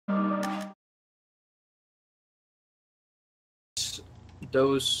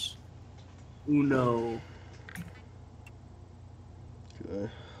Dos uno. Okay.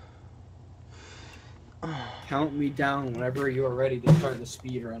 Count me down whenever you are ready to start the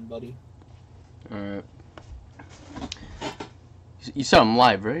speed run, buddy. Alright. You saw him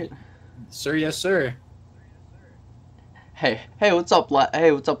live, right? Sir, yes, sir. Hey, what's up,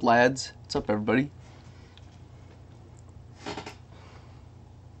 hey, what's up, lads? What's up, everybody?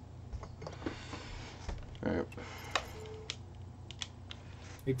 Alright.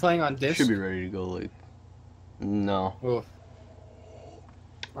 You playing on disc? Should be ready to go, like... No. Oh.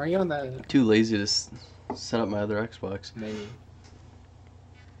 Are you on that? Too lazy to set up my other Xbox. Maybe.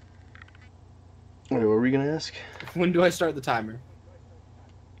 Wait, what were we gonna ask? When do I start the timer?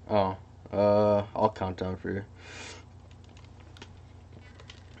 Oh, I'll count down for you.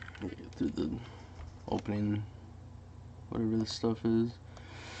 Get through the opening, whatever this stuff is.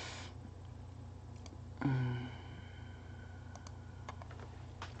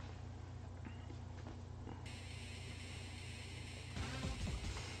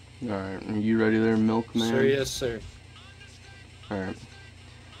 Alright, are you ready there, Milkman? Sir, yes, sir. Alright.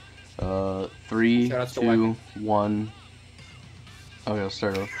 3, 2, 1. Okay, I'll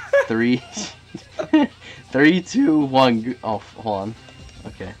start over. 3, 3, 2, 1. Oh, hold on.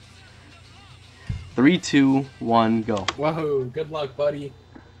 Okay. 3, 2, 1, go. Whoa, good luck, buddy.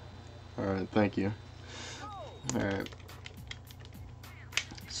 Alright, thank you. Alright.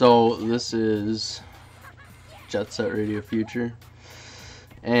 So, this is Jet Set Radio Future.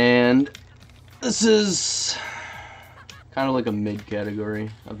 And this is kind of like a mid category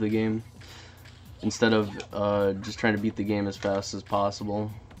of the game. Instead of just trying to beat the game as fast as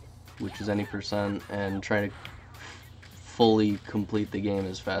possible, which is any %, and trying to fully complete the game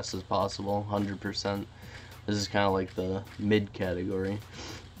as fast as possible, 100%. This is kind of like the mid category.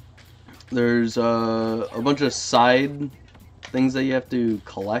 There's a bunch of side things that you have to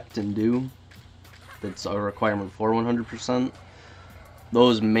collect and do. That's a requirement for 100%.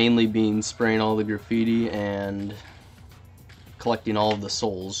 Those mainly being spraying all the graffiti and collecting all of the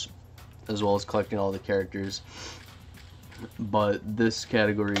souls, as well as collecting all the characters. But this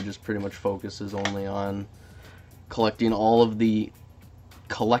category just pretty much focuses only on collecting all of the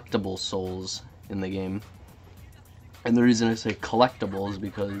collectible souls in the game. And the reason I say collectible is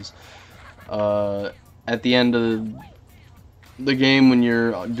because at the end of the game, when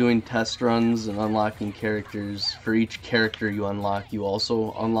you're doing test runs and unlocking characters, for each character you unlock, you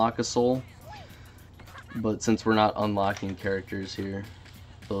also unlock a soul. But since we're not unlocking characters here,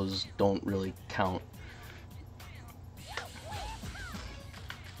 those don't really count.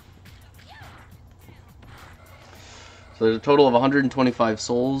 So there's a total of 125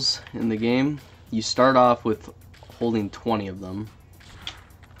 souls in the game. You start off with holding 20 of them,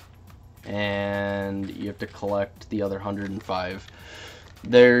 and you have to collect the other 105.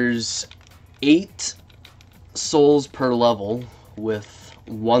 There's 8 souls per level, with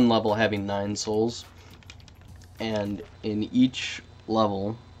one level having 9 souls. And in each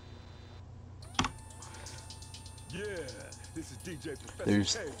level,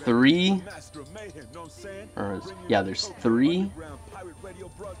 there's 3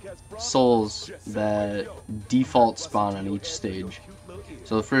 souls that default spawn on each stage.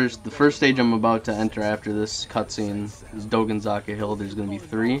 So the first stage I'm about to enter after this cutscene is Dogenzaka Hill. There's going to be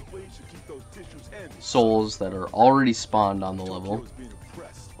 3 souls that are already spawned on the level.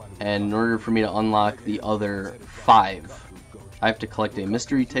 And in order for me to unlock the other 5, I have to collect a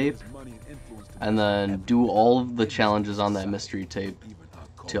mystery tape and then do all of the challenges on that mystery tape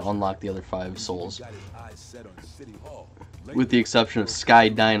to unlock the other 5 souls. With the exception of Sky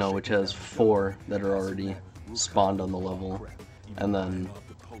Dino, which has 4 that are already spawned on the level, and then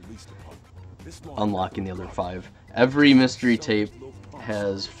unlocking the other 5. Every mystery tape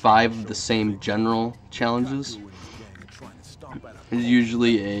has 5 of the same general challenges. It's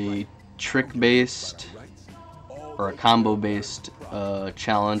usually a trick-based or a combo-based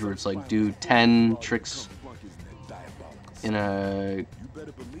challenge where it's like do 10 tricks in a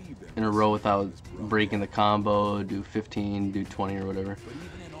row without breaking the combo, do 15, do 20 or whatever.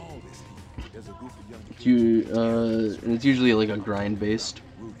 It's usually like a grind-based,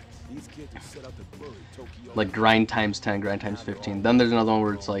 like grind times 10, grind times 15. Then there's another one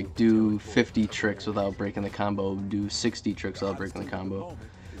where it's like do 50 tricks without breaking the combo, do 60 tricks without breaking the combo.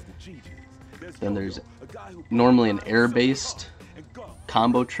 Then there's normally an air-based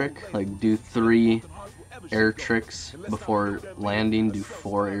combo trick, like do 3 air tricks before landing, do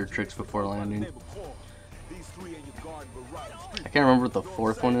 4 air tricks before landing. I can't remember what the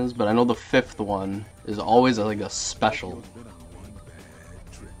 4th one is, but I know the 5th one is always like a special.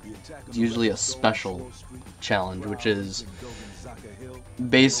 It's usually a special challenge, which is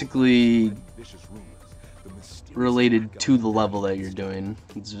basically related to the level that you're doing.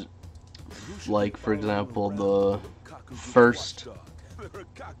 It's like, for example, the first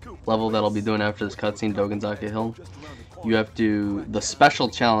level that I'll be doing after this cutscene, Dogenzaka Hill. You have to, the special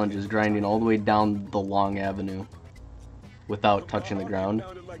challenge is grinding all the way down the long avenue without touching the ground.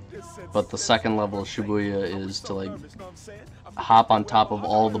 But the second level of Shibuya is to like hop on top of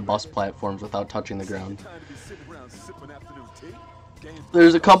all the bus platforms without touching the ground.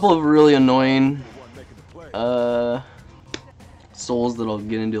 There's a couple of really annoying souls that I'll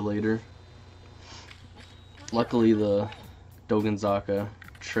get into later. Luckily the Dogenzaka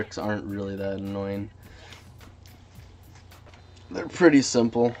tricks aren't really that annoying. They're pretty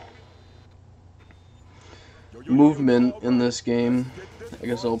simple. Movement in this game, I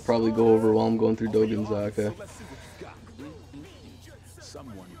guess I'll probably go over while I'm going through Dogenzaka.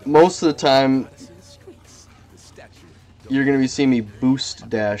 Most of the time, you're going to be seeing me boost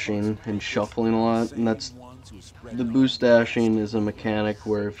dashing and shuffling a lot, and that's, the boost dashing is a mechanic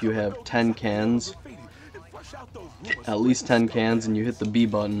where if you have 10 cans, at least 10 cans, and you hit the B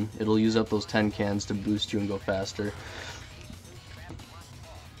button, it'll use up those 10 cans to boost you and go faster.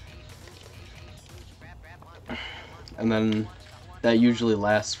 And then that usually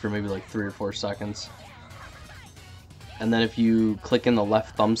lasts for maybe like 3 or 4 seconds. And then if you click in the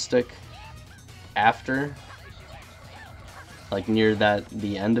left thumbstick after, like near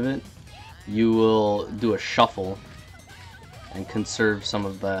the end of it, you will do a shuffle and conserve some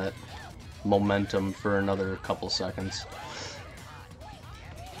of that momentum for another couple seconds.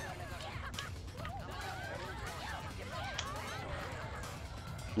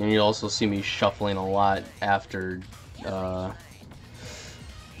 And you also see me shuffling a lot after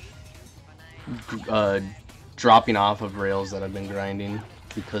dropping off of rails that I've been grinding,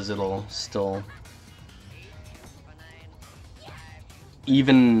 because it'll still,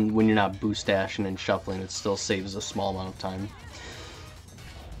 even when you're not boost dashing and shuffling, it still saves a small amount of time.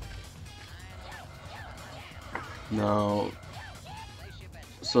 Now,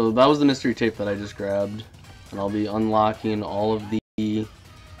 so that was the mystery tape that I just grabbed, and I'll be unlocking all of the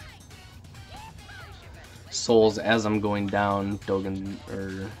souls as I'm going down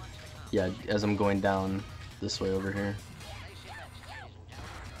as I'm going down this way over here.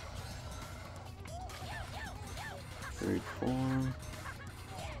 Three, 4.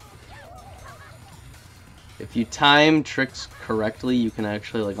 If you time tricks correctly, you can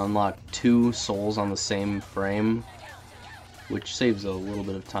actually like unlock 2 souls on the same frame, which saves a little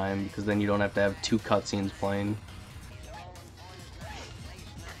bit of time because then you don't have to have 2 cutscenes playing.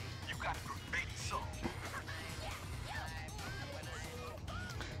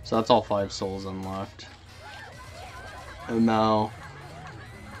 So that's all 5 souls unlocked. And now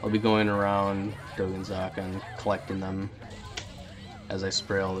I'll be going around Dogenzaka and collecting them as I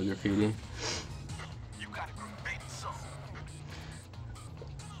spray all the graffiti.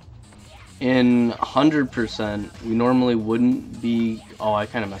 In 100%, we normally wouldn't be... Oh, I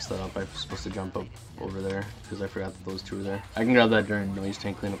kind of messed that up. I was supposed to jump up over there because I forgot that those 2 were there. I can grab that during noise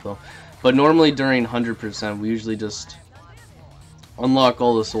tank cleanup though. But normally during 100%, we usually just unlock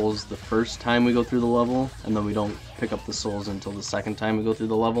all the souls the first time we go through the level, and then we don't pick up the souls until the second time we go through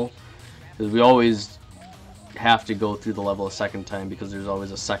the level. Because we always have to go through the level a second time because there's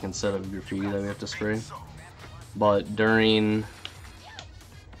always a second set of graffiti that we have to spray. But during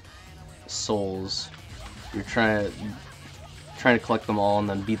souls, you're trying to collect them all and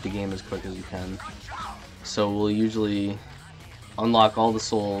then beat the game as quick as you can. So we'll usually unlock all the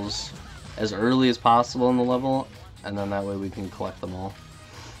souls as early as possible in the level, and then that way we can collect them all.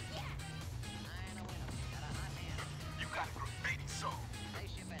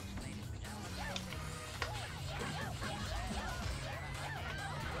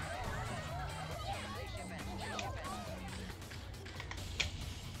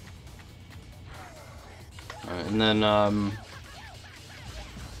 And then,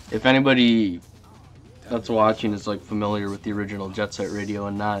 if anybody that's watching is like familiar with the original Jet Set Radio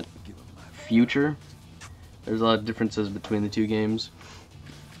and not Future, there's a lot of differences between the 2 games.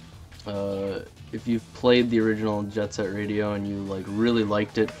 If you've played the original Jet Set Radio and you like really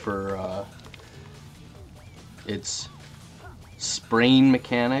liked it for its spraying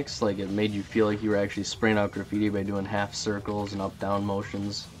mechanics, like it made you feel like you were actually spraying out graffiti by doing half circles and up-down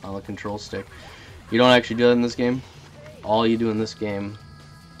motions on the control stick. You don't actually do that in this game. All you do in this game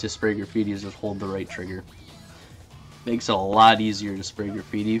to spray graffiti is just hold the right trigger. Makes it a lot easier to spray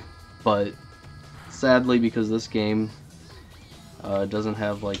graffiti, but sadly, because this game doesn't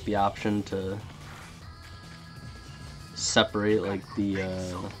have like the option to separate like the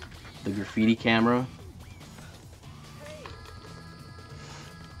graffiti camera.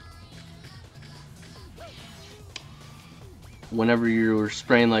 Whenever you're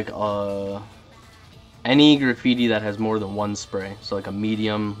spraying like any graffiti that has more than one spray, so like a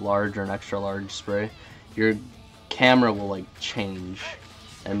medium, large, or an extra large spray, your camera will like change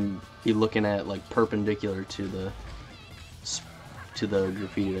and be looking at like perpendicular to the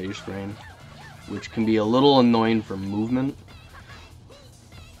graffiti that you're spraying, which can be a little annoying for movement.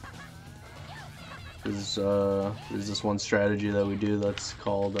 There's this one strategy that we do that's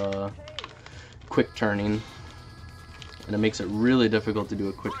called quick turning, and it makes it really difficult to do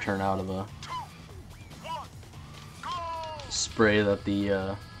a quick turn out of a spray that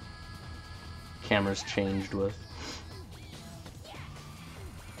the camera's changed with.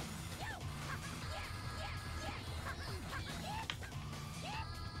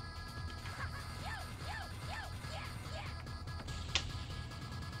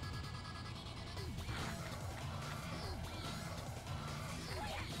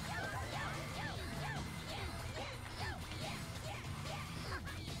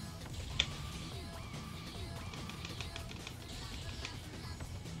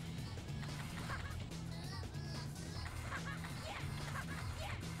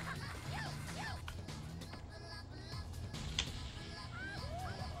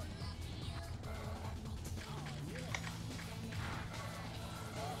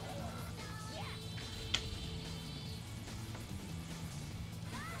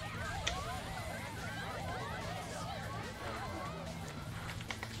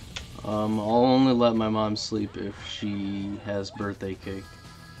 I'll only let my mom sleep if she has birthday cake.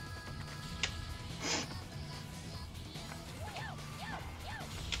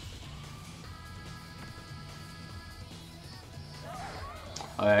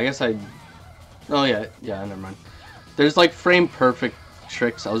 I guess oh yeah, never mind. There's like frame perfect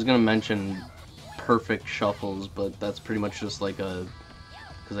tricks. I was gonna mention perfect shuffles, but that's pretty much just like because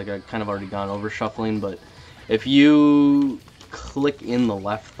like I kind of already gone over shuffling. But if you click in the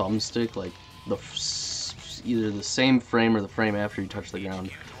left thumbstick, like either the same frame or the frame after you touch the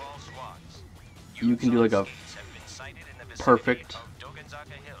ground, you can do like a perfect.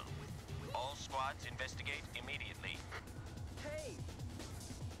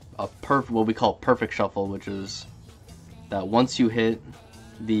 What we call perfect shuffle, which is that once you hit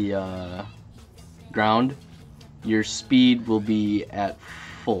the ground, your speed will be at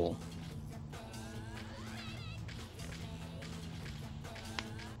full.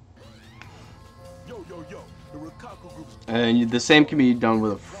 And the same can be done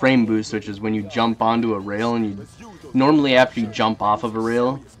with a frame boost, which is when you jump onto a rail, and you normally after you jump off of a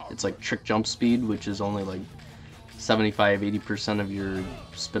rail, it's like trick jump speed, which is only like 75–80% of your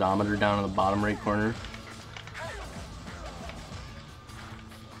speedometer down in the bottom right corner.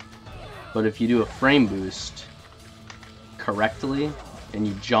 But if you do a frame boost correctly and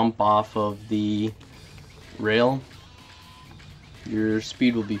you jump off of the rail, your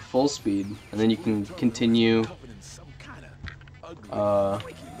speed will be full speed, and then you can continue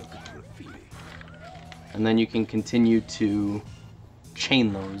to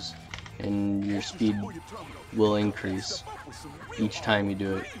chain those, and your speed will increase each time you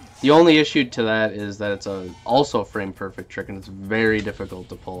do it. The only issue to that is that it's also a frame perfect trick, and it's very difficult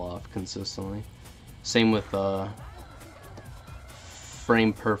to pull off consistently. Same with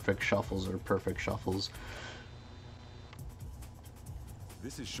frame perfect shuffles or perfect shuffles.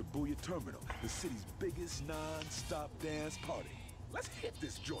 This is Shibuya Terminal, the city's biggest non-stop dance party. Let's hit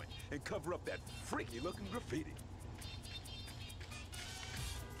this joint and cover up that freaky-looking graffiti.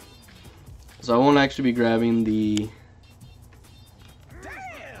 So I won't actually be grabbing the... Damn!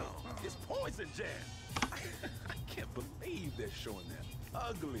 It's Poison Jam! I can't believe they're showing their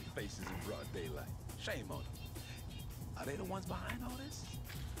ugly faces in broad daylight. Shame on them. Are they the ones behind all this?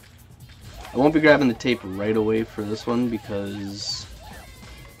 I won't be grabbing the tape right away for this one, because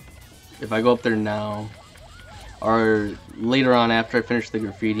if I go up there now, or later on after I finish the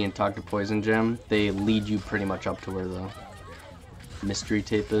graffiti and talk to Poison Jam, they lead you pretty much up to where the mystery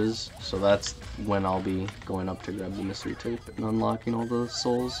tape is. So that's when I'll be going up to grab the mystery tape and unlocking all the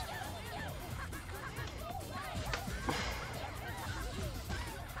souls.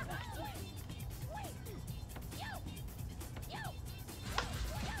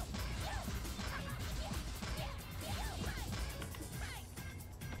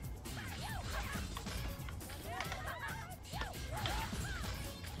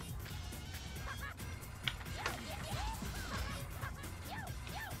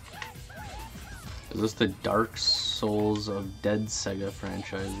 Is this the Dark Souls of Dead Sega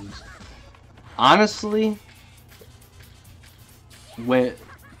franchises? Honestly,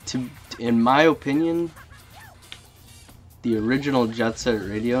 in my opinion, the original Jet Set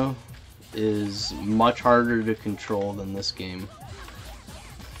Radio is much harder to control than this game.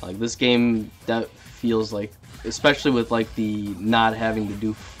 Like this game, that feels like, especially with like the not having to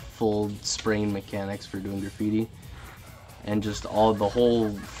do full spraying mechanics for doing graffiti, and just the whole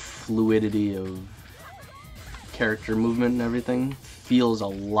fluidity of character movement and everything feels a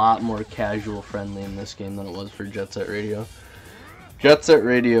lot more casual friendly in this game than it was for Jet Set Radio. Jet Set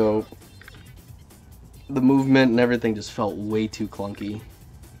Radio, the movement and everything just felt way too clunky.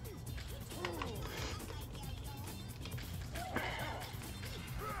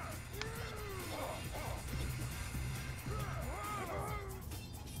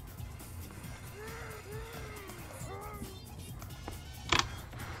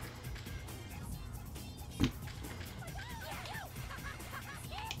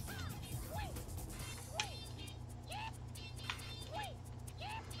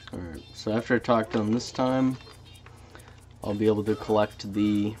 Alright, so after I talk to him this time, I'll be able to collect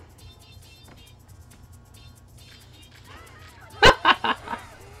the...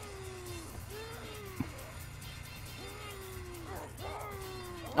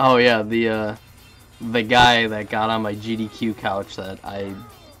 Oh yeah, the guy that got on my GDQ couch that I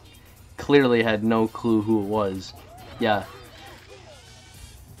clearly had no clue who it was. Yeah.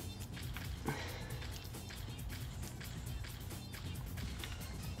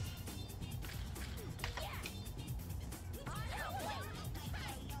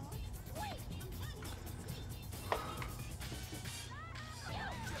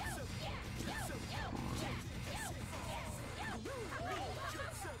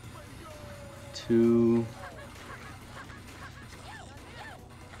 Two,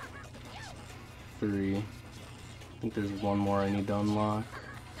 3. I think there's one more I need to unlock.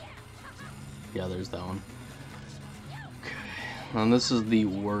 Yeah, there's that one. Okay, and this is the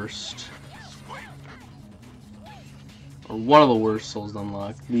worst, or one of the worst souls to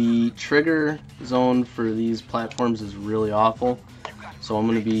unlock. The trigger zone for these platforms is really awful, so I'm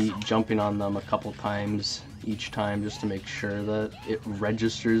going to be jumping on them a couple times each time just to make sure that it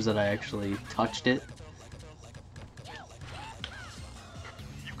registers that I actually touched it.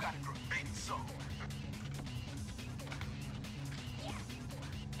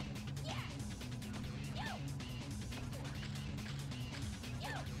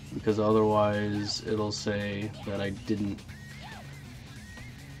 Because otherwise it'll say that I didn't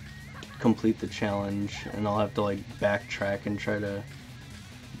complete the challenge and I'll have to like backtrack and try to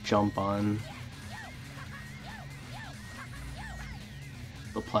jump on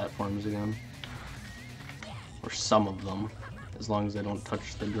the platforms again, or some of them, as long as they don't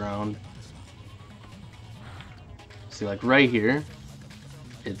touch the ground. See, like right here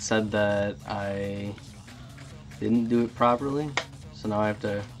it said that I didn't do it properly, so now I have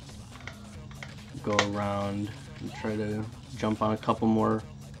to go around and try to jump on a couple more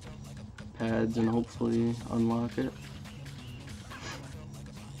pads and hopefully unlock it.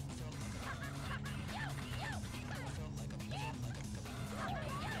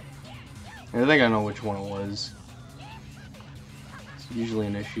 I think I know which one it was. It's usually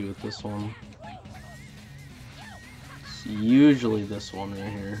an issue with this one. It's usually this one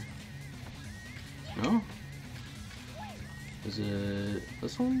right here. No? Is it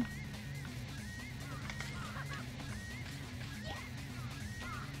this one?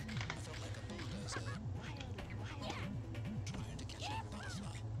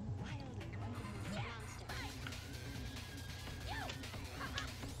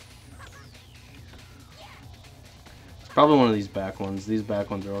 Probably one of these back ones. These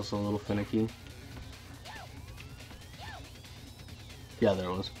back ones are also a little finicky. Yeah, there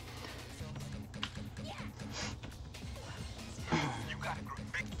it was.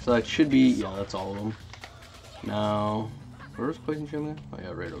 So that should be, yeah, that's all of them. Now, where's Poison Gym? Oh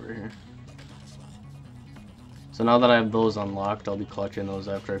yeah, right over here. So now that I have those unlocked, I'll be collecting those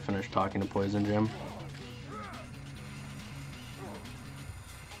after I finish talking to Poison Gym.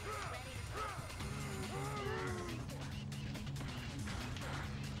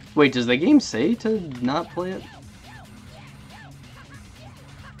 Wait, does the game say to not play it?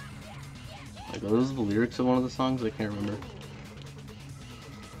 Like, are those the lyrics of one of the songs? I can't remember.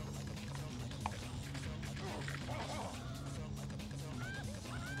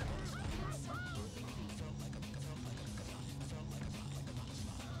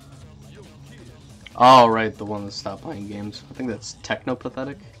 Oh, right, the one that stopped playing games. I think that's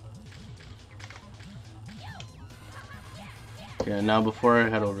Technopathetic. Yeah, now before I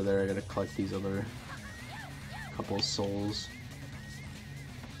head over there, I gotta collect these other couple of souls.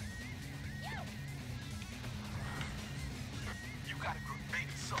 You gotta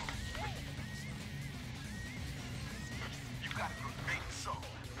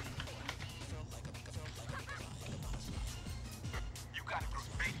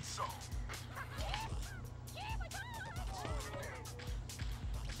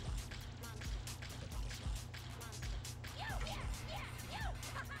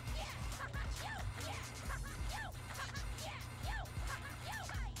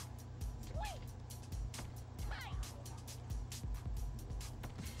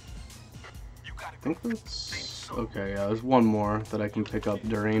think that's okay. Yeah, there's one more that I can pick up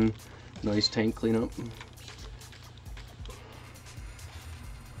during noise tank cleanup.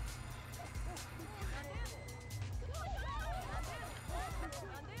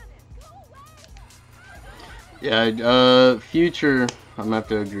 Yeah, future. I'm gonna have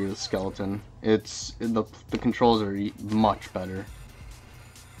to agree with Skeleton. It's the controls are much better.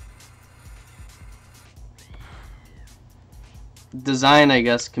 Design, I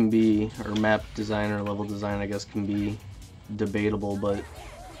guess, can be, or map design or level design, I guess, can be debatable, but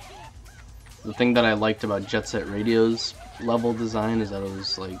the thing that I liked about Jet Set Radio's level design is that it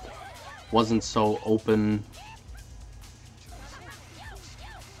was like wasn't so open.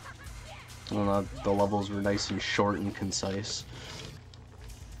 I don't know, the levels were nice and short and concise.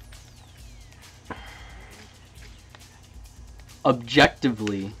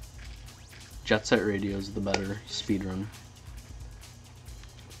 Objectively, Jet Set Radio is the better speedrun.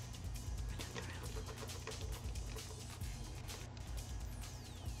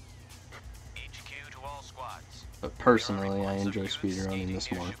 But personally, I enjoy speedrunning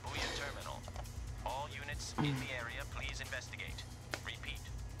this more. All units in the area, please investigate. Repeat.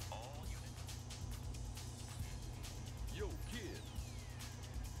 All units. Yo, kid.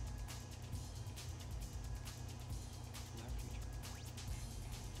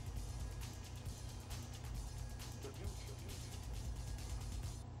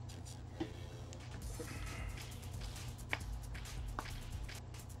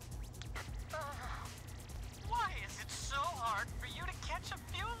 Why is it so hard for you to catch a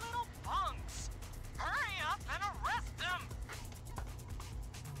few little punks? Hurry up and arrest them!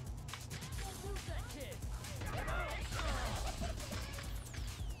 Don't lose that kid!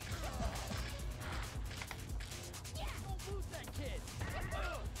 Don't lose that kid!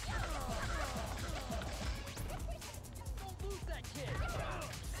 Don't lose that kid!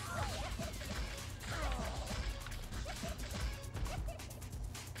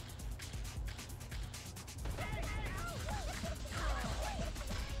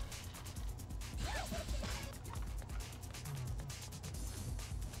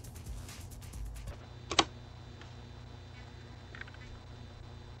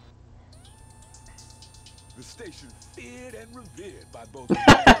 The station feared and revered by both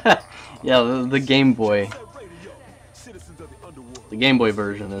Yeah, the Game Boy. radio, citizens of the underworld. The Game Boy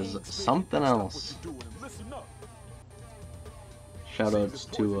version is something else. Listen up. Shoutouts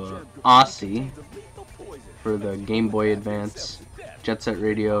to Aussie for the Game Boy Advance Jet Set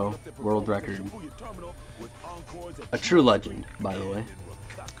Radio world record. A true legend, by the way.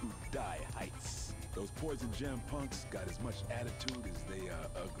 Those Poison Jam punks got as much attitude as they are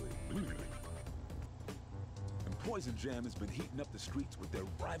ugly. And Poison Jam has been heating up the streets with their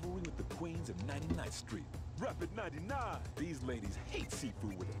rivalry with the queens of 99th Street. Rapid 99! These ladies hate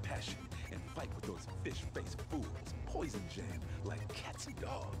seafood with a passion and fight with those fish-faced fools. Poison Jam like cats and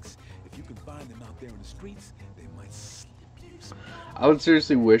dogs. If you can find them out there in the streets, they might slip you some. I would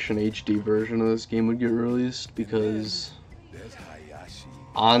seriously wish an HD version of this game would get released, because There's Hayashi.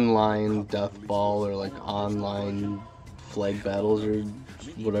 online death ball or like online flag battles or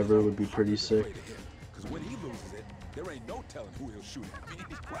whatever would be pretty sick. Because when he loses it, there ain't no telling who he'll shoot at. I mean,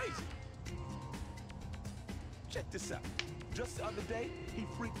 he's crazy. Check this out. Just the other day, he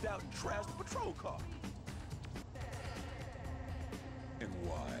freaked out and trashed a patrol car. And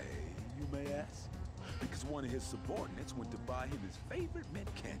why, you may ask? Because one of his subordinates went to buy him his favorite mint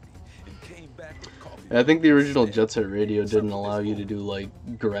candy and came back with coffee. I think the original Jet Set Radio didn't allow you to do like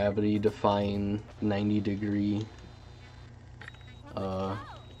gravity-defying 90-degree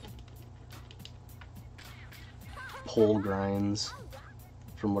pole grinds,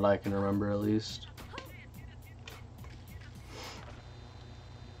 from what I can remember at least.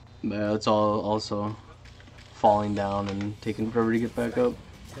 But yeah, it's all also falling down and taking forever to get back up,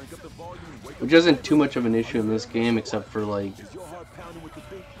 which isn't too much of an issue in this game, except for like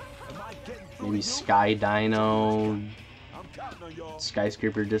maybe Sky Dino,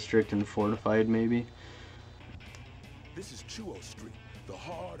 Skyscraper District, and Fortified maybe. This is Chuo Street, the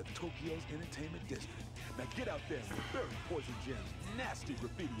heart of Tokyo's entertainment district. Now get out there and bury Poison Jam's nasty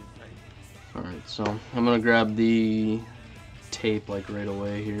graffiti and paint. Alright, so I'm gonna grab the tape like right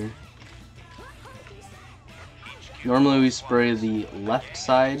away here. Normally we spray the left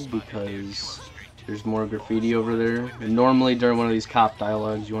side because there's more graffiti over there. And normally during one of these cop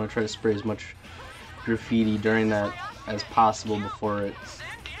dialogues you want to try to spray as much graffiti during that as possible before it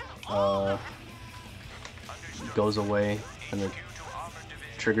goes away and the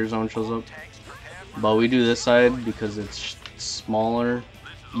trigger zone shows up. But we do this side because it's smaller,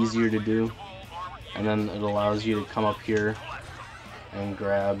 easier to do, and then it allows you to come up here and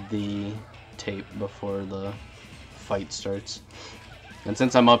grab the tape before the fight starts. And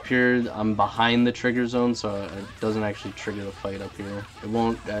since I'm up here, I'm behind the trigger zone, so it doesn't actually trigger the fight up here. It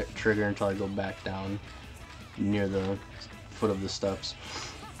won't trigger until I go back down near the foot of the steps.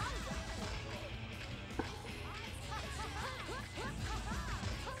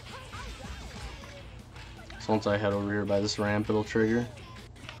 So once I head over here by this ramp, it'll trigger.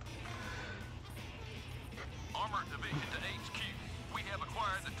 Armor division to HQ. We have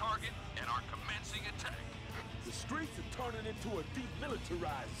acquired the target and are commencing attack. The streets are turning into a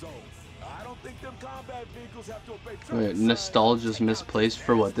demilitarized zone. I don't think them combat vehicles have to obey. Wait, nostalgia's misplaced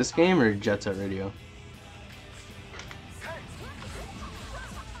for what? This game or Jet Set Radio?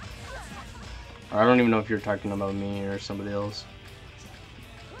 Or I don't even know if you're talking about me or somebody else.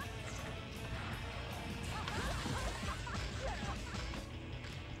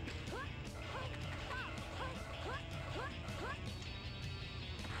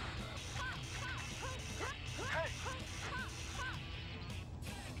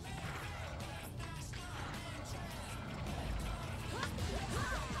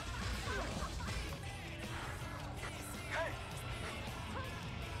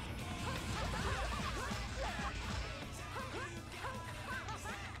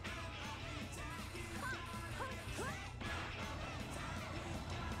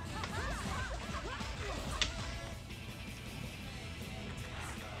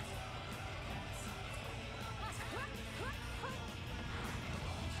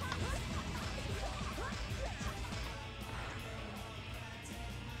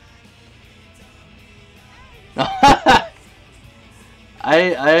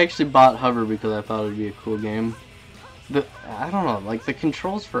 I actually bought Hover because I thought it would be a cool game. I don't know, like the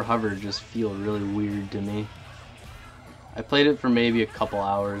controls for Hover just feel really weird to me. I played it for maybe a couple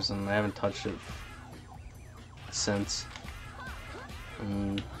hours and I haven't touched it since.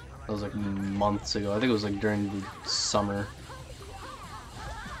 And that was like months ago. I think it was like during the summer.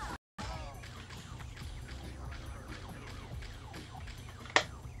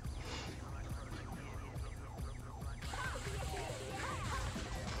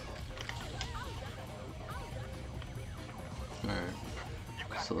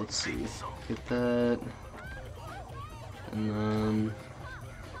 So let's see, get that, and then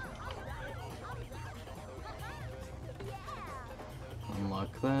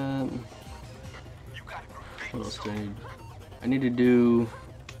unlock that. What else do I need? I need to do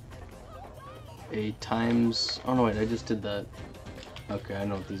a times, oh no wait, I just did that. Okay, I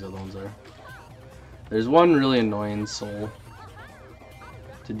know what these other ones are. There's one really annoying soul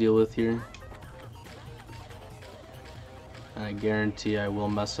to deal with here. And I guarantee I will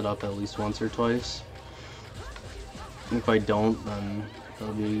mess it up at least once or twice. And if I don't, then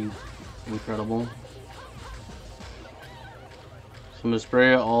that'll be incredible. So I'm going to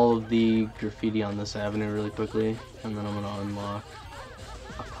spray all of the graffiti on this avenue really quickly, and then I'm going to unlock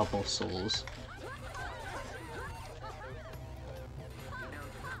a couple souls.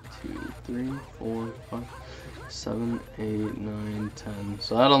 2, 3, 4, 5, 7, 8, 9, 10.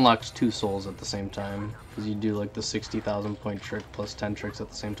 So that unlocks 2 souls at the same time, because you do like the 60,000 point trick plus 10 tricks at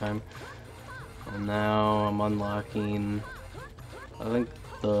the same time. And now I'm unlocking, I think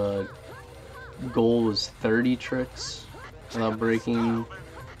the goal was 30 tricks without breaking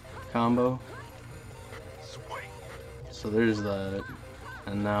combo. So there's that.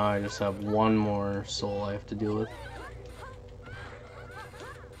 And now I just have one more soul I have to deal with.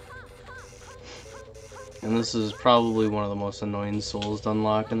 And this is probably one of the most annoying souls to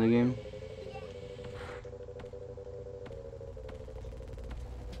unlock in the game.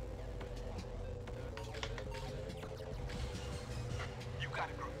 You got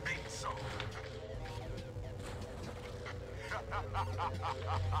a great soul. You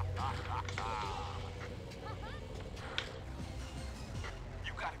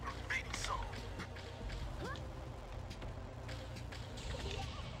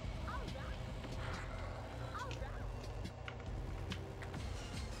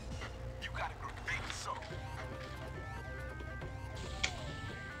got a great soul.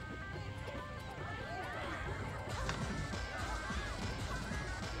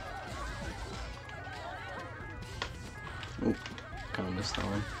 Oh, kind of missed that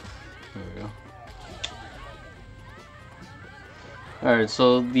one. There we go. Alright,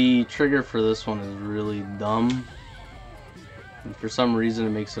 so the trigger for this one is really dumb. And for some reason it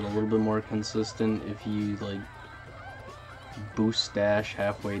makes it a little bit more consistent if you like boost dash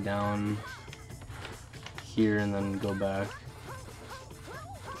halfway down here and then go back.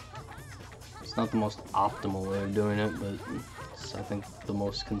 It's not the most optimal way of doing it, but it's I think the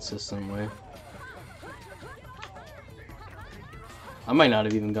most consistent way. I might not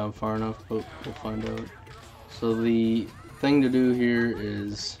have even gone far enough, but we'll find out. So the thing to do here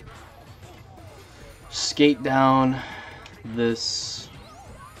is skate down this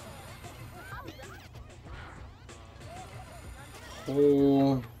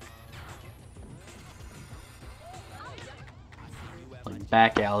whole like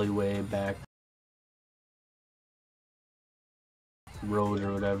back alleyway, back road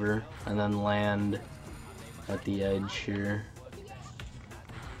or whatever, and then land at the edge here.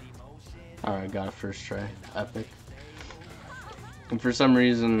 Alright, got it first try. Epic. And for some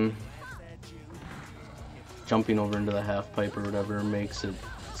reason, jumping over into the half pipe or whatever makes it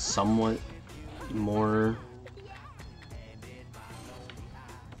somewhat more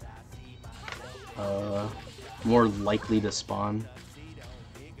more likely to spawn.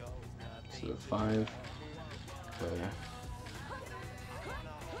 So 5. Okay.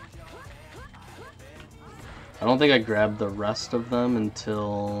 I don't think I grabbed the rest of them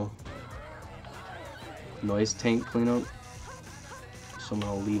until noise tank cleanup, so I'm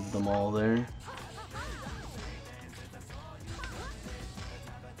gonna leave them all there.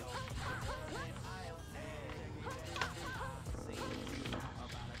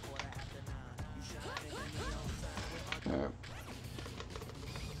 Alright.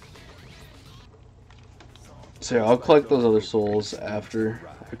 So yeah, I'll collect those other souls after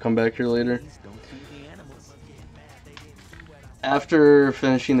I come back here later. After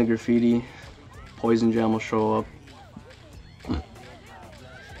finishing the graffiti, Poison Gem will show up.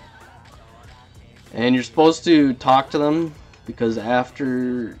 And you're supposed to talk to them, because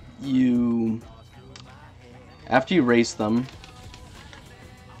after you race them,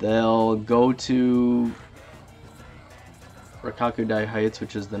 they'll go to Rakakudai Heights,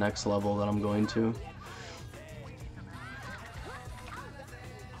 which is the next level that I'm going to.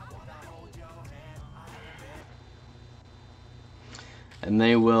 And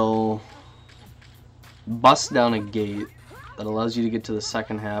they will bust down a gate that allows you to get to the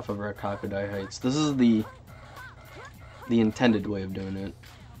second half of Rakakudai Heights. This is the intended way of doing it.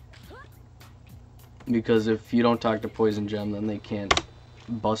 Because if you don't talk to Poison Gem, then they can't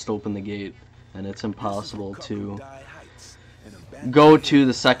bust open the gate, and it's impossible to go to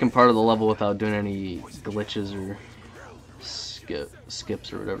the second part of the level without doing any glitches or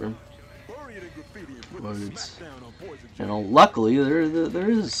skips or whatever. But it's, you know, luckily there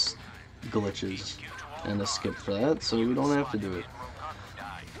is glitches and a skip for that, so we don't have to do it.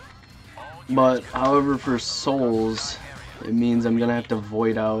 But however, for souls, it means I'm gonna have to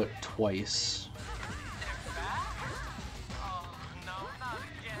void out twice.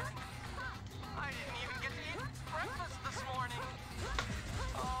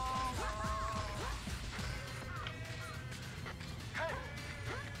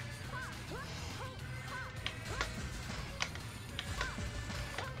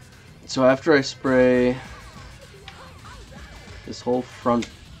 So after I spray this whole front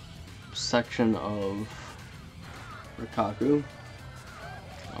section of Rikaku,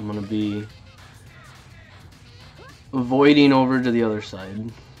 I'm gonna be voiding over to the other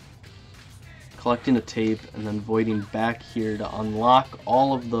side, collecting a tape, and then voiding back here to unlock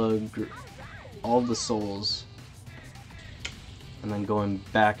all of the souls, and then going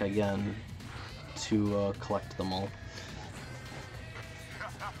back again to collect them all.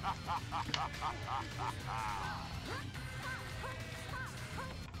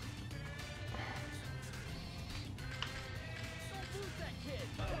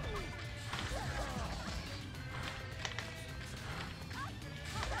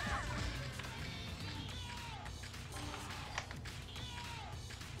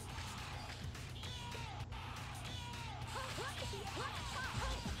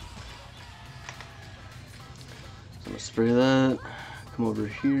 So I'm gonna spray that. Come over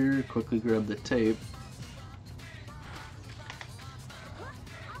here, quickly grab the tape.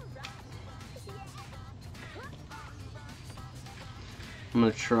 I'm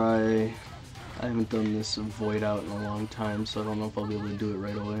gonna try, I haven't done this void out in a long time, so I don't know if I'll be able to do it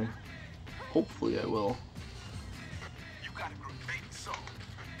right away. Hopefully I will.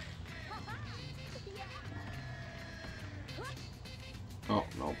 Oh,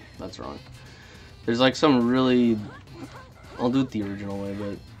 no, that's wrong. There's like some really, I'll do it the original way,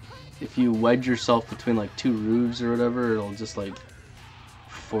 but if you wedge yourself between like two roofs or whatever, it'll just like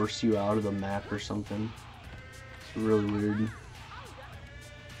force you out of the map or something. It's really weird.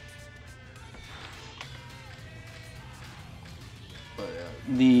 But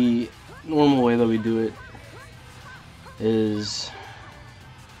the normal way that we do it is,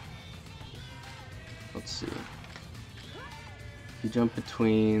 let's see, you jump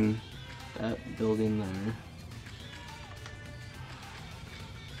between that building there,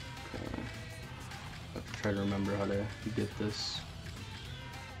 try to remember how to get this.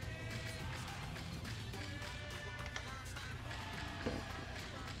 Okay.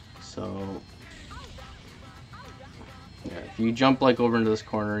 So yeah, if you jump like over into this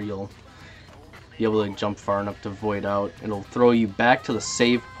corner, you'll be able to jump far enough to void out. It'll throw you back to the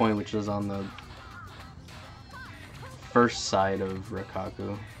save point, which is on the first side of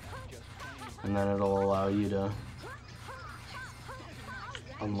Rikaku, and then it'll allow you to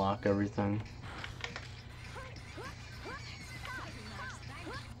unlock everything.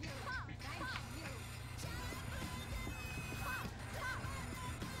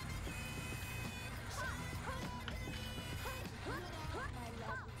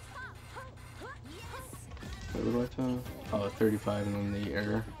 What do I do? Oh, 35 and then the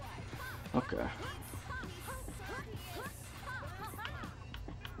air. Okay.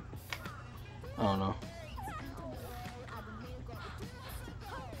 I don't know.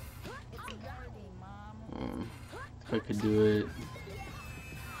 If I could do it.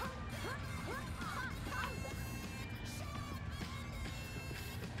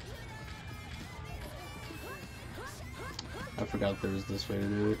 I forgot there was this way to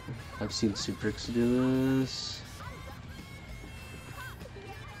do it. I've seen Suprix do this.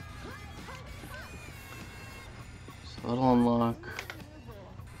 So that'll unlock.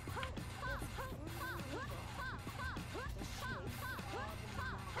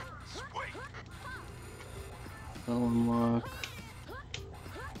 That'll unlock.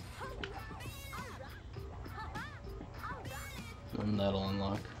 And that'll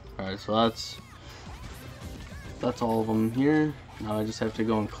unlock. Alright, so that's all of them here. Now I just have to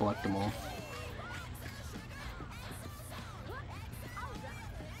go and collect them all.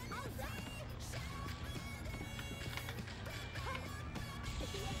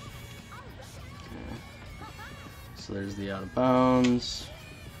 Okay. So there's the out of bounds.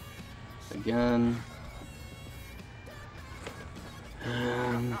 Again.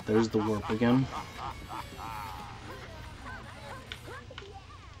 And there's the warp again.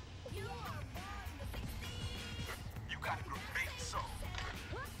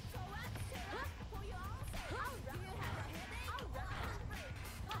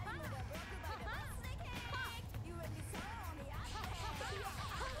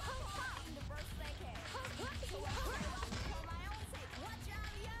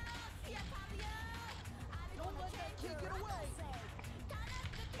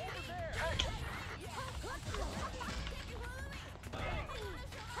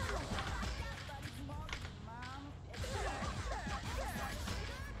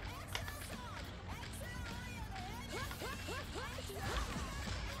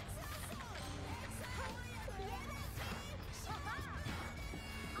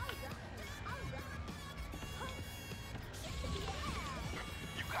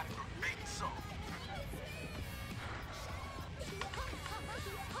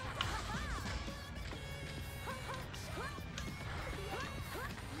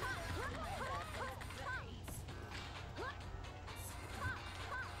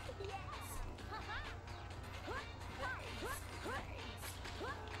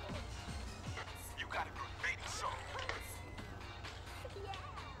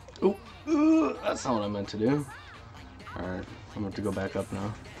 Oh, that's not what I meant to do. Alright, I'm going to go back up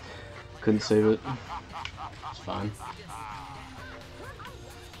now. Couldn't save it. It's fine.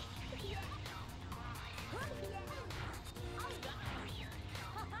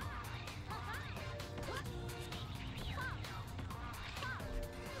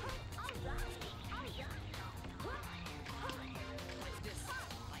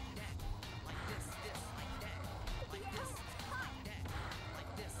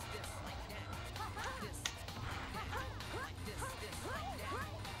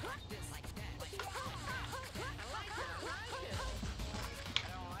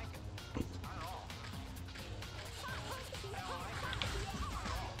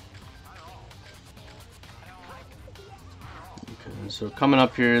 So coming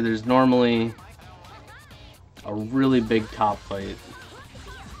up here, there's normally a really big top fight,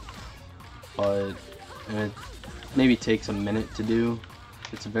 but it maybe takes a minute to do.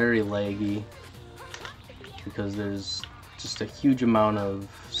 It's very laggy because there's just a huge amount of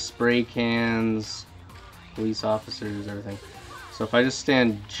spray cans, police officers, everything. So if I just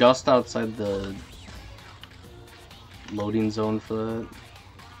stand just outside the loading zone for that,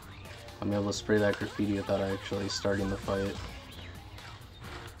 I'm able to spray that graffiti without actually starting the fight.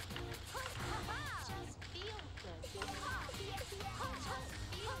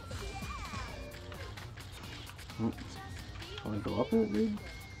 Want to go up it, dude?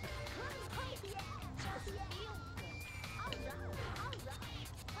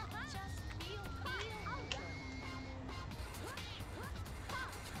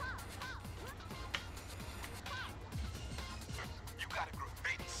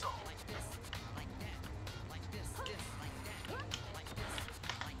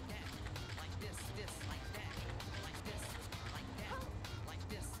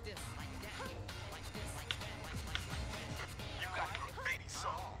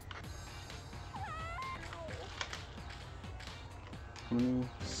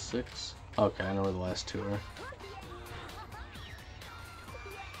 6. Okay, I know where the last 2 are.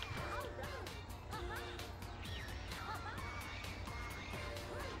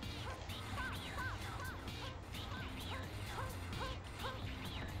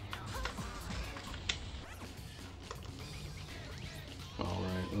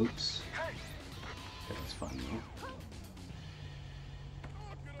 Alright, oops. Okay, that's fine though.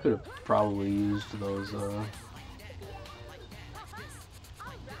 Could have probably used those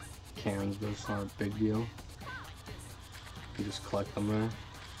cans, but it's not a big deal. You just collect them there.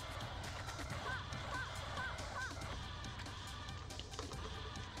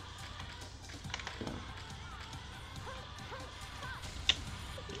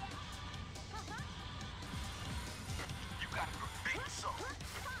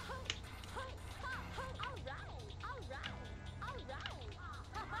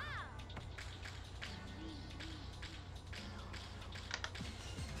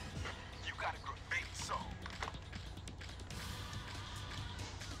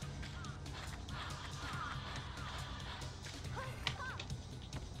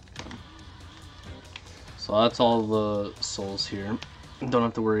 So that's all the souls here. Don't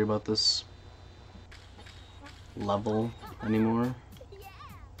have to worry about this level anymore.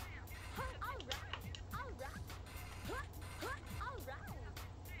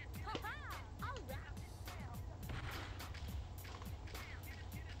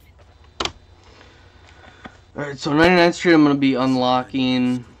 Alright, so 99th Street I'm going to be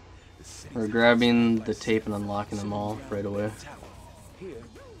unlocking, or grabbing the tape and unlocking them all right away. Here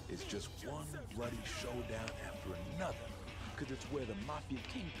is just one bloody showdown after another, because it's where the mafia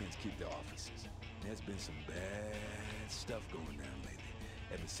kingpins keep their offices. And there's been some bad stuff going down lately,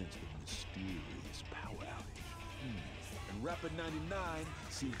 ever since the mysterious power outage. And Rapid 99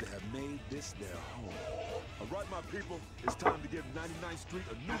 seems to have made this their home. All right, my people, it's time to give 99th Street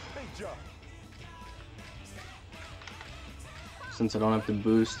a new paint job. Since I don't have to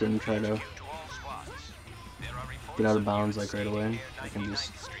boost and try to get out of bounds like right away, I can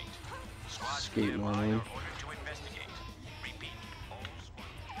just skate normally.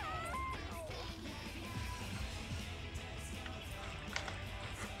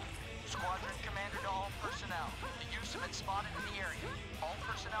 Squadron commander to all personnel. The use have been spotted in the area. All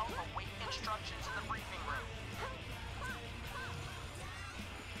personnel await instructions in the briefing room.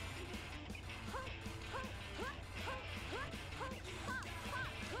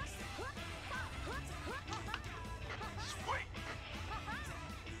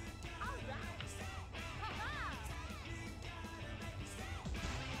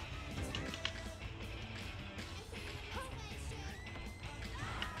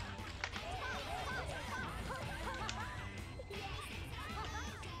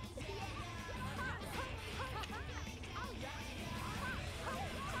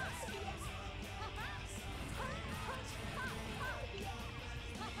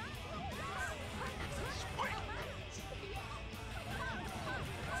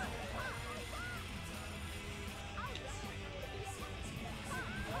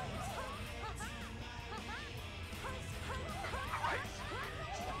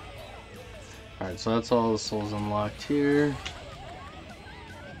 Alright, so that's all the souls unlocked here.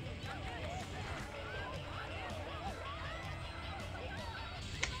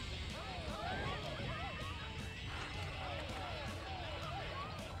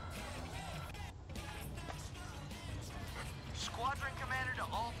 Squadron commander to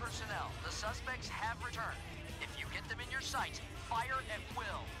all personnel. The suspects have returned. If you get them in your sights, fire at will.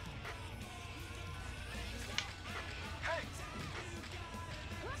 Hey!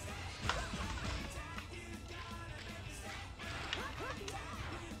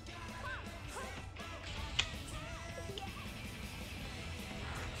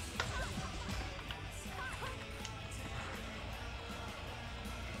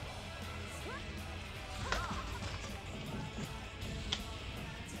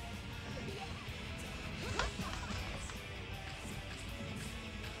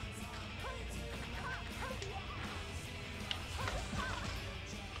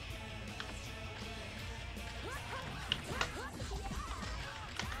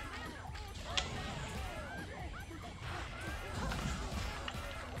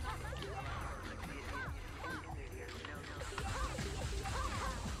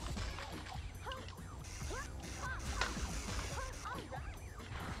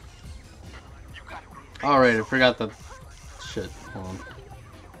 Alright, I forgot that. Shit, hold on.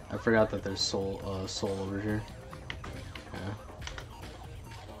 I forgot that there's soul over here. Okay.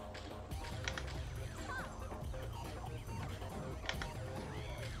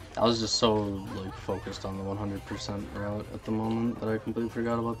 I was just so like focused on the 100% route at the moment that I completely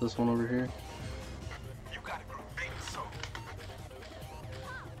forgot about this one over here. You got it, baby, so.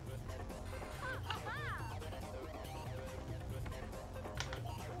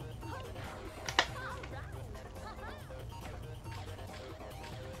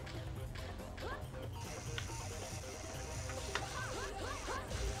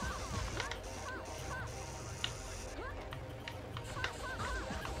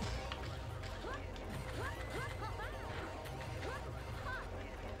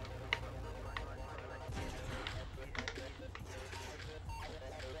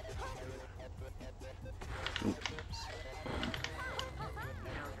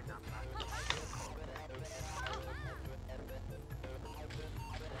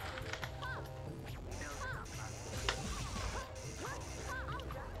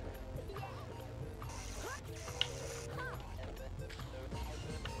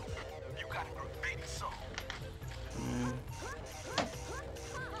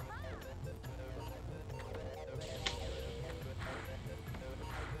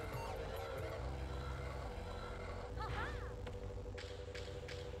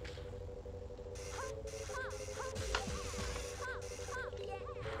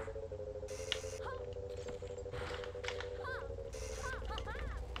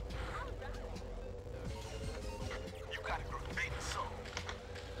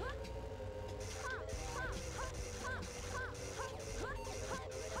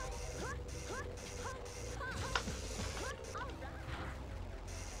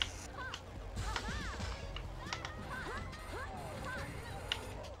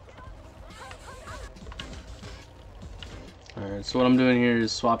 Alright, so what I'm doing here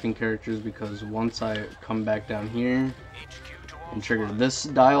is swapping characters because once I come back down here and trigger this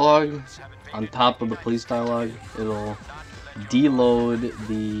dialogue on top of the police dialogue, it'll deload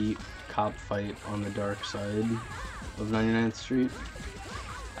the cop fight on the dark side of 99th Street.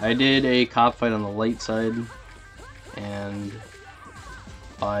 I did a cop fight on the light side, and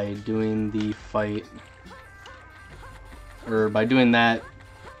by doing the fight, or by doing that,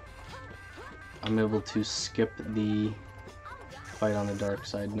 I'm able to skip the fight on the dark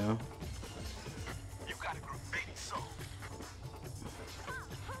side now. You got it, baby, so.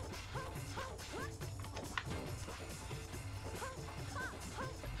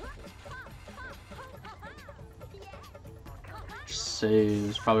 Just say it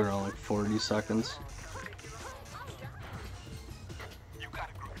was probably around like 40 seconds. You got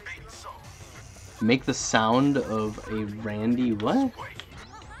it, baby, so. Make the sound of a Randy what?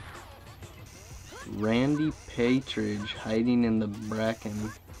 Randy Partridge hiding in the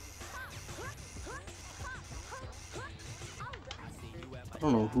bracken. I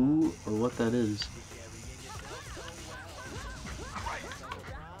don't know who or what that is.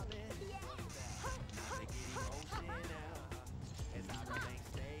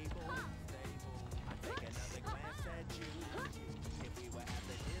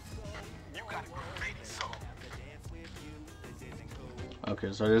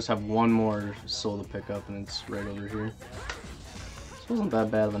 Okay, so I just have one more soul to pick up, and it's right over here. This wasn't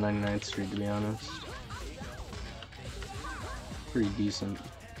that bad on the 99th Street, to be honest. Pretty decent.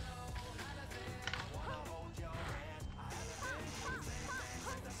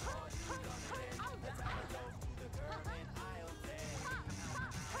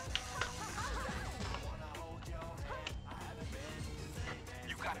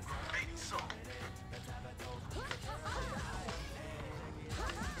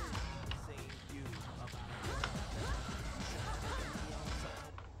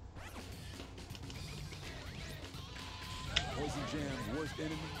 Poison Jam's worst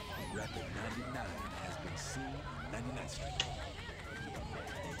enemy, Rapid 99, has been seen on 99th Street.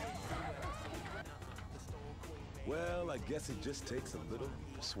 Well, I guess it just takes a little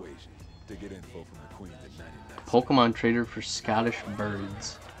persuasion to get info from the Queen at 99th Street. Pokemon trader for Scottish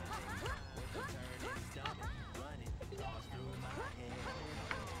birds.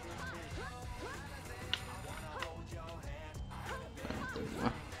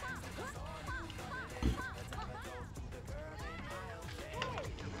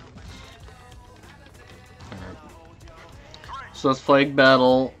 So that's flag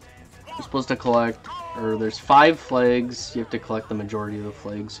battle. You're supposed to collect, or there's 5 flags. You have to collect the majority of the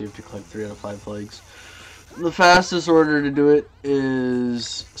flags, so you have to collect 3 out of 5 flags. The fastest order to do it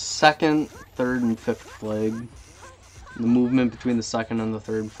is 2nd, 3rd, and 5th flag. The movement between the 2nd and the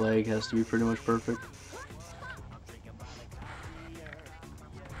 3rd flag has to be pretty much perfect.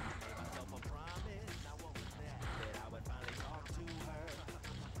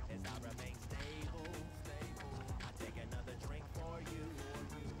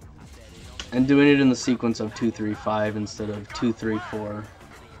 And doing it in the sequence of 2, 3, 5 instead of 2, 3, 4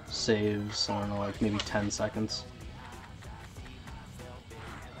 saves, I don't know, like maybe 10 seconds.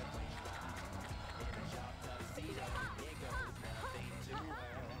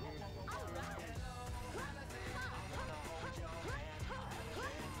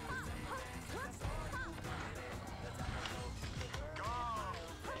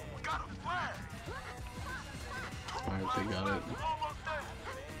 Alright, they got it.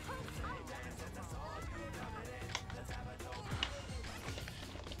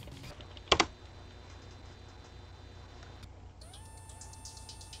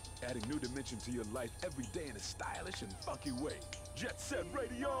 Adding new dimension to your life every day in a stylish and funky way. Jet Set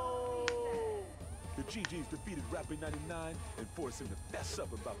Radio! The GGs defeated Rapper 99 and forced him to fess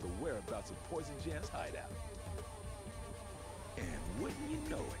up about the whereabouts of Poison Jam's hideout. And wouldn't you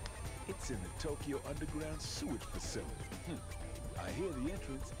know it, it's in the Tokyo Underground sewage facility. I hear the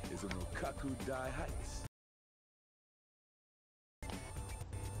entrance is on Okaku-dai Heights.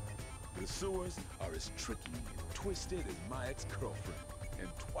 The sewers are as tricky and twisted as my ex-girlfriend, and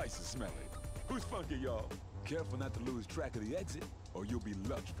twice as smelly. Who's funky, y'all? Careful not to lose track of the exit, or you'll be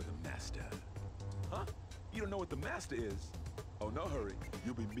lugged for the master. Huh? You don't know what the master is? Oh, no hurry.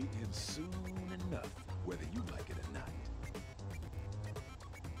 You'll be meeting him soon enough, whether you like it or not.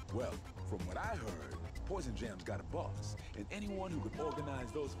 Well, from what I heard, Poison Jam's got a boss, and anyone who could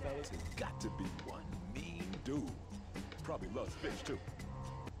organize those fellas has got to be one mean dude. Probably loves fish, too.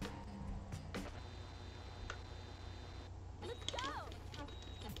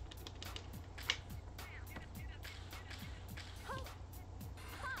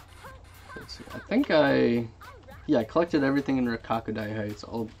 Let's see. I think I collected everything in Rakakudai Heights.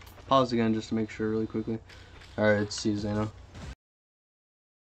 I'll pause again just to make sure really quickly. Alright, let's see Zeno.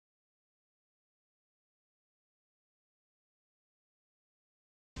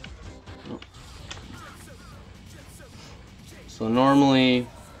 So normally,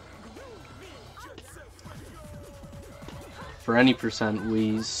 for any percent,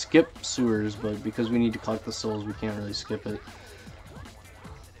 we skip sewers, but because we need to collect the souls, we can't really skip it.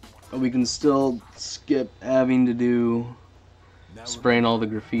 But we can still skip having to do spraying all the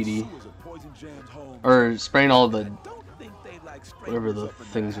graffiti, or spraying all the, whatever the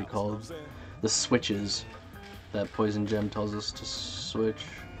things are called, the switches that Poison Gem tells us to switch.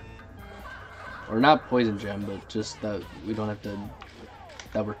 Or not Poison Gem, but just that we don't have to,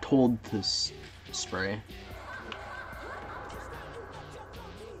 that we're told to spray.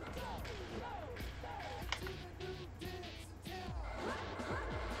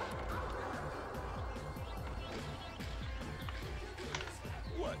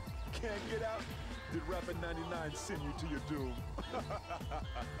 What? Can't get out? Did Rapper 99 send you to your doom?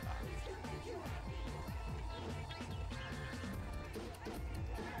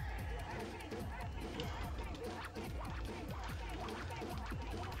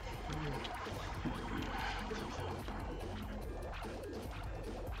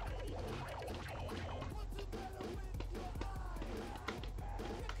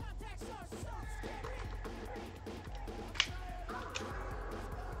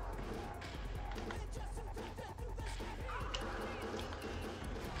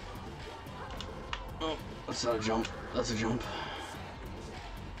 Oh, that's not a jump. That's a jump.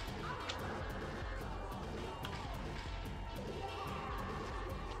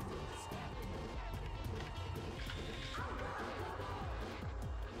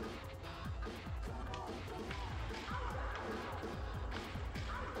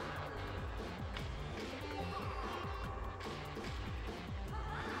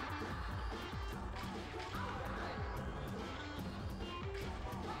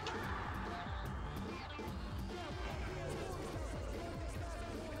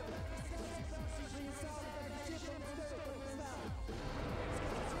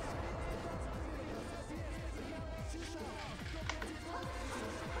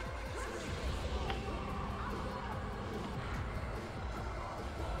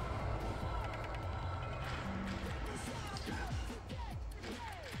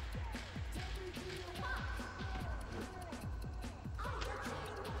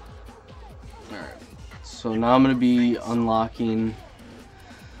 Alright, so now I'm going to be unlocking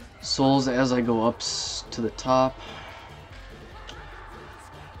souls as I go up to the top.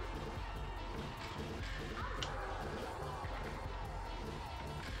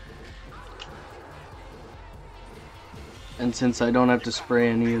 And since I don't have to spray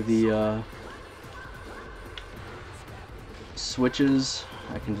any of the switches,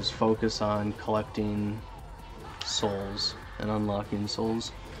 I can just focus on collecting souls and unlocking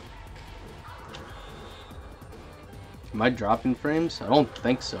souls. Am I dropping frames? I don't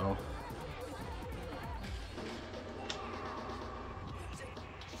think so.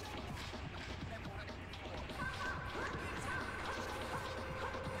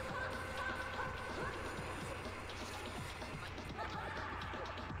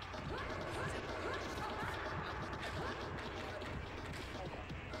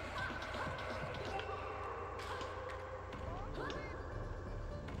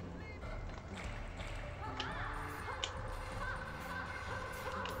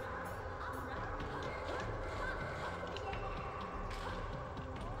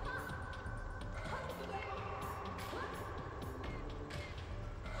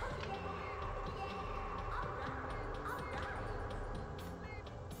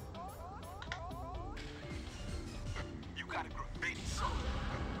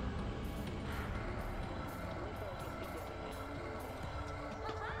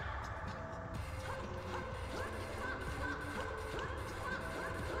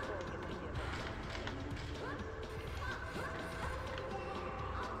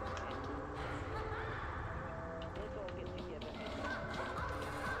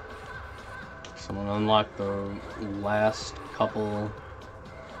 So I'm gonna unlock the last couple.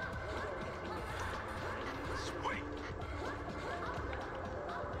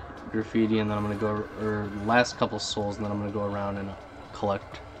 Graffiti, and then I'm gonna go, or last couple souls, and then I'm gonna go around and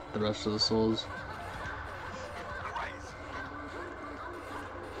collect the rest of the souls.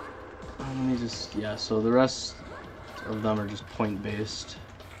 Let me just, yeah, so the rest of them are just point based.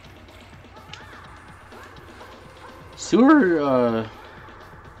 Sewer,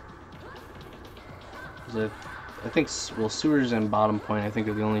 I think, well, sewers and bottom point, I think,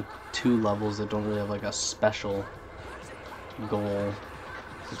 are the only two levels that don't really have like a special goal.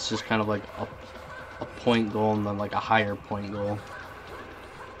 It's just kind of like a point goal and then like a higher point goal.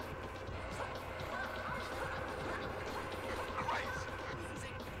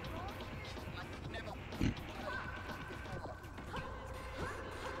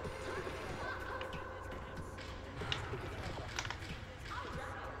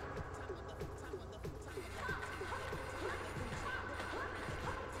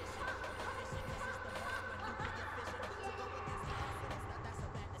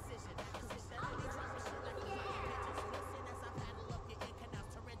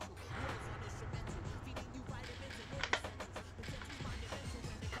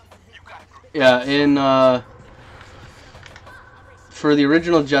 Yeah, in for the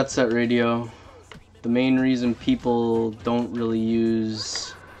original Jet Set Radio, the main reason people don't really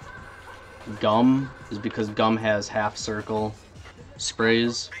use gum is because gum has half circle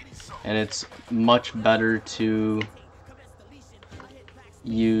sprays, and it's much better to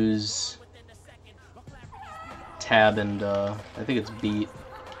use tab and I think it's beat,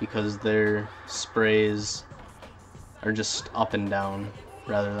 because their sprays are just up and down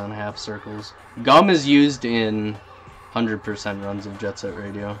rather than half circles. Gum is used in 100% runs of Jet Set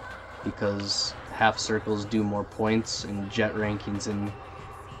Radio because half circles do more points, and jet rankings in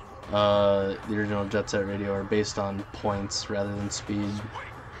the original Jet Set Radio are based on points rather than speed.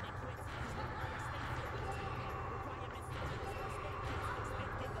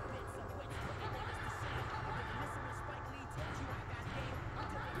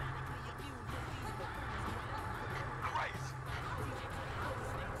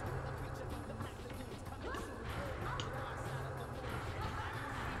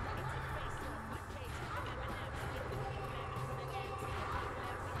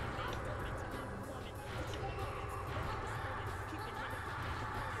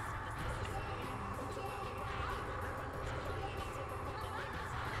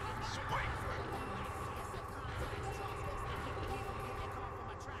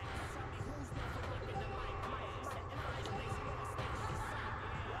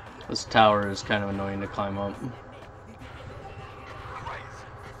 This tower is kind of annoying to climb up.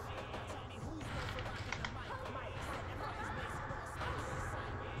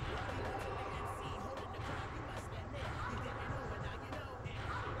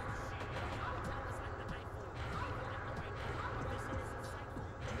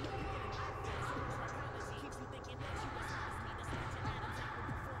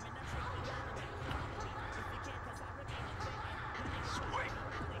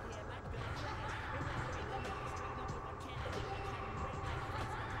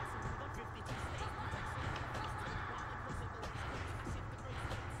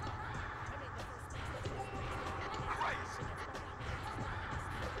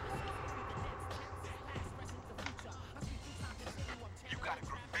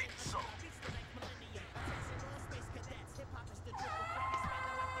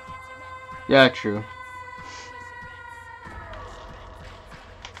 Yeah, true.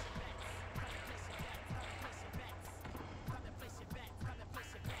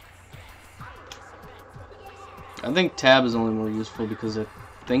 I think tab is only more useful because I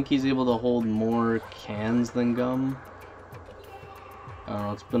think he's able to hold more cans than gum. I don't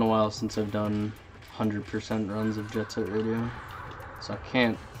know, it's been a while since I've done 100% runs of Jet Set Radio, so I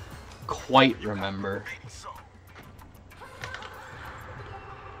can't quite remember.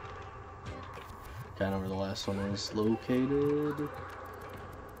 I know where the last one is located.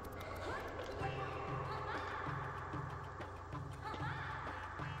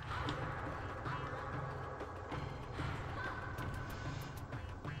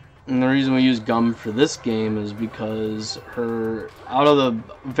 And the reason we use Gum for this game is because out of the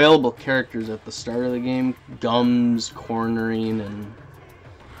available characters at the start of the game, Gum's cornering and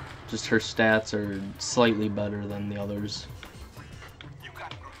just her stats are slightly better than the others.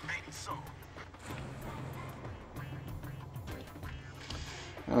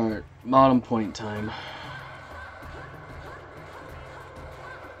 Alright, bottom point time.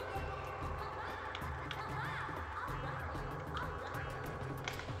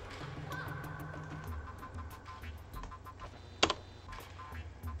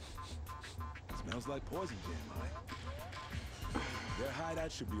 like Poison Jam, Mike. Their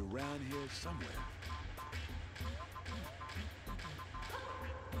hideout should be around here somewhere.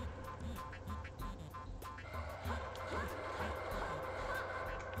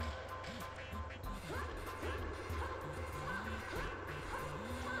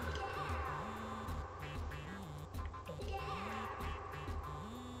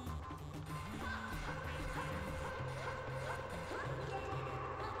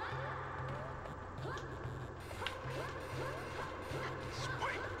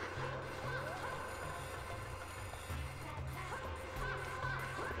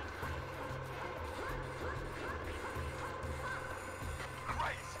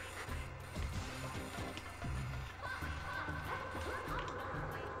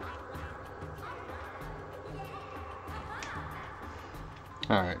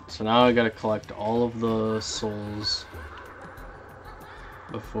 Alright, so now I gotta collect all of the souls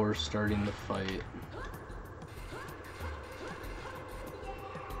before starting the fight.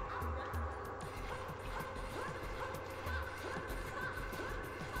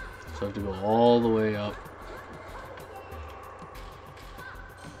 So I have to go all the way up.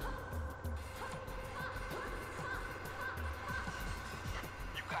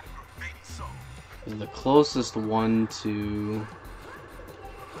 And the closest one to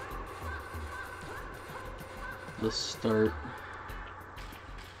the start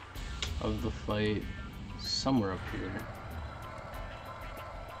of the fight somewhere up here.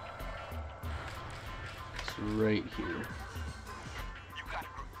 It's right here.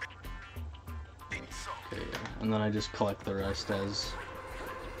 Okay, and then I just collect the rest as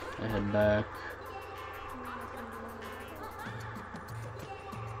I head back.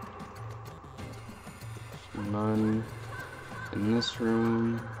 None in this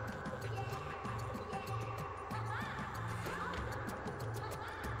room.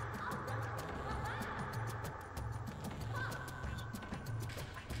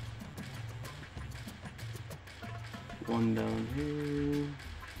 One down here.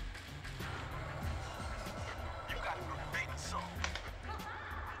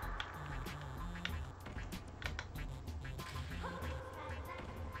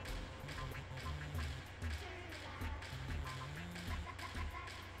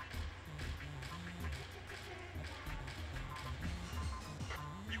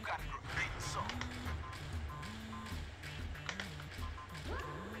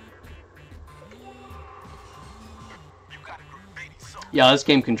 Yeah, this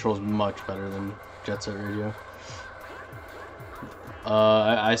game controls much better than Jet Set Radio.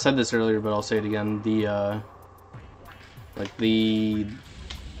 I said this earlier, but I'll say it again. The the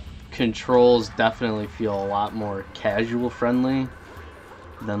controls definitely feel a lot more casual friendly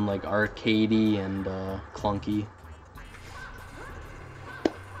than like arcadey and clunky.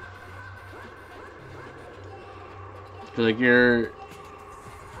 Like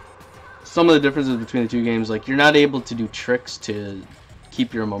some of the differences between the two games, like you're not able to do tricks to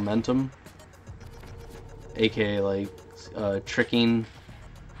keep your momentum, aka like tricking.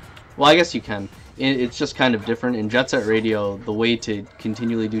 Well, I guess you can. It's just kind of different. In Jet Set Radio, the way to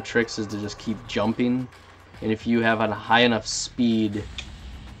continually do tricks is to just keep jumping, and if you have a high enough speed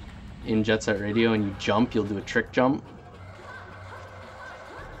in Jet Set Radio and you jump, you'll do a trick jump.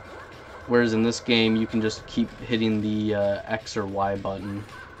 Whereas in this game, you can just keep hitting the X or Y button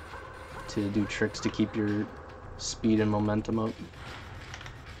to do tricks to keep your speed and momentum up.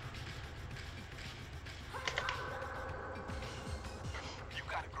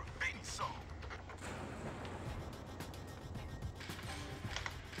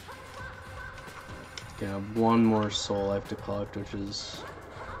 Okay, I have one more soul I have to collect, which is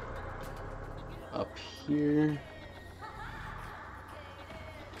up here.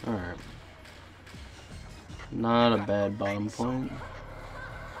 Alright. Not a bad bottom point.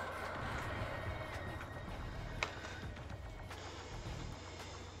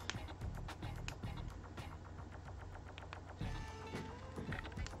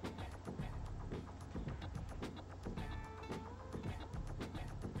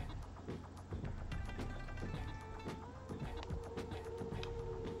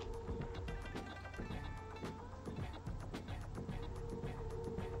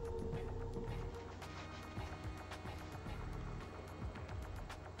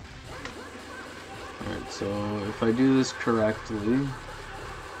 So if I do this correctly,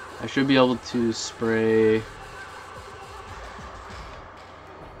 I should be able to spray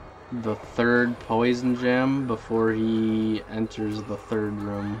the third poison gem before he enters the third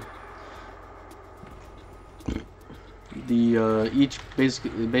room. The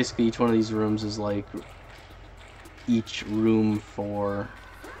basically each one of these rooms is like each room for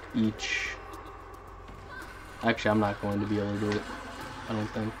each Actually, I'm not going to be able to do it, I don't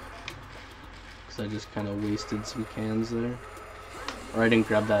think. Because I just kind of wasted some cans there. Or I didn't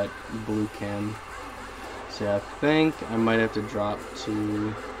grab that blue can. So yeah, I think I might have to drop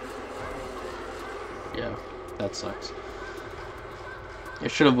to... Yeah, that sucks. I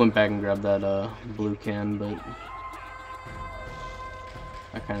should have went back and grabbed that blue can, but...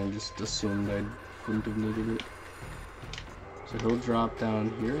 I kind of just assumed I wouldn't have needed it. So he'll drop down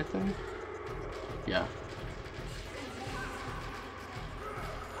here, I think? Yeah.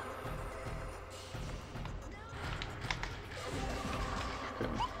 Okay.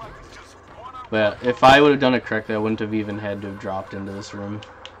 But yeah, if I would have done it correctly, I wouldn't have even had to have dropped into this room.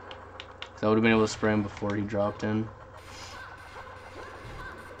 So I would have been able to spray him before he dropped in.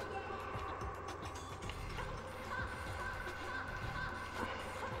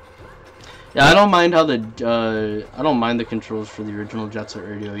 Yeah, I don't mind how I don't mind the controls for the original Jet Set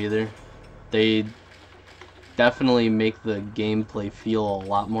Radio either. They definitely make the gameplay feel a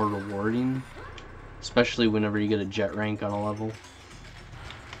lot more rewarding, especially whenever you get a jet rank on a level.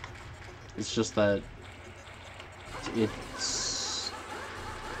 It's just that it's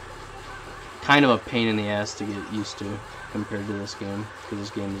kind of a pain in the ass to get used to compared to this game, because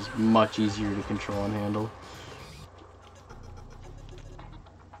this game is much easier to control and handle.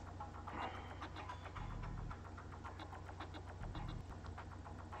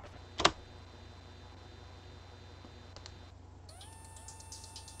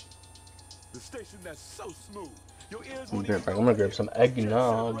 The station that's so smooth. Your ears I'm gonna grab some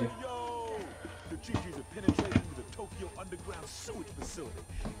eggnog. The GGs are penetrating into the Tokyo underground sewage facility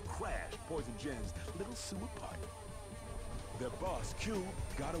and crashed Poison Gen's little sewer pipe. Their boss, Q,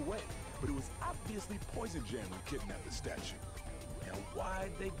 got away, but it was obviously Poison Gen who kidnapped the statue. Now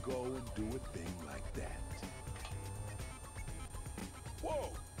why'd they go and do a thing like that? Whoa!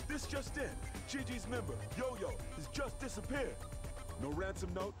 This just in. GG's member, Yo-Yo, has just disappeared. No ransom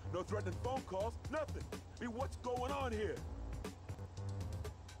note, no threatening phone calls, nothing. I mean, what's going on here?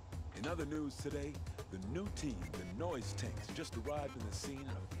 In other news today, the new team, the Noise Tanks, just arrived in the scene and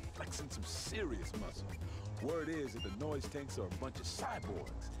are flexing some serious muscle. Word is that the Noise Tanks are a bunch of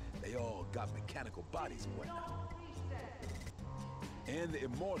cyborgs. They all got mechanical bodies and whatnot. And the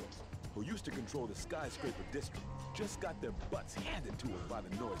Immortals, who used to control the Skyscraper District, just got their butts handed to them by the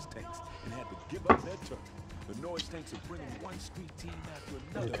Noise Tanks and had to give up their turn. The Noise Tanks are bringing one street team after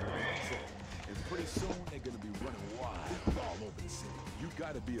another under control. And pretty soon, they're gonna be running wild all over the city. You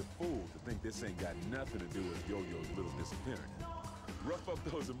gotta be a fool to think this ain't got nothing to do with Yo-Yo's little disappearance. Rough up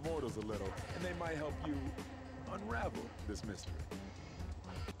those Immortals a little, and they might help you unravel this mystery.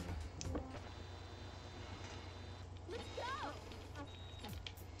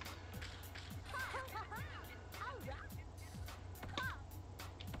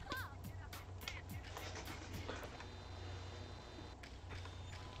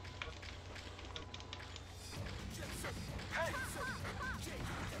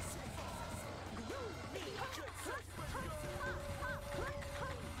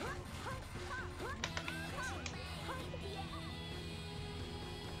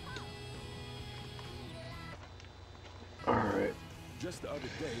 Alright. Just the other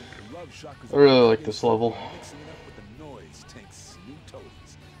day, the Love Shockers I really like this level. mixing it up with the Noise Tanks' new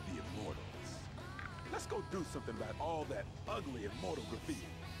toadies, the Immortals. Let's go do something about all that ugly Immortal graffiti.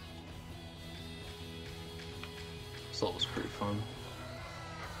 This level's pretty fun.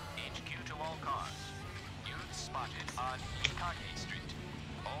 HQ to all cars. Units spotted on Ikage Street.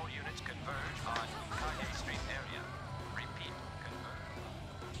 All units converge on Ikage Street area. Repeat, converge.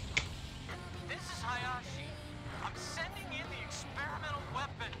 This is Hayashi. I'm sending in the experimental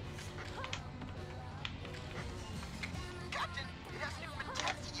weapon. Captain, it hasn't even been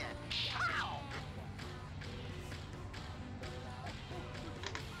tested yet. How?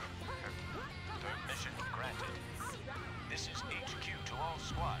 Permission granted. This is HQ to all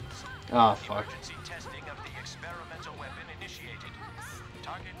squads. Ah, fuck. Emergency testing of the experimental weapon initiated.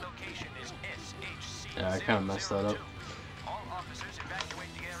 Target location is SHC. Yeah, I kind of messed that up. All officers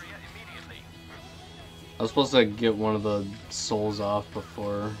evacuate the area immediately. I was supposed to get one of the souls off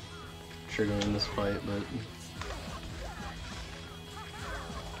before triggering this fight, but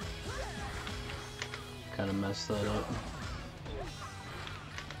kind of messed that up.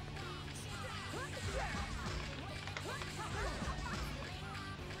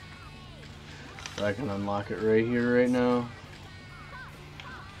 But I can unlock it right here, right now.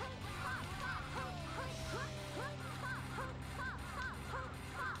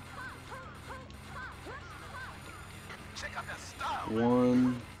 Check out that style.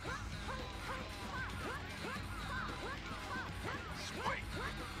 One.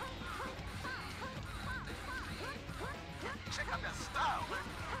 style, man.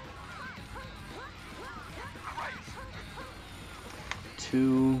 Christ.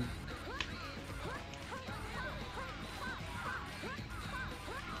 2.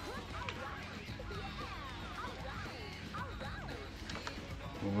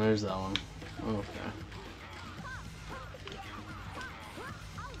 Well, there's that one. Okay.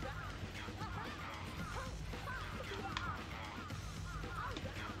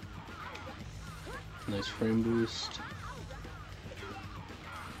 Nice frame boost.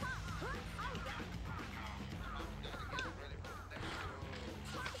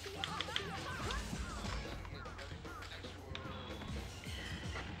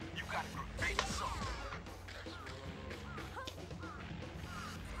 You got a great song.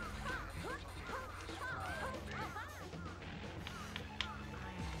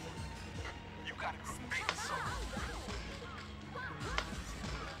 You got a great song.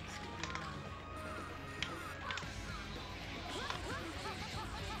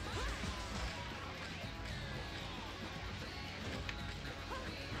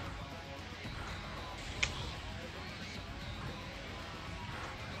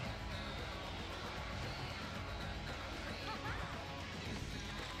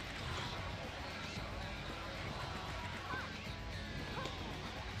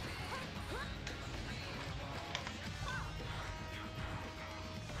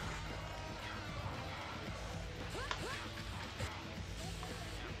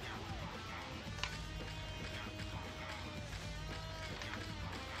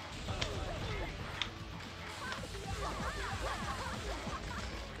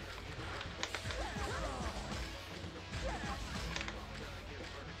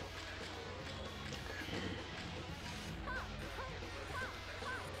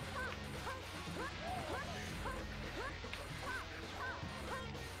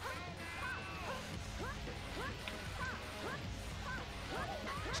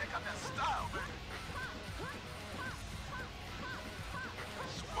 Check out that style, man.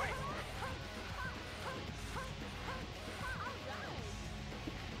 Sweet.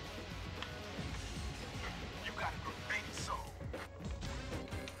 You got a great soul.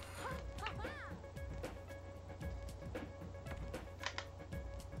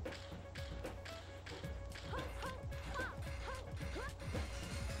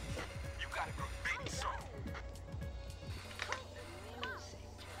 You got a great soul.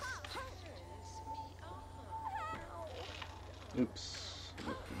 Oops.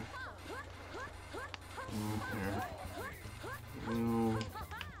 Here. We'll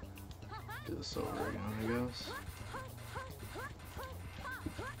do this over again, I guess.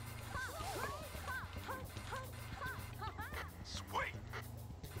 Sweet.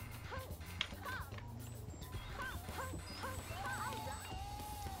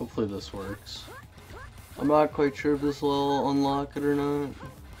 Hopefully this works. I'm not quite sure if this will unlock it or not.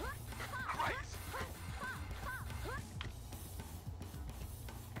 Christ.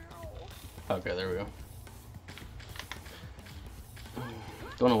 Okay, there we go.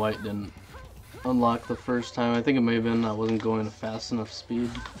 Don't know why it didn't unlock the first time. I think it may have been I wasn't going at fast enough speed.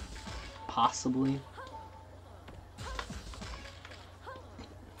 Possibly.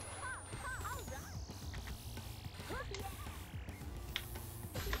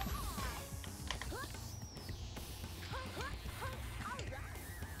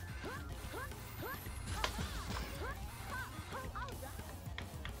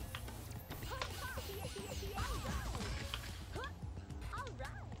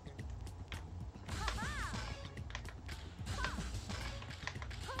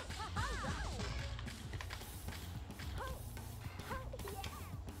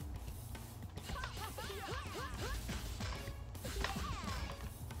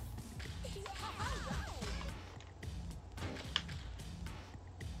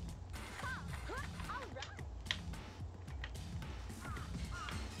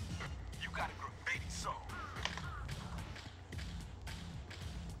 You got a graffiti soul.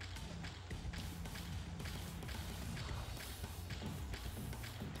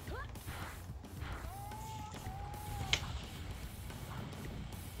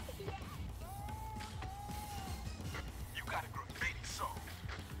 You got a graffiti soul.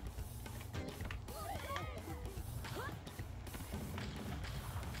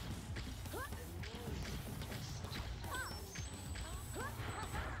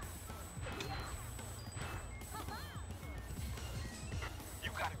 You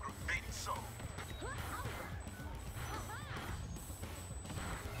got a graffiti soul.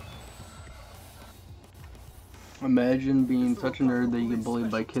 Imagine being such a nerd that you get bullied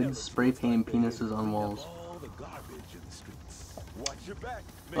by kids spray painting penises on walls. All the garbage in the streets. Watch your back.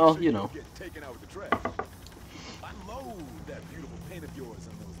 Make Well, sure you you know. don't get taken out with the trash. I Unload that beautiful paint of yours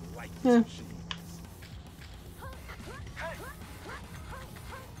on those light Yeah. machines.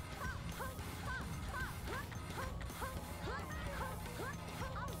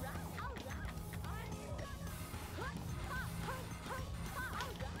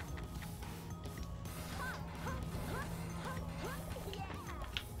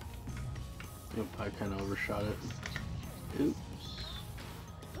 Yep, I kind of overshot it. Oops.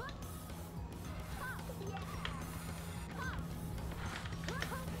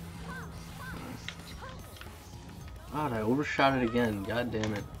 God, I overshot it again. God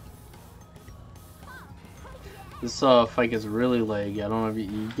damn it. This fight gets really laggy. I don't know if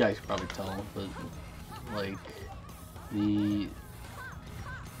you guys can probably tell, but like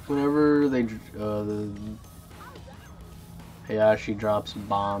whenever they the Hayashi drops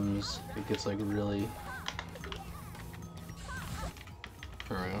bombs, it gets like really.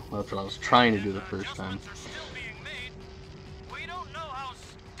 There we go. That's what I was trying to do the first time. We don't know how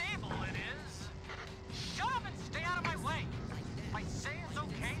stable it is. Shut up and stay out of my way. If I say it's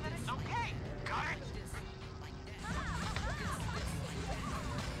okay, then it's okay. Got it?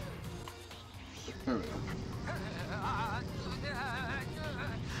 There we go.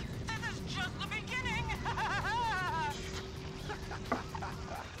 This is just the beginning.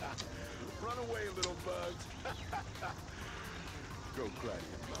 Run away, little bugs. Go cry to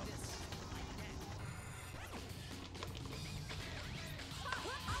your mama.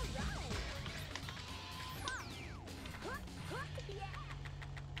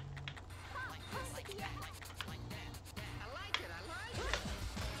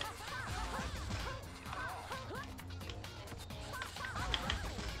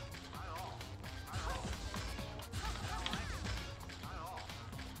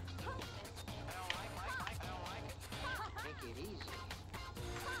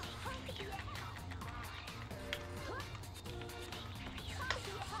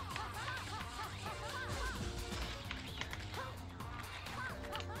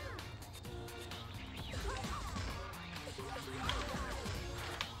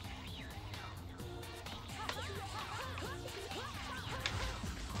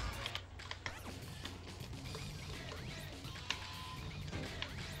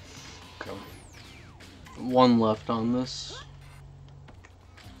 Okay. One left on this.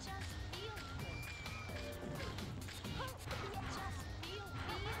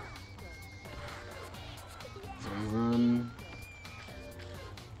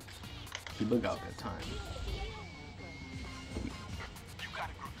 Kibagawa time.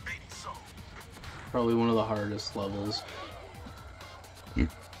 Probably one of the hardest levels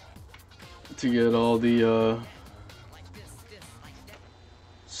to get all the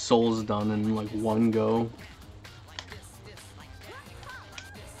souls done in like one go.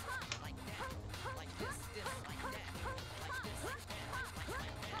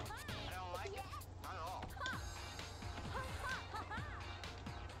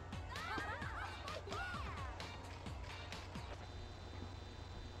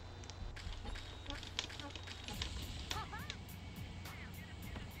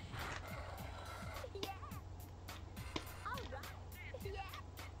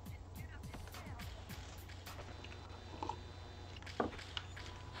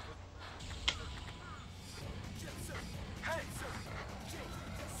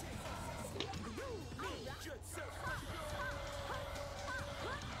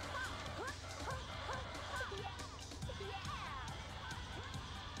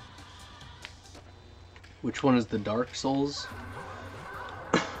 Which one is the Dark Souls?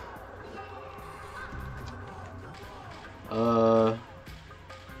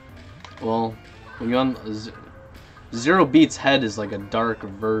 Well, when you on Zero Beat's head is like a dark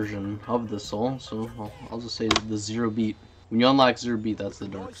version of the soul, so I'll just say the Zero Beat. When you unlock Zero Beat, that's the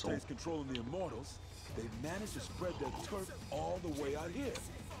Dark Soul. Controlling the Immortals, they've managed to spread their turf all the way out here.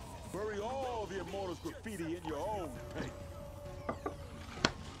 Bury all the Immortals graffiti in your own paint.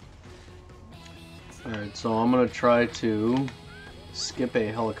 Alright, so I'm gonna try to skip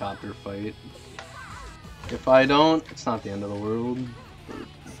a helicopter fight. If I don't, it's not the end of the world, but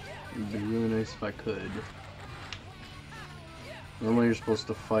it'd be really nice if I could. Normally you're supposed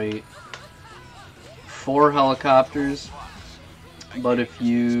to fight 4 helicopters, but if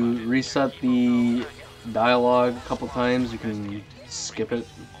you reset the dialogue a couple times, you can skip it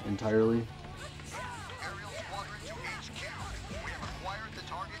entirely.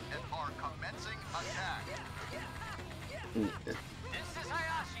 This is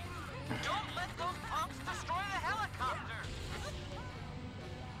Hayashi. Don't let those punks destroy the helicopter.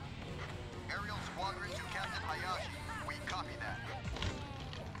 Aerial Squadron to Captain Hayashi. We copy that.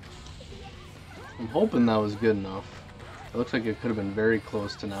 hoping that was good enough. It looks like it could have been very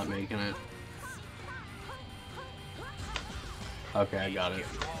close to not making it. Okay, I got it.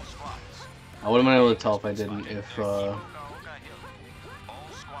 I would have been able to tell if I didn't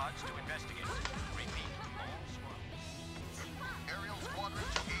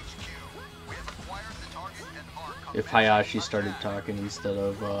if Hayashi started talking instead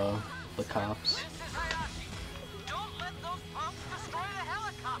of the cops. Don't let those punks destroy the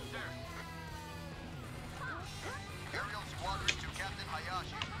helicopter! Aerial squadron to Captain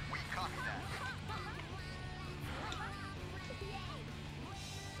Hayashi. We copy that.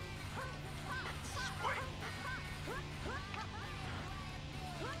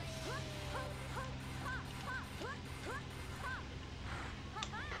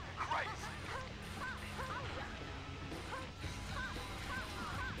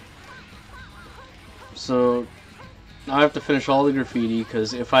 So now I have to finish all the graffiti,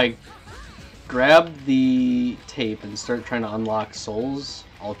 because if I grab the tape and start trying to unlock souls,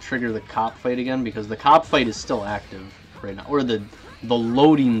 I'll trigger the cop fight again, because the cop fight is still active right now, or the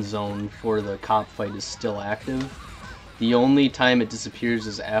loading zone for the cop fight is still active. The only time it disappears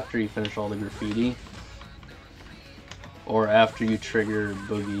is after you finish all the graffiti, or after you trigger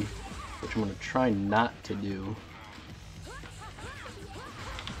Boogie, which I'm going to try not to do.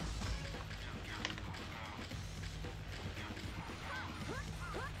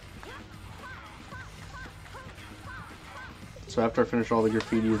 So after I finish all the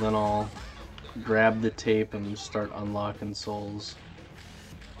graffiti, then I'll grab the tape and start unlocking souls.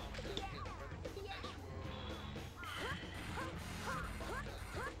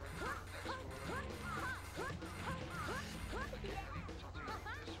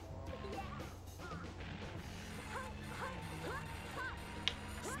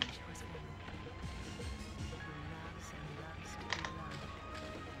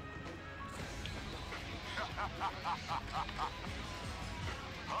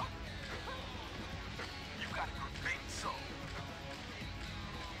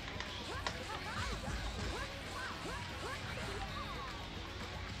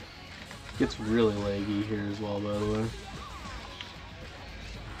 Gets really laggy here as well, by the way.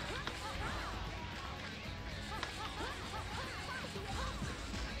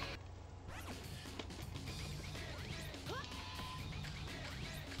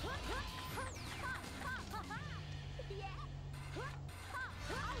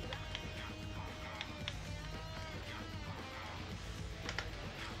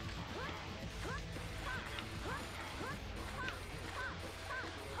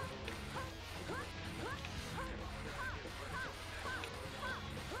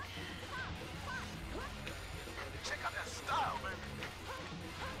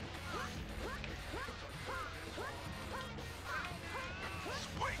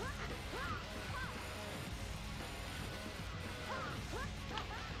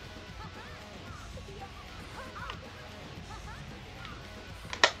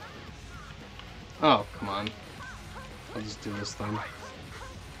 Oh, come on. I'll just do this thing.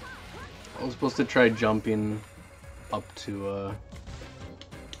 I was supposed to try jumping up to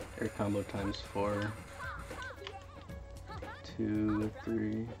air combo times 4. 2,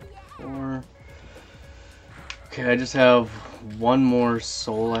 3, 4. Okay, I just have one more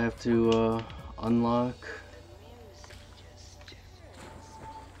soul I have to unlock.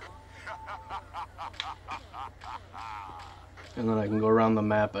 And then I can go around the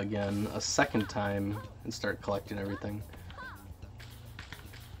map again a second time and start collecting everything.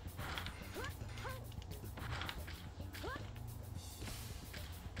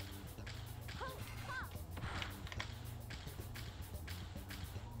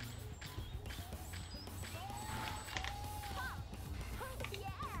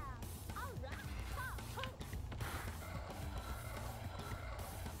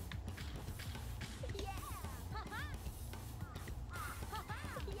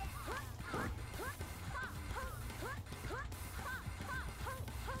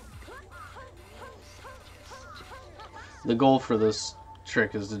 The goal for this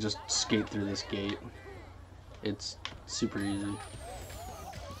trick is to just skate through this gate. It's super easy.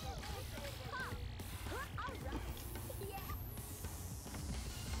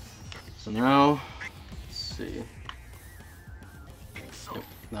 So now, let's see. Yep,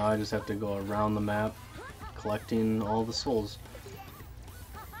 now I just have to go around the map collecting all the souls.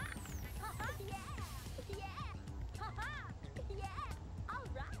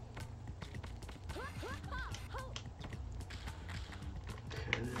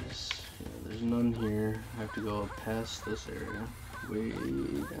 There's none here. I have to go past this area, way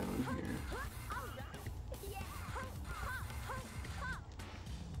down here.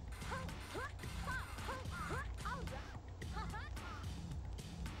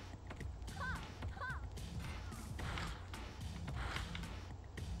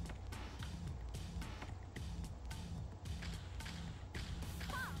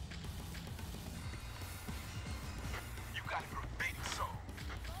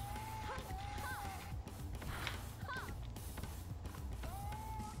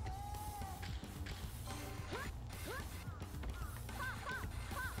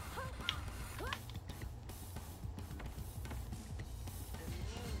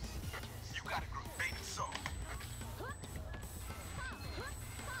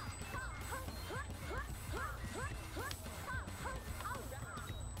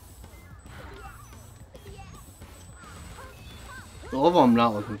 The level I'm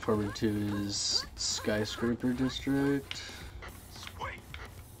not looking forward to is Skyscraper District. Wait.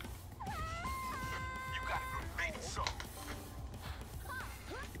 You got a great song.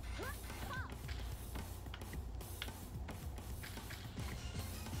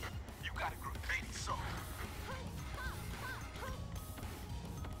 You got a great song.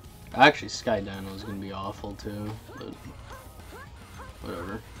 Actually, Sky Dino is gonna be awful too, but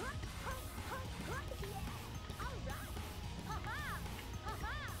whatever.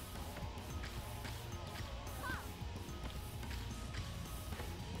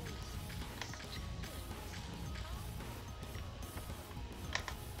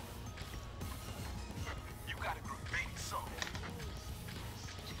 You got a great song.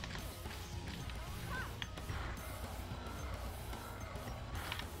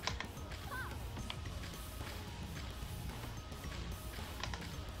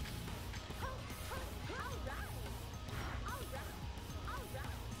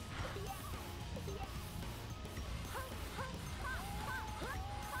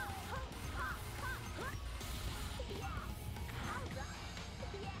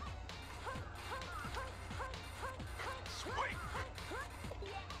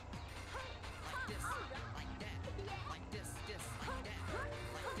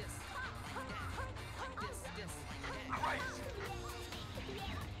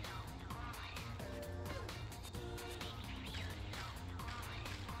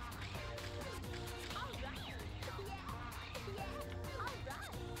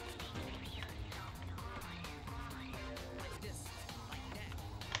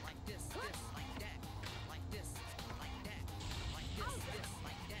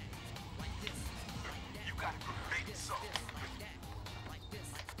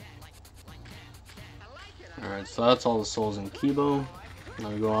 Alright, so that's all the souls in Kibo. Now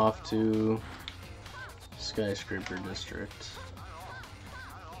we go off to Skyscraper District.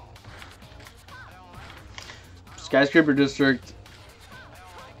 Skyscraper District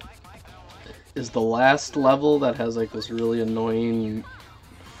is the last level that has like this really annoying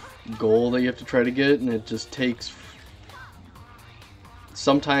goal that you have to try to get, and it just takes...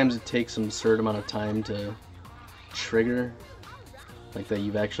 Sometimes it takes some absurd amount of time to trigger, like that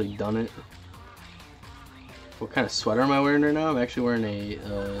you've actually done it. What kind of sweater am I wearing right now? I'm actually wearing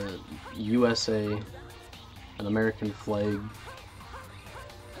a USA, an American flag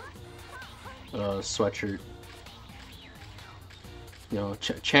sweatshirt. You know,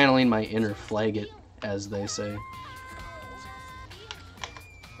 channeling my inner Flagget, as they say.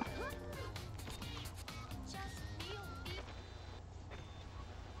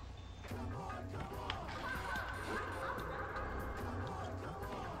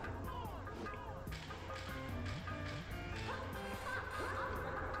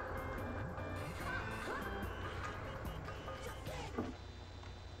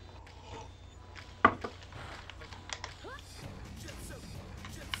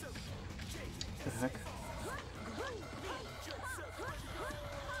 Heck?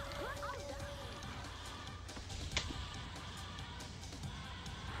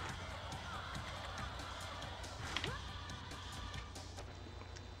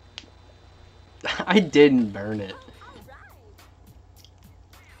 I didn't burn it.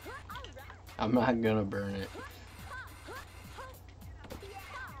 I'm not gonna burn it.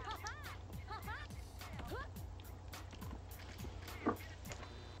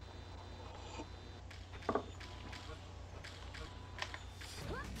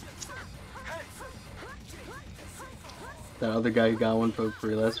 That other guy who got one for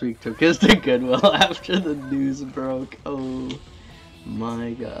free last week took his to Goodwill after the news broke. Oh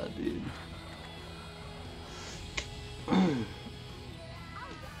my god, dude.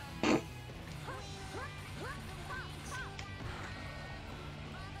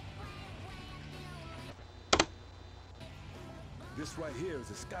 This right here is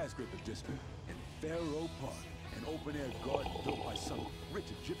a skyscraper district in Pharaoh Park, an open-air garden built by some rich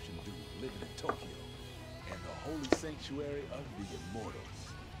Egyptian dude living in Tokyo, and the holy sanctuary of the immortals.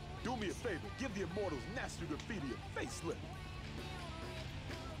 Do me a favor, give the immortals nasty graffiti a facelift.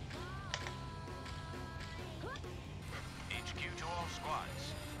 HQ to all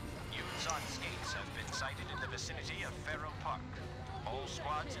squads. Youths on skates have been sighted in the vicinity of Pharaoh Park. All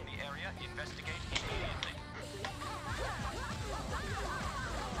squads in the area investigate immediately.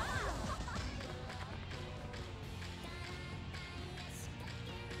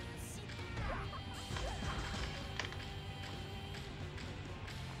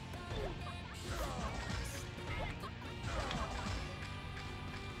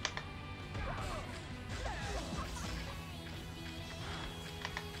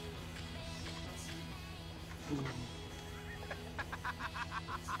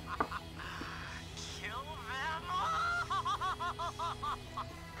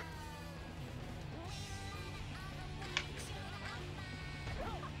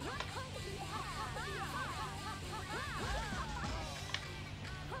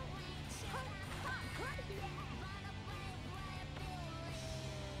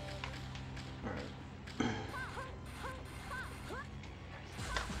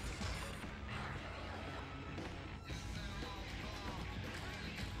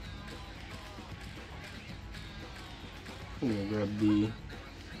 I'm gonna grab the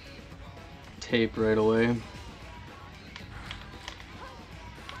tape right away.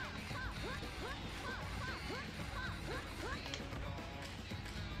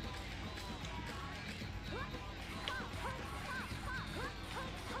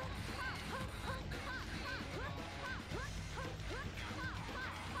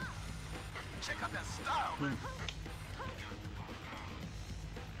 Check out that style, man.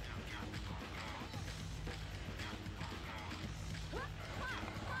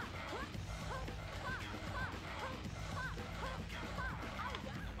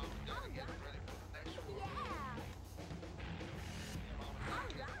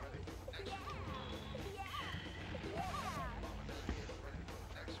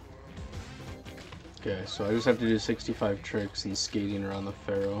 Okay, so I just have to do 65 tricks and skating around the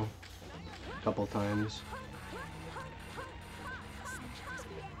Pharaoh a couple times.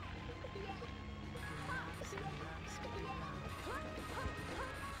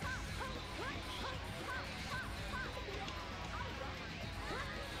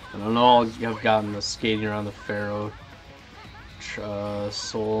 I don't know if I've gotten the skating around the Pharaoh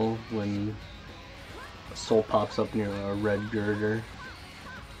soul when a soul pops up near a red girder.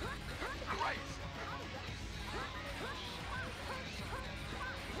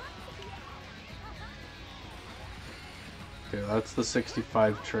 Okay, that's the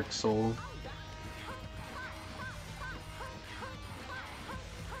 65 trick soul.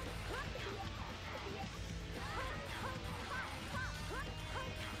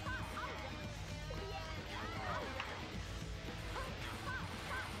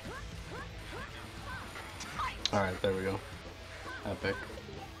 Alright, there we go. Epic.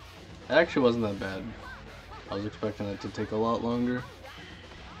 It actually wasn't that bad. I was expecting it to take a lot longer.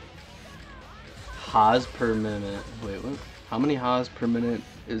 Ha's per minute. Wait, what? How many Ha's per minute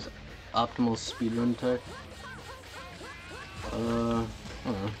is optimal speedrun tech? I don't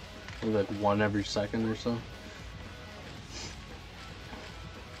know. Maybe like 1 every second or so.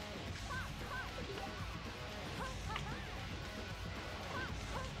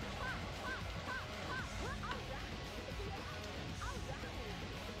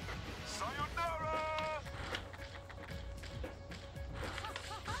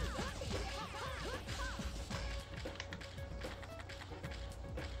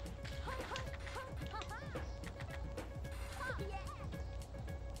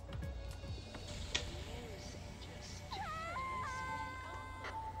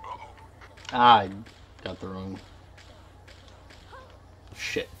 Ah, I got the wrong.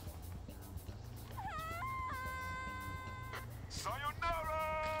 Shit.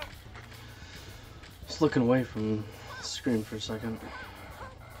 Sayonara! Just looking away from the screen for a second.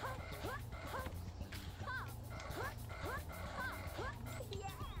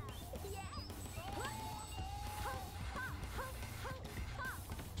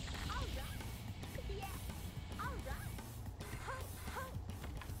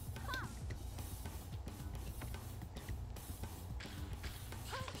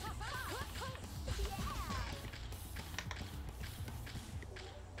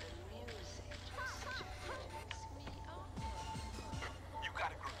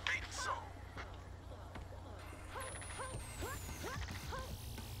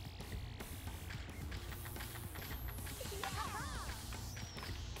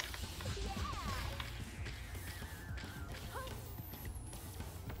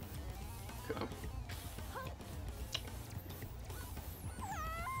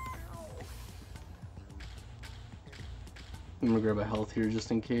 I'm gonna grab a health here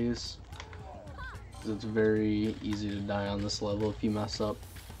just in case. 'Cause it's very easy to die on this level if you mess up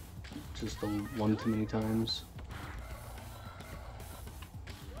just one too many times.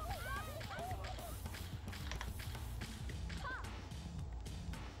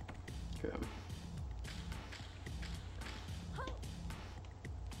 Okay.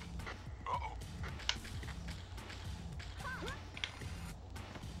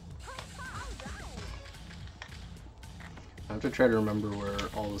 I have to try to remember where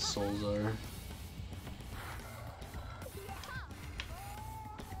all the souls are.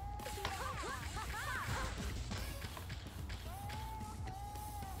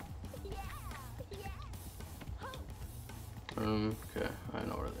 Okay, I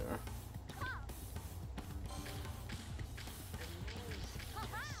know where they are.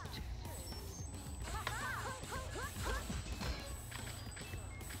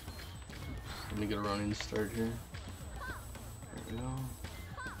 Let me get a running start here. There we go.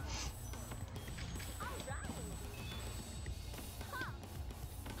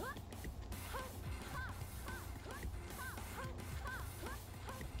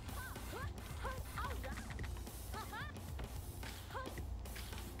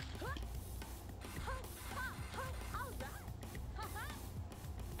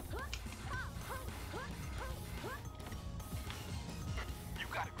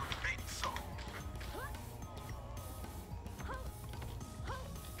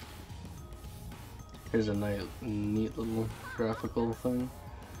 Here's a neat little graphical thing.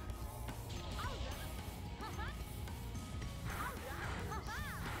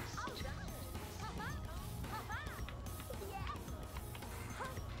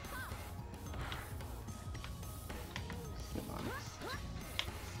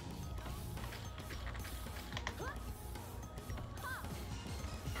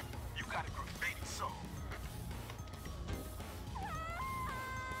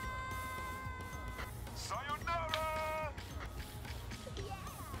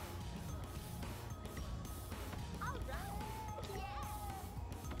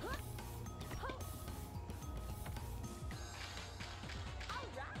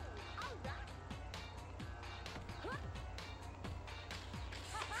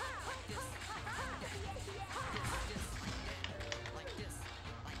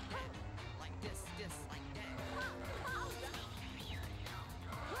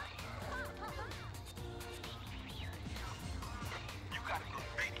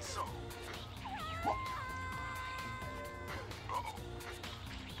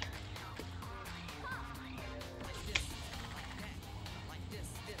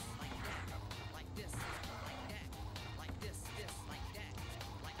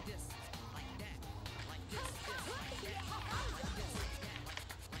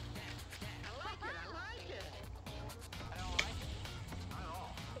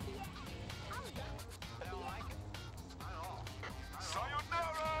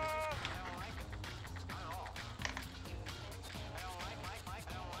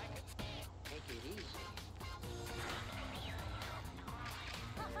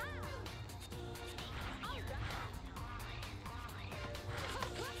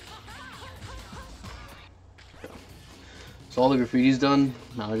 So all the graffiti's done.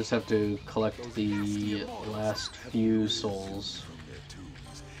 Now I just have to collect the last few souls.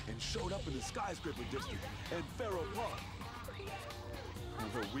 And showed up in the skyscraper district and Pharaoh Park.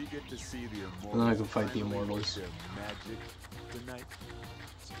 Where we get to see the immortals. And then I can fight the immortals. Their magic tonight.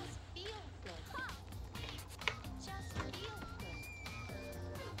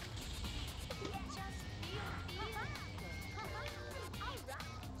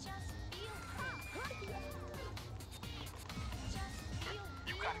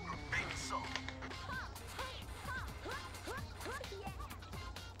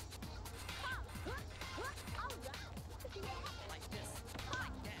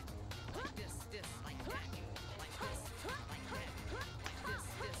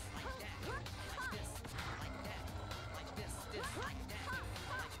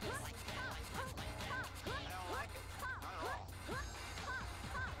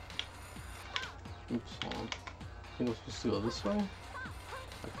 Oops, hold on. I think I'm supposed to go this way?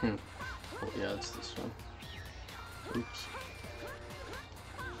 I can't. Oh, yeah, it's this one. Oops.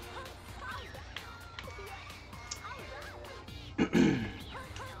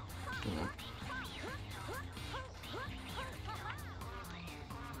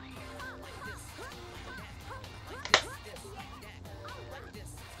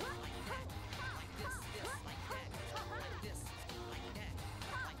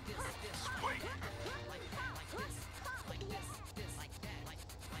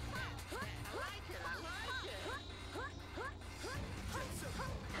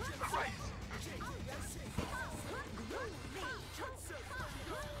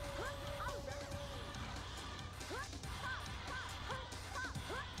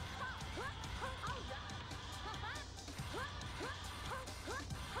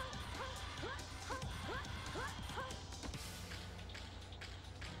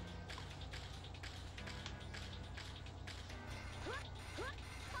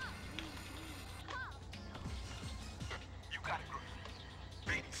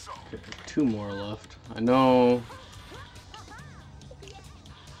 Okay, 2 more left. I know.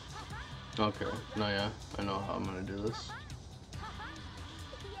 Okay, no, yeah, I know how I'm gonna do this.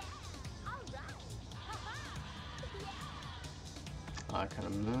 I kind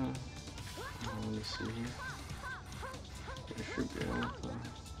of know. Let me see here. It should be able to.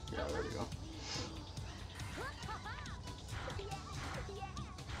 Yeah, there we go.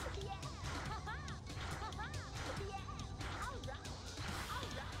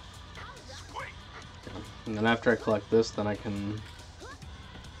 And then after I collect this, then I can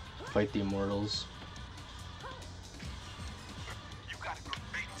fight the immortals.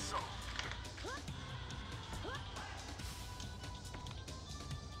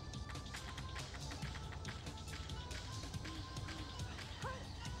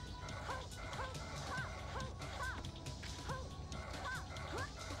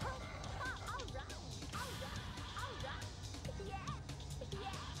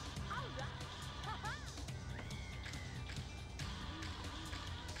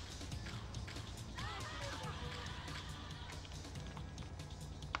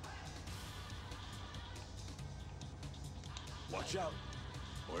 Watch out,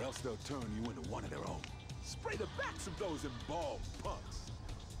 or else they'll turn you into one of their own. Spray the backs of those involved punks.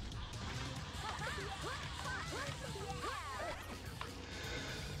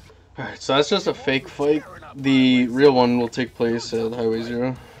 Alright, so that's just a fake fight. The real one will take place at Highway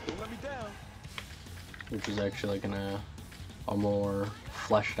 0. Don't let me down. Which is actually like a more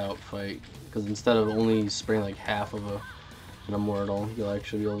fleshed out fight. Because instead of only spraying like half of an immortal, you'll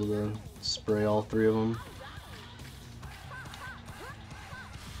actually be able to spray all 3 of them.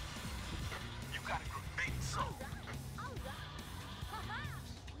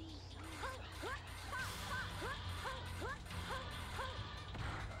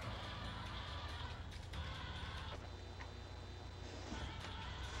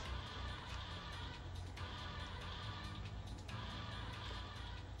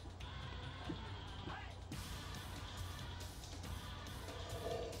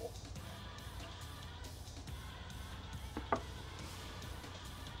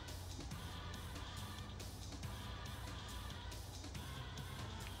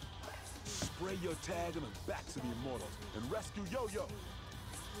 Spray your tag on the backs of the immortals and rescue Yo-Yo.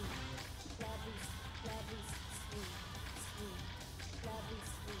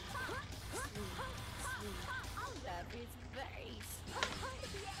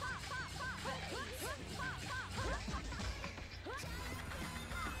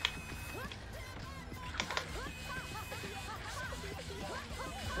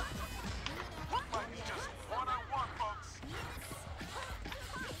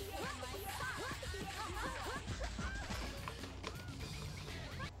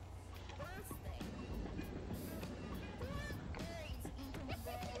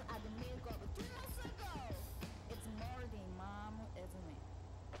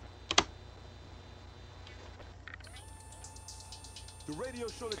 The radio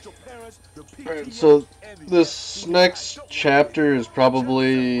show that your parents, the Alright, so this next chapter is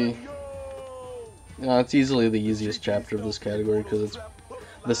probably... it's easily the easiest chapter of this category because it's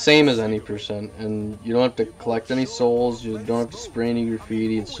the same as any %, and you don't have to collect any souls, you don't have to spray any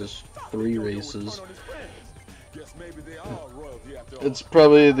graffiti, it's just 3 races. It's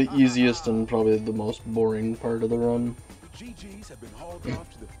probably the easiest and probably the most boring part of the run. The GGs have been hauled off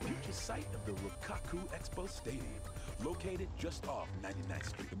to the future site of the Rikaku Expo Stadium, located just off 99th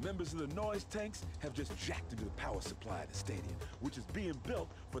Street. The members of the noise tanks have just jacked into the power supply of the stadium, which is being built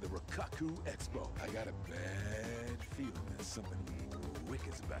for the Rikaku Expo. I got a bad feeling that something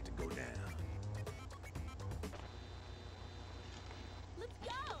wicked's about to go down. Let's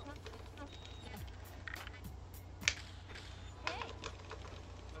go!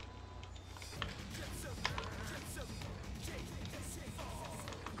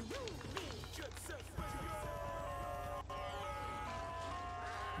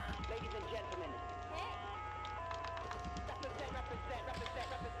 Ladies and gentlemen,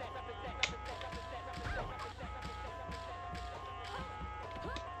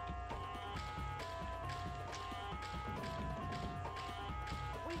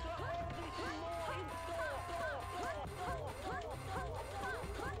 we got everything more in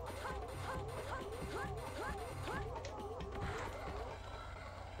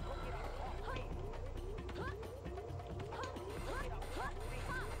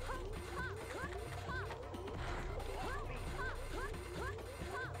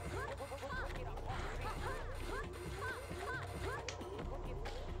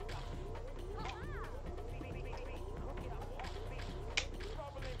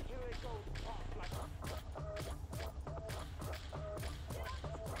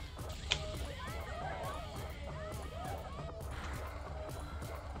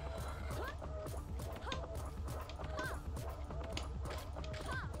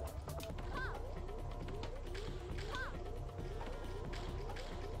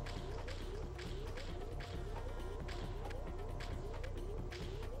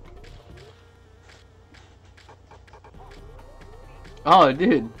Oh,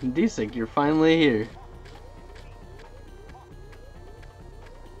 dude, Desik, you're finally here.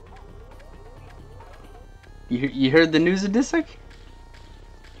 You heard the news of Desik?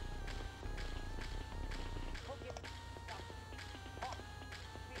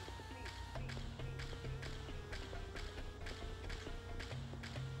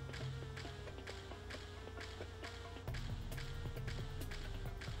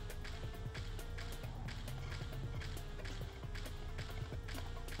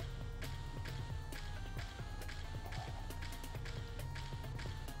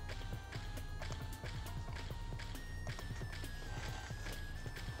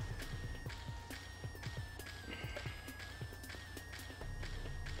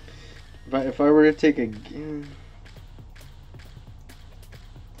 If I were to take a...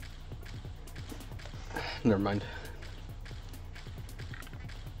 Never mind.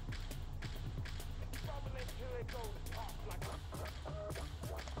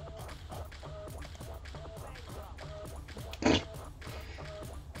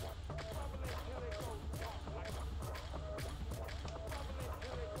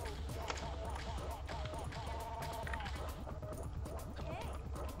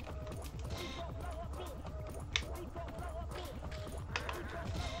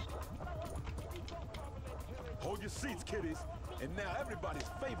 Hold your seats, kiddies. And now everybody's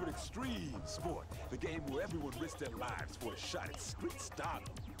favorite extreme sport. The game where everyone risks their lives for a shot at street style.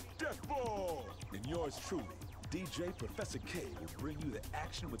 Death Ball! And yours truly, DJ Professor K will bring you the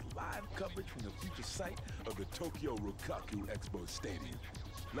action with live coverage from the future site of the Tokyo Rokaku Expo Stadium.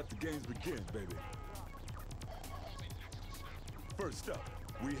 Let the games begin, baby. First up,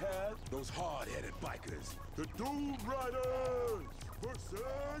 we have those hard-headed bikers, the Doom Riders versus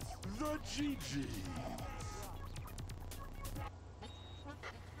the GGs.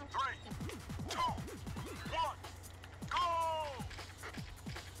 3, 2, 1, go!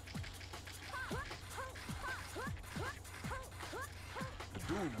 The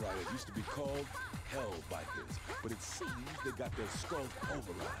Doom Riders used to be called Hell Bikers, but it seems they got their skulls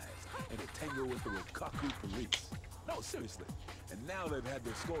pulverized and they tangle with the Rokaku police. No, seriously. And now they've had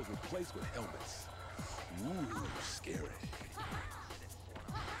their skulls replaced with helmets. Ooh, scary.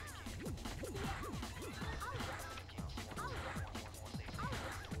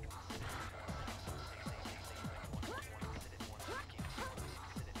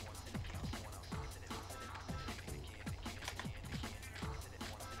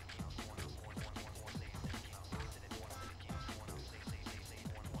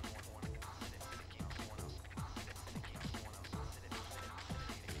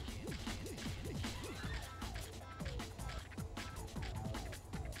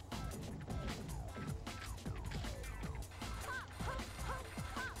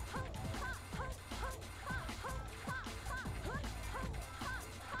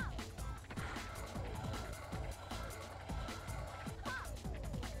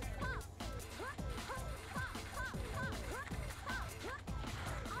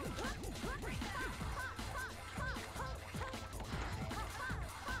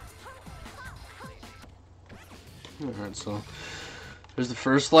 Alright, so there's the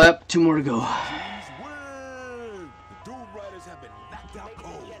first lap, 2 more to go. Win! The Doom Riders have been knocked out Ladies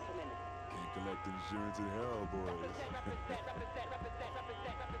cold. and gentlemen. Can't collect insurance in hell, boys.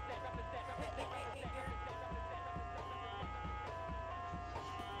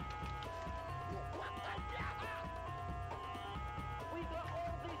 We got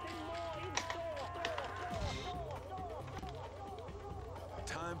all this and more in store.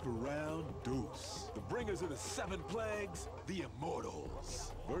 Time for round deuce. The bringers of the 7 plagues, the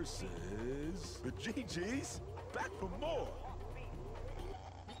Immortals, versus the GGs, back for more.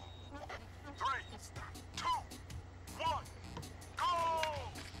 3, 2, 1, go!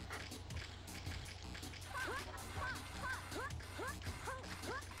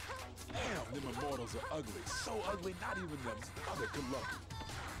 Damn, them Immortals are ugly. So ugly, not even them mother could love them.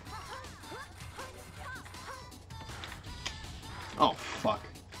 Oh, fuck.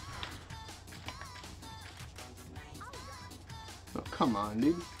 Oh, come on,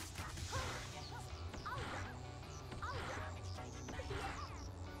 dude.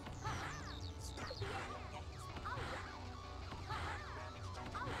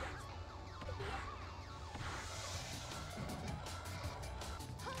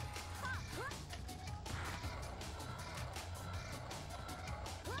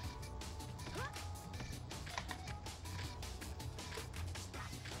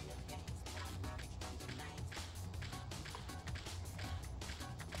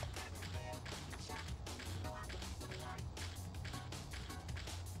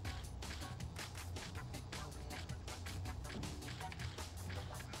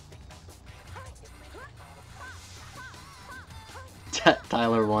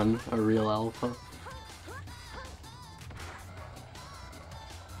 Tyler won a real alpha.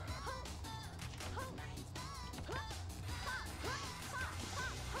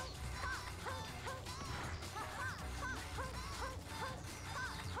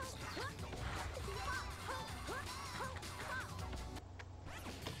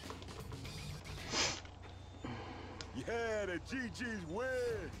 Yeah, the GGs win!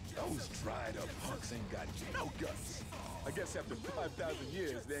 Those dried up punks ain't got no guts. I guess after 5,000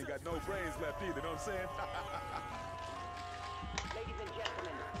 years, they ain't got no brains left either, know what I'm saying? Ladies and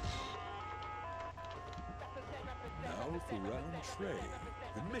gentlemen. Now for round trade.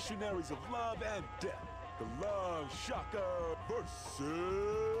 The missionaries of love and death. The Love Shocker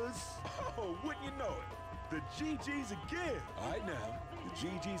versus... Oh, wouldn't you know it? The GGs again. All right now, the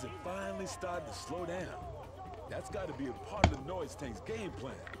GGs have finally started to slow down. That's got to be a part of the Noise Tank's game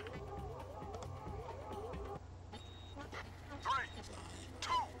plan. 3,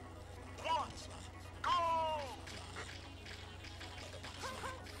 2, 1, go!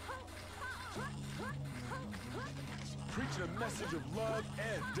 Preaching a message of love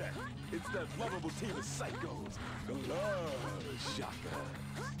and death. It's that lovable team of psychos, the love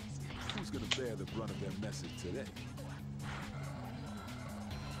shockers. Who's gonna bear the brunt of their message today?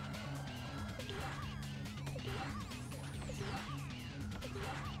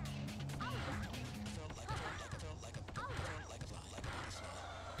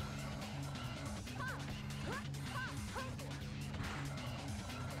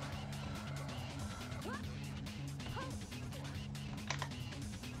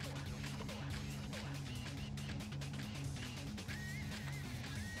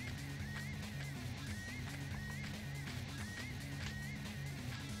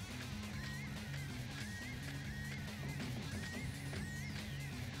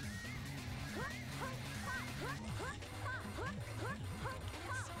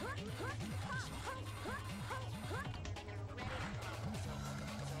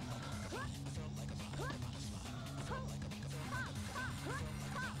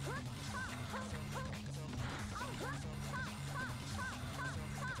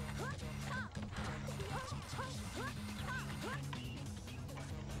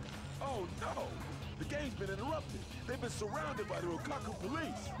 Oh no! The game's been interrupted. They've been surrounded by the Rokaku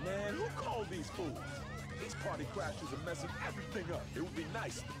police. Man, who called these fools? These party crashers are messing everything up. It would be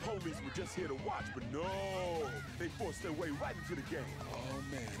nice if the police were just here to watch, but no! They forced their way right into the game. Oh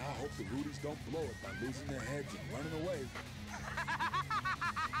man, I hope the Rudies don't blow it by losing their heads and running away.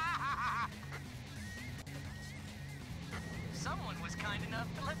 Someone was kind enough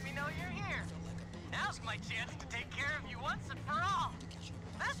to let me know you're here. Now's my chance to take care of you once and for all.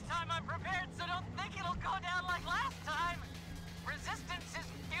 This time I'm prepared, so don't think it'll go down like last time. Resistance is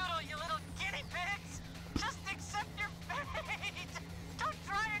futile, you little guinea pigs. Just accept your fate. Don't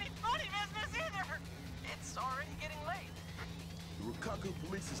try any funny business either. It's already getting late. The Rokaku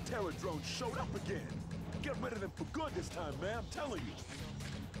police's terror drone showed up again. Get rid of them for good this time, man, I'm telling you.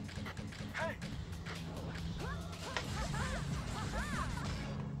 Hey!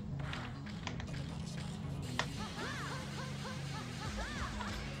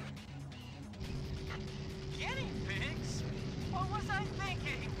 Guinea pigs? What was I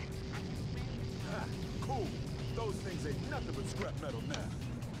thinking? Ha, cool. Those things ain't nothing but scrap metal now.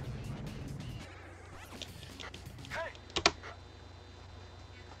 Hey!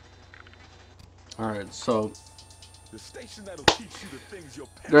 Alright, so The station that'll teach you the things your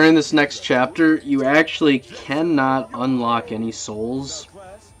parents during this next chapter, you actually cannot unlock any souls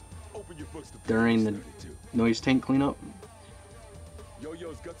class, open your books to during the noise tank cleanup.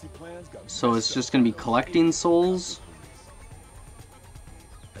 Yo-Yo's gutsy plans got So it's just going to be collecting souls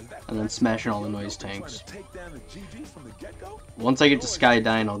and then smashing all the noise tanks. Once I get to Sky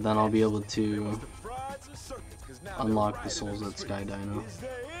Dino, then I'll be able to unlock the souls at Sky Dino.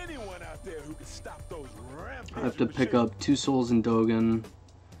 I have to pick up 2 souls in Degen,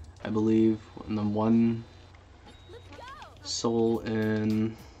 I believe, and then 1 soul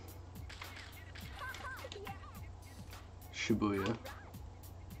in Shibuya.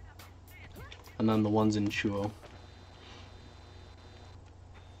 And then the ones in Chuo.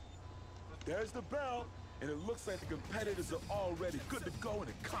 There's the bell, and it looks like the competitors are already good to go in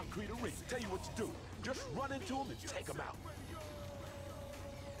a concrete arena. Tell you what to do. Just run into them and take them out.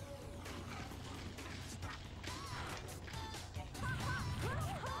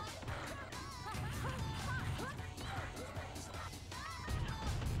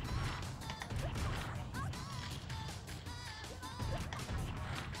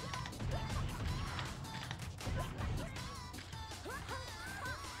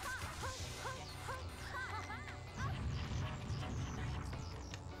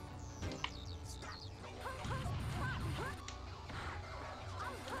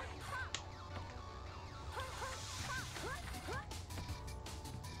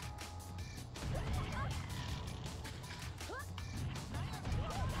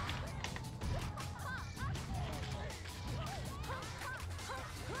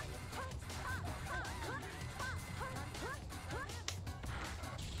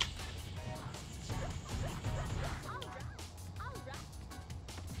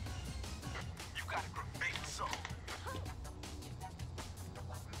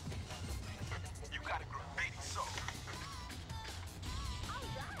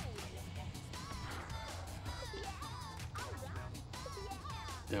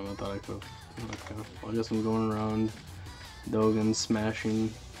 Damn, I thought I could Okay, well, I guess I'm going around Degen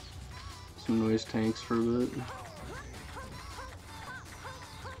smashing some noise tanks for a bit.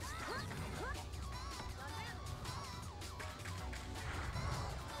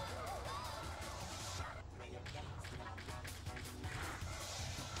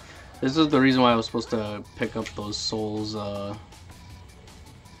 This is the reason why I was supposed to pick up those souls the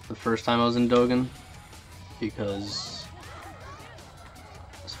first time I was in Degen, because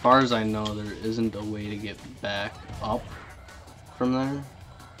as far as I know there isn't a way to get back up from there.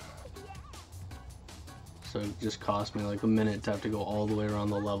 So it just cost me like a minute to have to go all the way around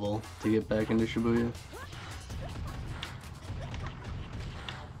the level to get back into Shibuya.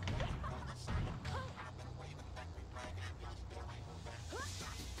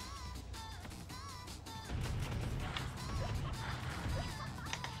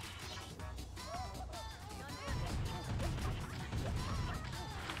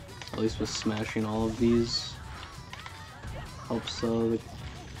 At least with smashing all of these helps the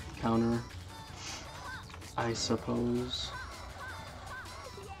counter, I suppose.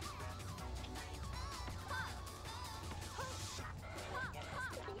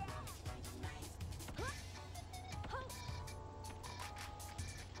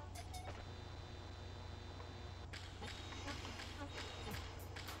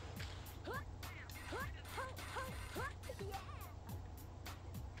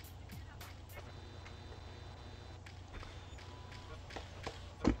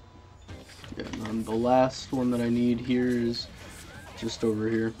 And the last one that I need here is just over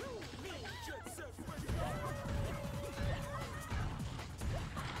here.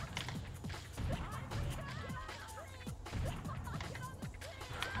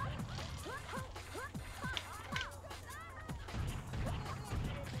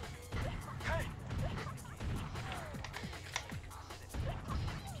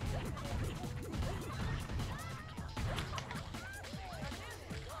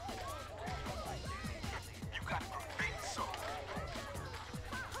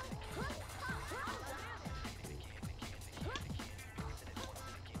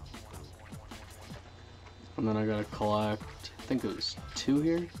 And then I gotta collect, I think it was 2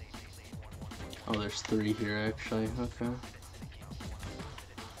 here? Oh, there's 3 here actually, okay.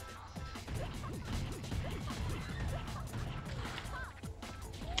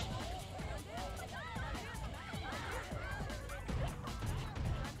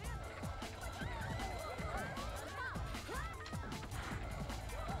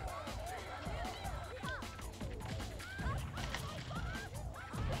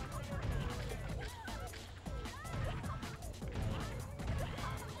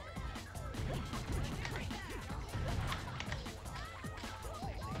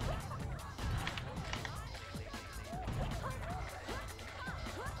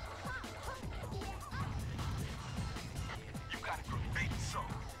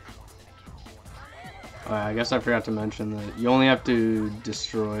 I guess I forgot to mention that you only have to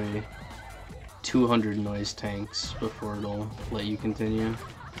destroy 200 noise tanks before it'll let you continue.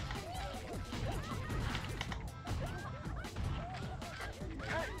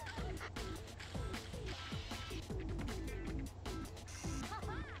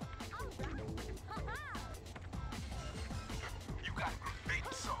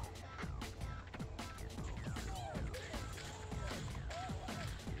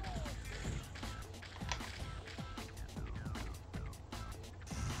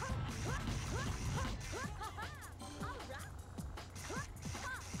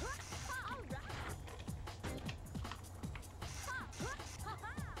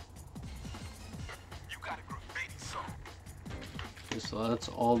 Okay, so that's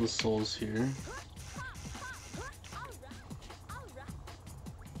all the souls here.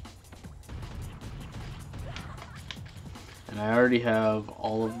 And I already have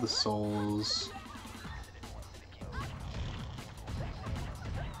all of the souls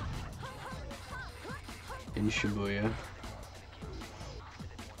in Shibuya.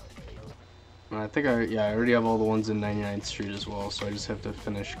 And I think I already have all the ones in 99th Street as well, so I just have to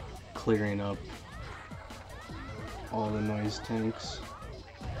finish clearing up all the noise tanks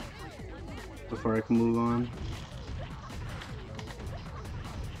before I can move on.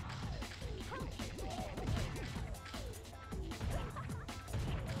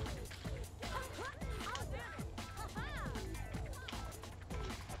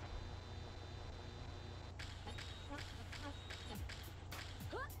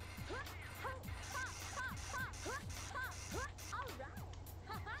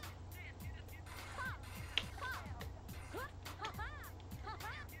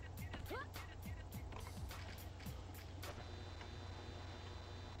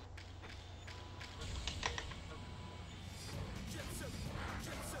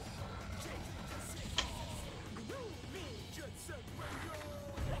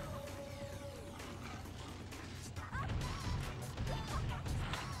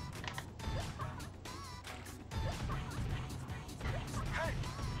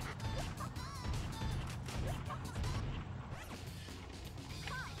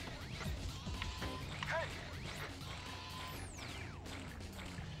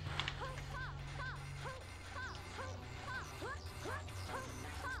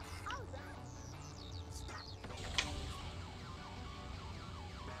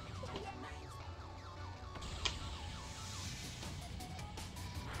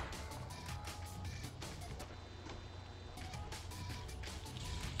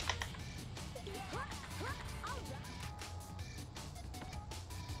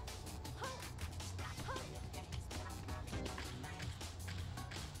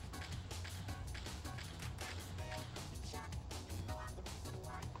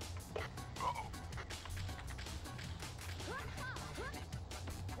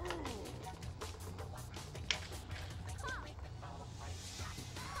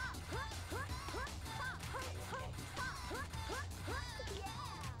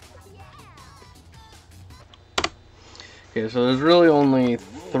 Okay, so there's really only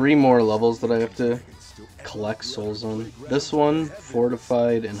 3 more levels that I have to collect souls on. This one,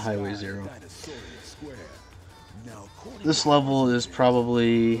 Fortified, and Highway 0. This level is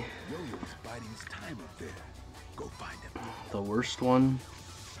probably the worst one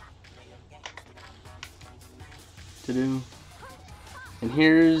to do. And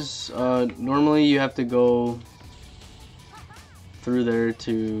here's, normally you have to go through there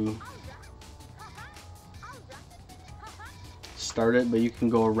to start it, but you can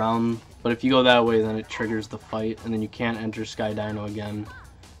go around. But if you go that way, then it triggers the fight, and then you can't enter Sky Dino again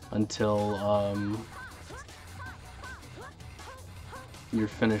until you're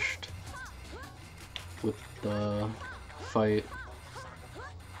finished with the fight.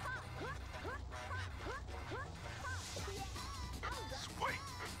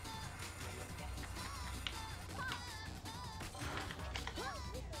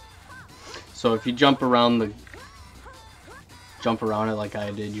 So if you jump around it like I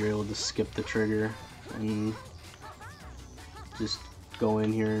did, you're able to skip the trigger and just go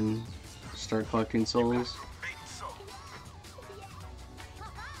in here and start collecting souls.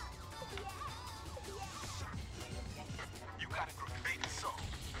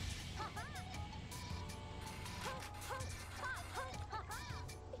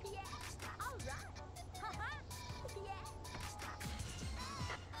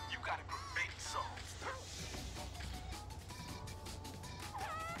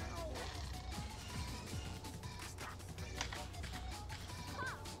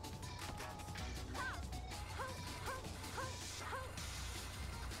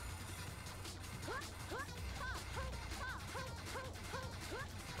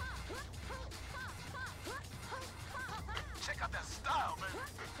 Check out that style, man.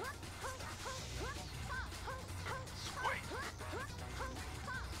 Sweet.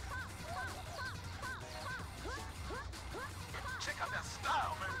 Check out that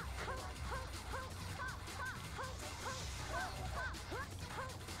style, man.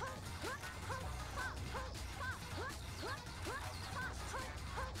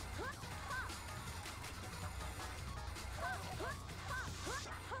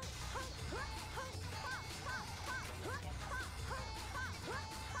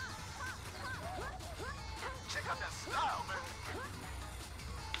 Check out that style, man.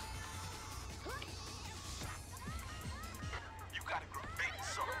 You got a great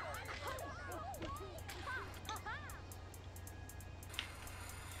soul.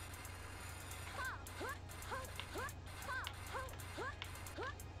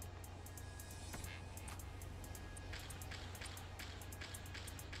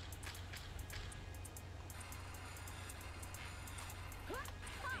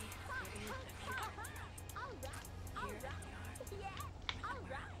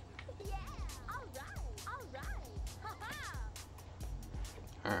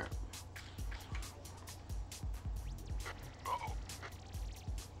 Alright.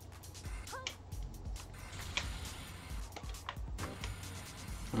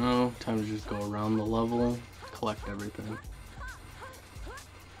 Oh, time to just go around the level, collect everything.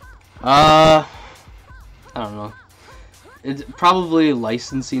 I don't know. It's probably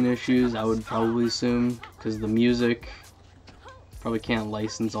licensing issues, I would probably assume, because the music, probably can't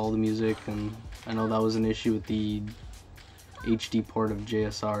license all the music, and I know that was an issue with the HD port of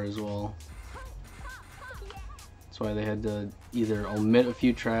JSR as well. That's why they had to either omit a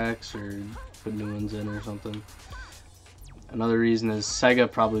few tracks or put new ones in or something. Another reason is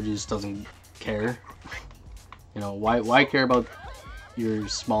Sega probably just doesn't care. You know, why care about your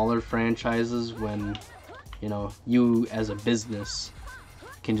smaller franchises when, you know, you as a business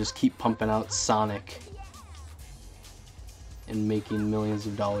can just keep pumping out Sonic and making millions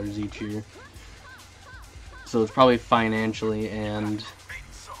of dollars each year. So it's probably financially and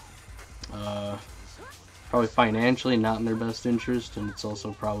not in their best interest, and it's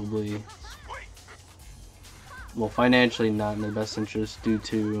also probably, well, financially not in their best interest due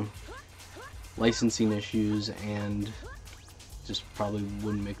to licensing issues, and just probably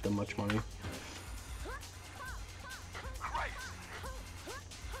wouldn't make them much money.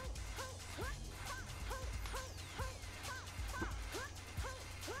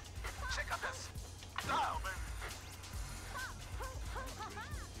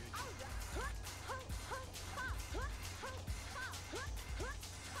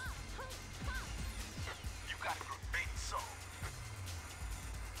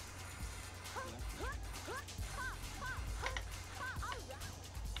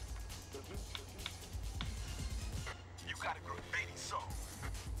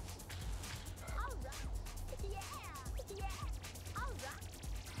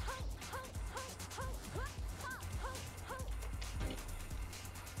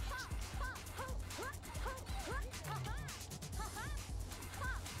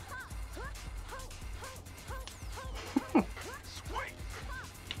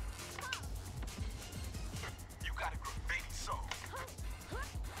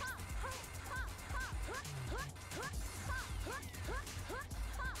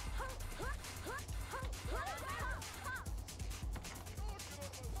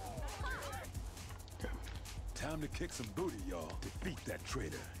 Time to kick some booty, y'all. Defeat that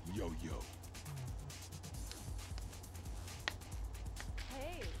traitor, Yo-Yo.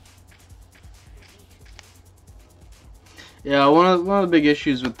 Hey. Yeah, one of the big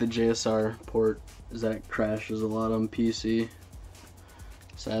issues with the JSR port is that it crashes a lot on PC.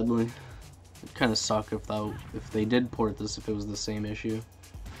 Sadly, it'd kind of suck if they did port this if it was the same issue.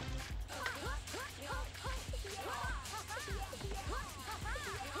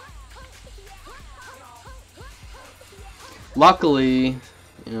 Luckily,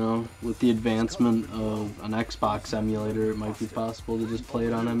 you know, with the advancement of an Xbox emulator, it might be possible to just play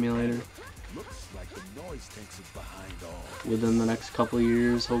it on emulator Looks like the noise tanks is behind all. within the next couple of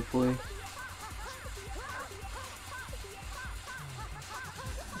years, hopefully.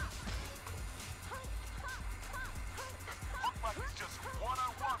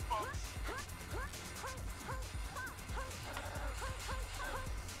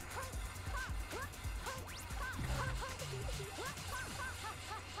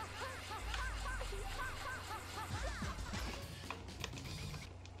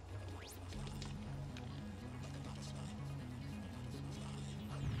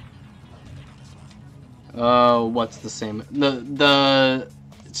 What's the same?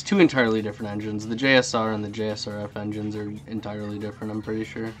 It's two entirely different engines. The JSR and the JSRF engines are entirely different, I'm pretty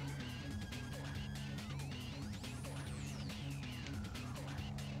sure.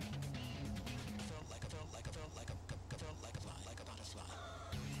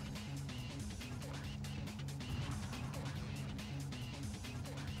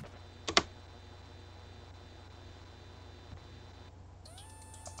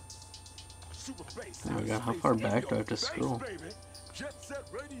 Oh my god, how far back do I have to scroll? Jet Set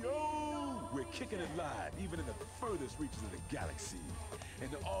Radio! We're kicking it live, even in the furthest reaches of the galaxy.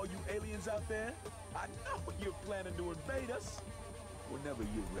 And to all you aliens out there, I know you're planning to invade us. Whenever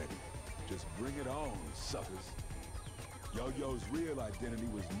you're ready, just bring it on, suckers. Yo-Yo's real identity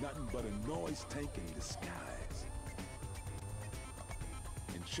was nothing but a noise tank in disguise.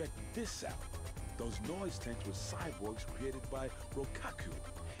 And check this out. Those noise tanks were cyborgs created by Rokaku.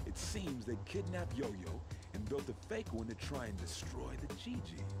 It seems they kidnapped Yo-Yo and built a fake one to try and destroy the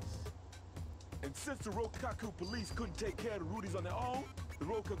GGs. And since the Rokaku police couldn't take care of the Rudies on their own, the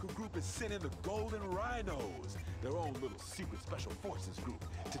Rokaku group is sending the Golden Rhinos, their own little secret special forces group,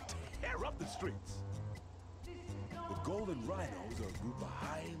 to tear up the streets. The Golden Rhinos are a group of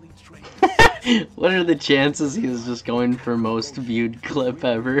highly trained... What are the chances he is just going for most viewed clip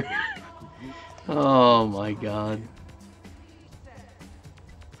ever? Oh my god.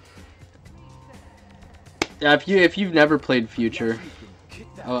 Yeah, if you've never played Future,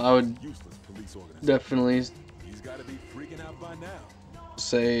 I would definitely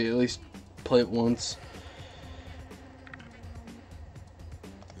say at least play it once.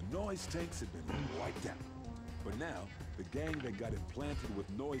 The noise tanks have been wiped out, but now the gang that got implanted with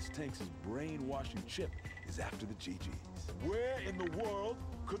noise tanks' brainwashing chip is after the GGs. Where in the world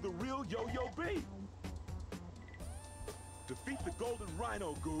could the real Yo-Yo be? Defeat the Golden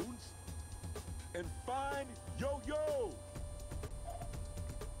Rhino goons and find Yo-Yo!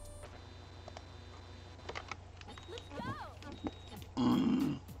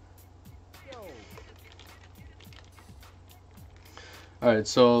 Alright,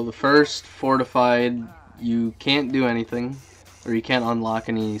 so the first fortified, you can't do anything, or you can't unlock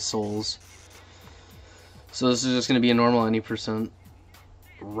any souls. So this is just going to be a normal any %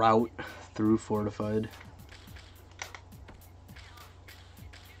 route through fortified.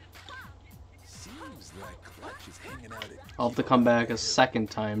 I'll have to come back a second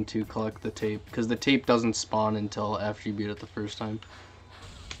time to collect the tape, because the tape doesn't spawn until after you beat it the first time.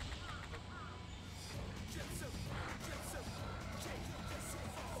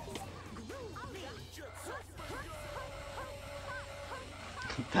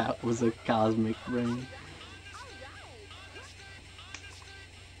 That was a cosmic brain.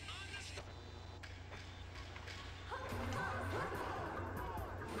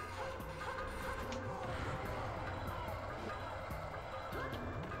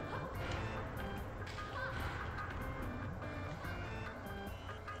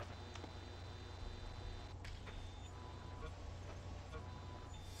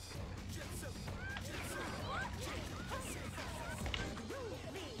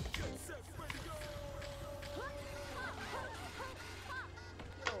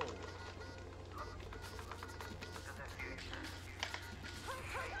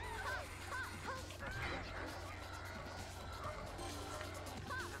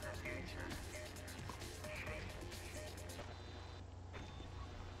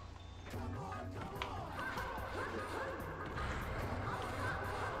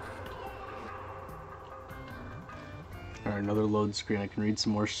 Alright, another load screen. I can read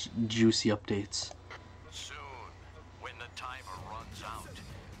some more juicy updates. Soon, when the timer runs out,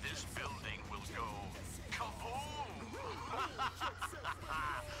 this building will go kaboom!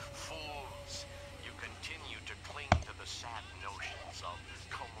 Fools, you continue to cling to the sad notions of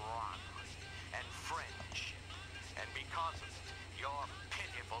camaraderie and friendship, and because of it, your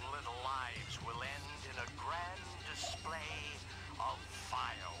pitiful little lives will end in a grand display of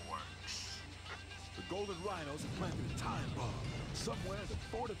fireworks. The Golden Rhinos have planted a time bomb somewhere in the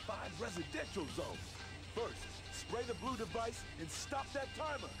fortified residential zone. First, spray the blue device and stop that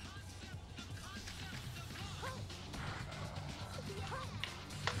timer.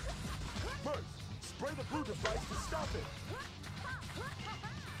 First, spray the blue device to stop it.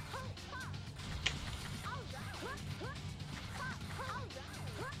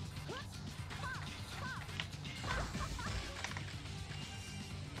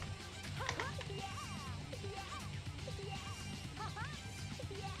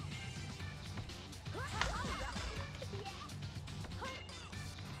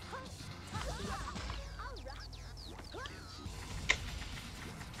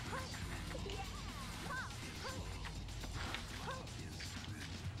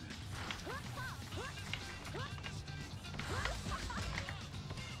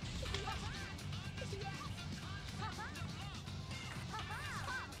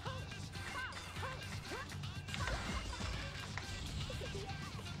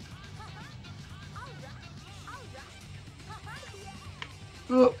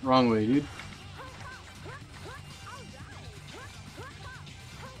 Oh, wrong way, dude.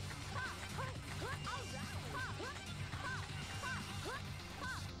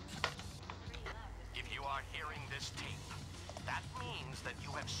 If you are hearing this tape, that means that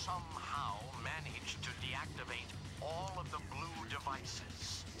you have somehow managed to deactivate all of the blue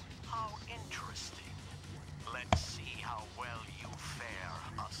devices. How interesting. Let's see how well you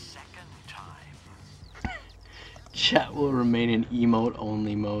fare a second time. Chat will remain in emote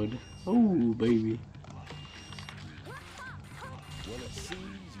only mode. Oh, baby. Well, it seems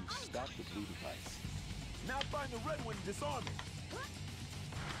you stopped the blue device. Now find the red one and disarm it.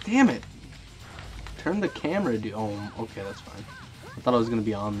 Damn it. Turn the camera, dude. Oh, okay, that's fine. I thought I was gonna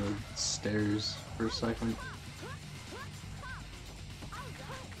be on the stairs for a second.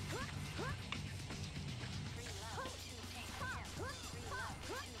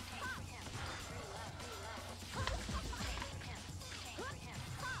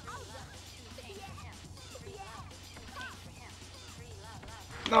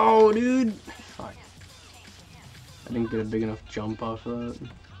 No, dude. Fuck. I didn't get a big enough jump off of that.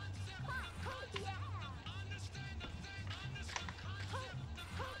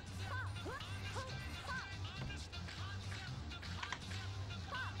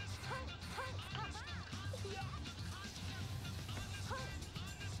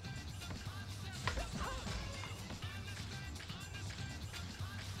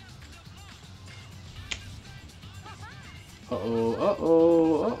 Uh-oh,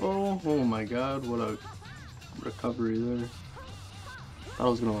 uh-oh, uh-oh. Oh my god, what a recovery there. Thought I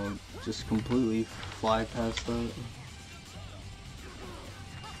was gonna just completely fly past that.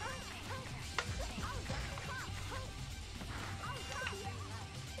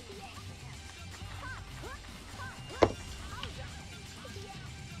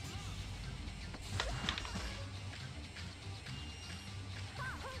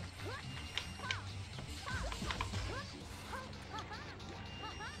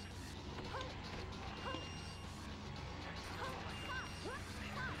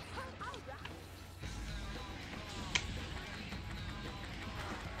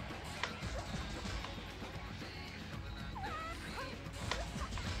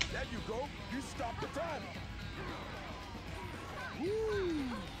 There you go. You stopped the timer. Woo!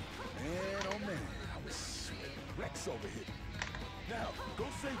 Man, oh man, I was sweating Rex over here. Now, go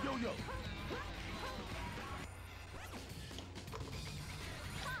save Yo-Yo.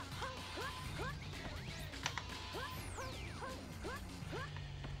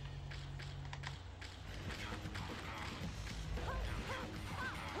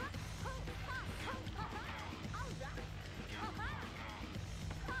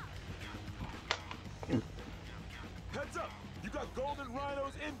 Heads up! You got Golden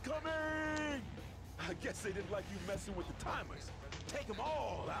Rhinos incoming! I guess they didn't like you messing with the timers. Take them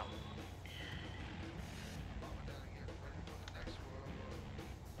all out.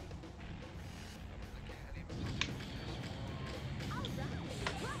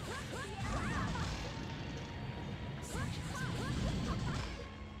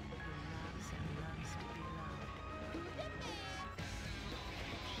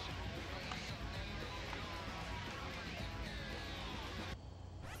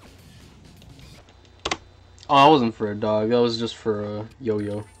 Oh, that wasn't for a dog. That was just for a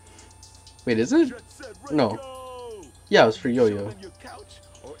Yo-Yo. Wait, is it? No. Yeah, it was for Yo-Yo.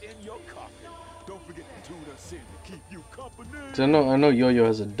 I know Yo-Yo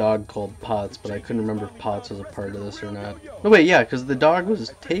has a dog called Potts, but I couldn't remember if Potts was a part of this or not. No, wait, yeah, because the dog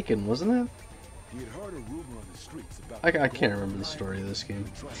was taken, wasn't it? I can't remember the story of this game.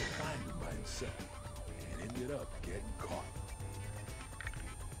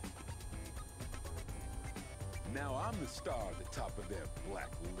 Now I'm the star at the top of their black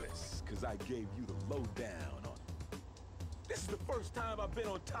list, because I gave you the lowdown on it. This is the first time I've been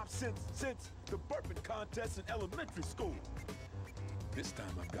on top since the burping contest in elementary school. This time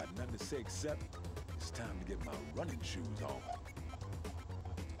I've got nothing to say except it's time to get my running shoes on.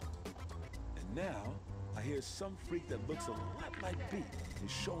 And now I hear some freak that looks a lot like Pete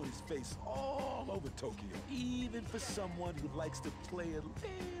is showing his face all over Tokyo, even for someone who likes to play a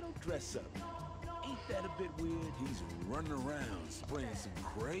little dress up. Ain't that a bit weird? He's running around spraying some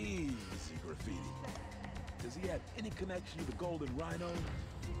crazy graffiti. Does he have any connection to the Golden Rhino?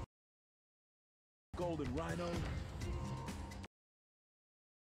 Golden Rhino?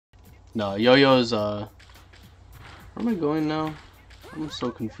 No, Yo-Yo's, where am I going now? I'm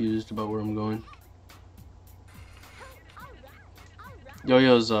so confused about where I'm going.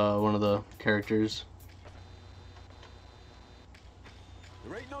 Yo-Yo's, one of the characters.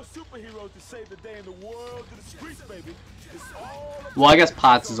 There ain't no superheroes to save the day in the world to the streets, baby. It's all Well, I guess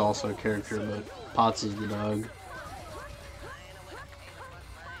Potts is also a character, but Potts is the dog.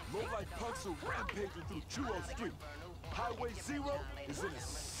 low-life punks are rampaging through Chuo Street. Highway 0 is in a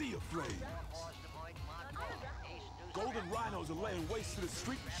sea of flames. Golden Rhinos are laying waste to the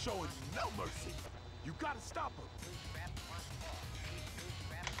street and showing no mercy. You gotta stop them.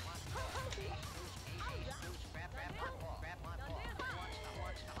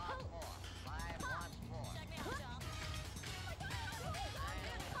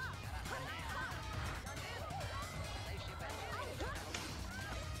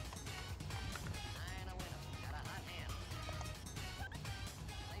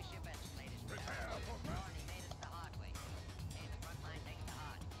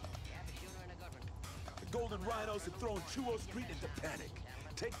 Golden Rhinos have thrown Chuo Street into panic.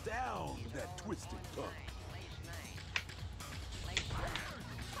 Take down that twisted punk.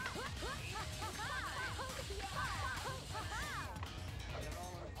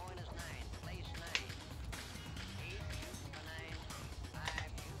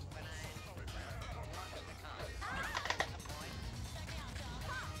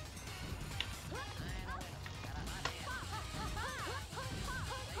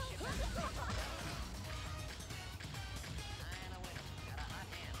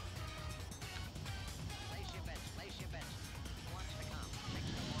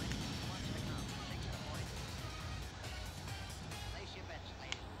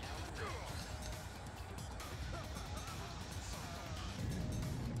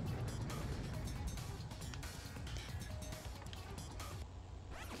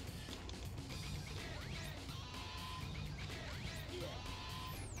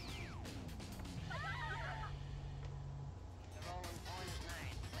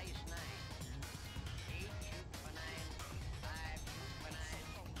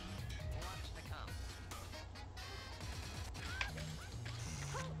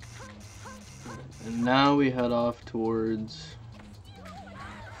 And now we head off towards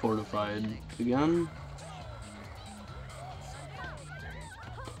Fortified again.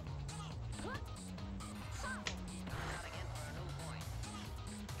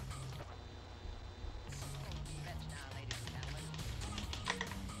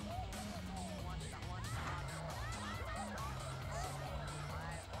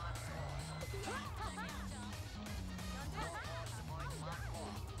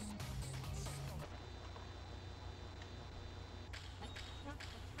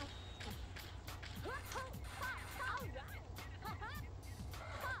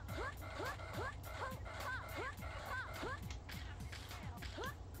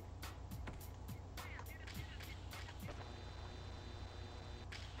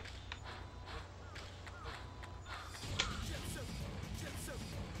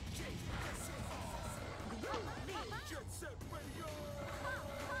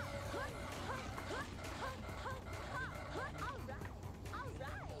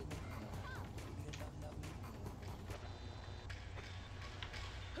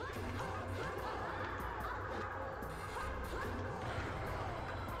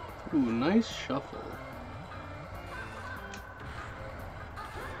 Ooh, nice shuffle.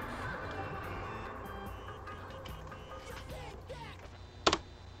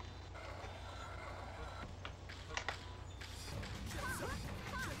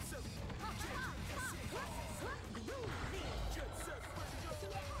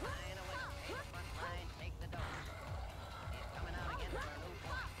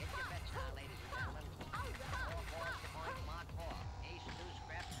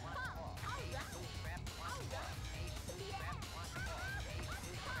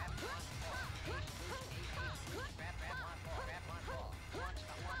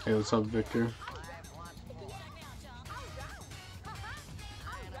 Hey, what's up, Victor?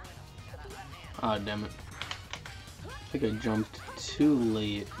 Ah, damn it. I think I jumped too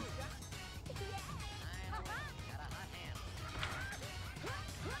late.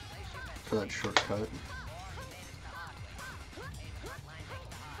 For that shortcut.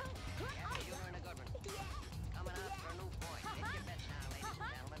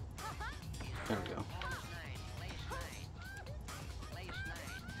 There we go.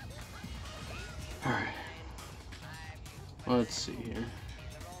 Alright. Let's see here.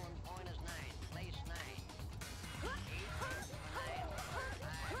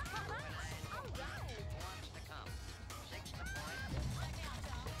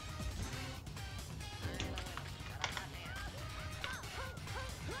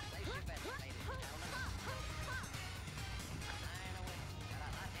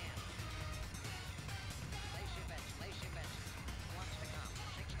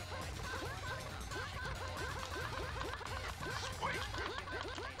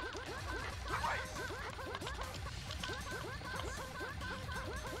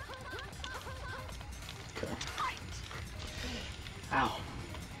 Ow.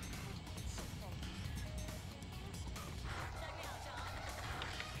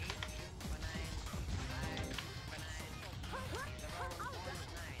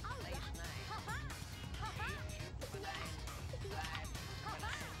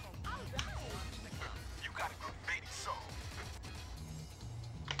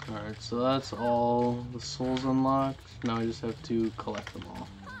 Alright, so that's all the souls unlocked. Now I just have to collect them all.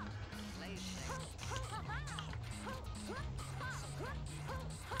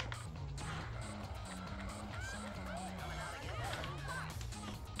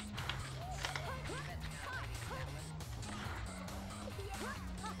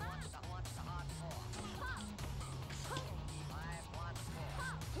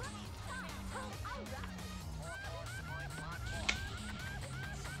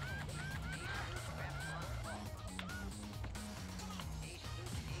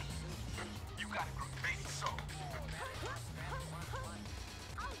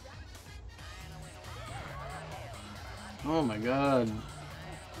 Oh my god.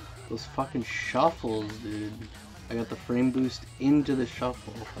 Those fucking shuffles, dude. I got the frame boost into the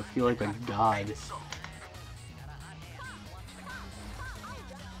shuffle. I feel like a god.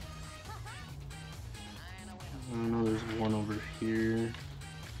 I know there's one over here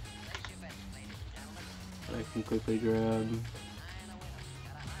that I can quickly grab.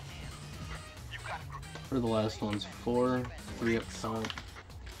 Where the last one's 4, 3 up top.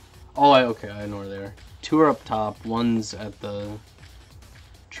 Oh, okay, I know where they are. 2 are up top, one's at the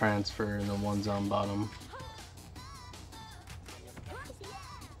transfer, and then one's on bottom.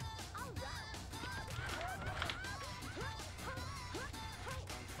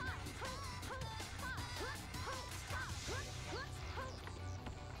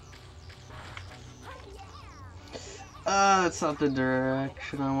 That's not the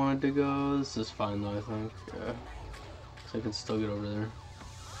direction I wanted to go. This is fine though, I think. Yeah. So I can still get over there.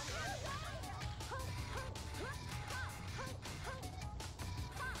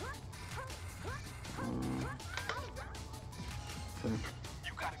 Okay.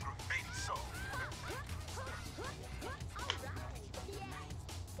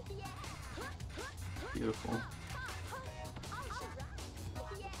 Beautiful.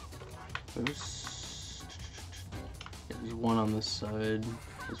 There's one on this side.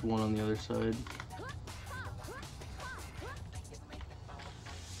 There's one on the other side.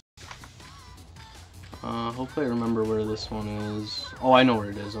 Hopefully I remember where this one is. Oh, I know where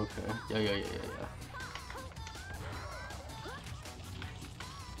it is. Okay. Yeah.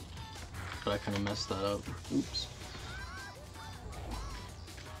 But I kind of messed that up. Oops.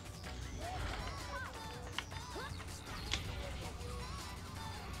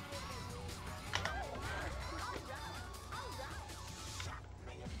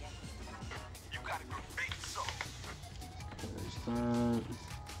 That.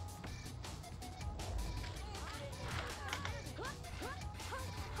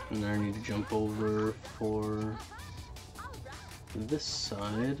 And then I need to jump over for this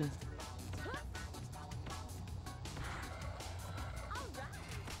side.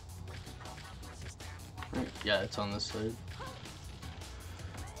 Right, yeah, it's on this side.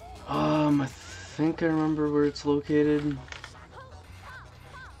 I think I remember where it's located.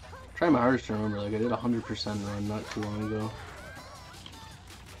 Try my hardest to remember, like I did 100% run not too long ago.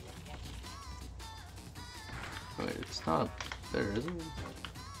 Wait, it's not there, is it?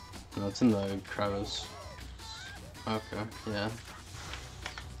 No, it's in the crevice. Okay, yeah.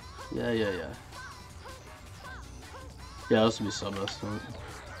 Yeah. Yeah, this would be sub-estimate.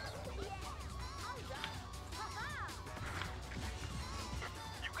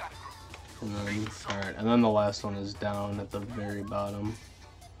 And then, alright, and then the last one is down at the very bottom.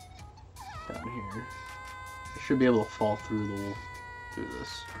 Down here. I should be able to fall through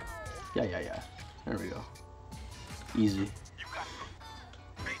this. Yeah. There we go. Easy.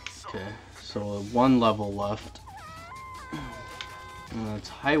 Okay, so one level left. And that's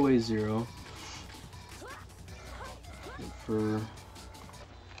Highway 0. For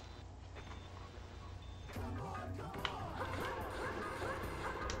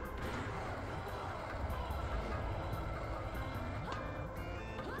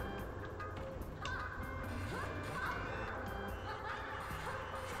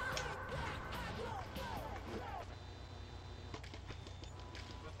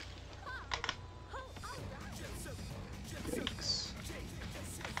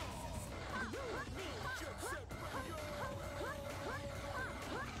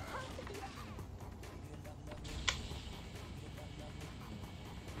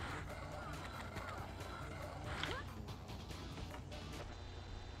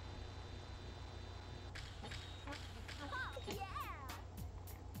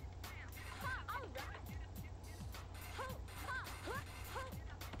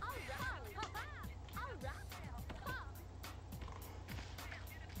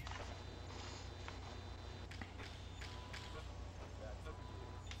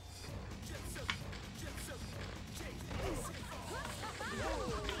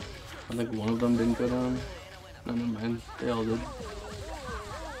I think one of them didn't go down. No, never mind. They all did.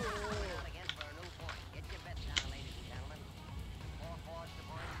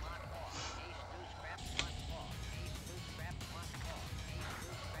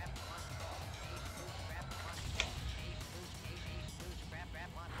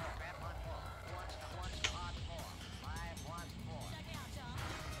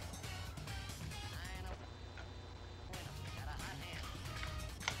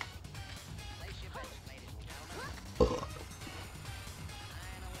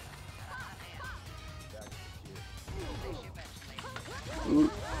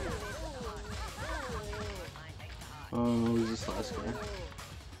 Oh, who's this last guy?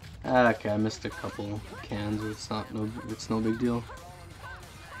 Ah, okay, I missed a couple cans. It's no big deal.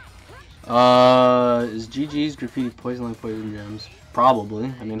 Is GG's graffiti poison like poison gems?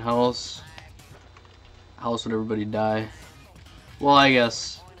 Probably. I mean, how else would everybody die? Well, I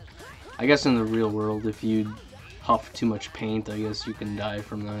guess in the real world, if you huff too much paint, I guess you can die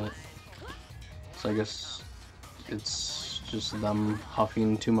from that. So I guess it's just them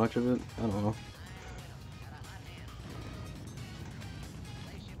huffing too much of it. I don't know.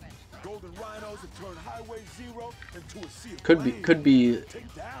 Could be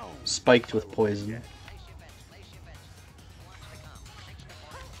spiked with poison.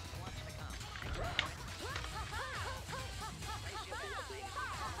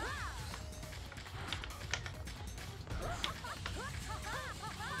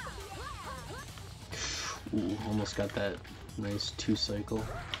 Ooh, almost got that nice 2-cycle.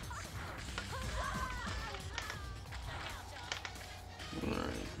 Alright.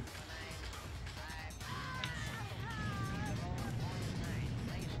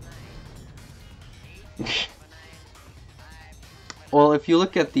 Well, if you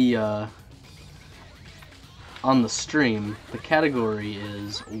look at the on the stream, the category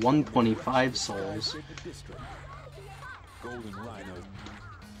is 125 souls. Golden Rhino.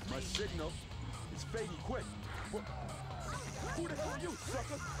 My signal is fading quick. Who the hell are you,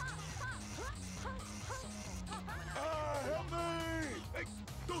 sucker? Help me! Hey,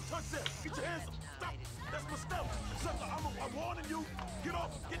 don't touch that! Get your hands up! Stop! That's my stuff! Sucker, I'm warning you! Get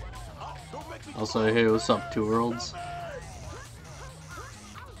off! Get off! Don't make me. Also, hey, what's up, Two Worlds?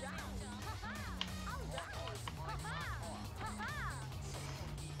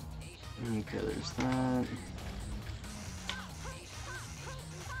 Okay, there's that.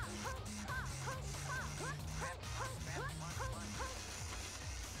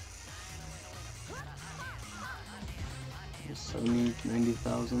 $70,000,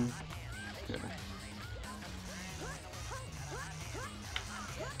 $90,000. Okay.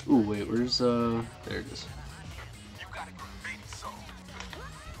 Ooh, wait, where's there it is.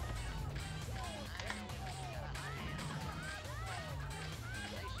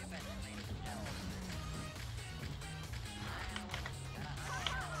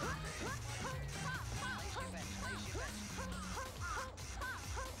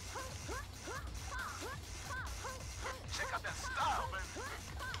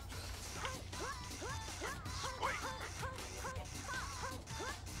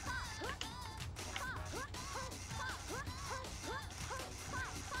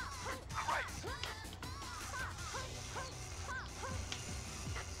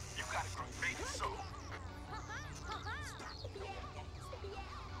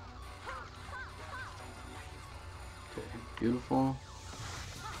 Beautiful.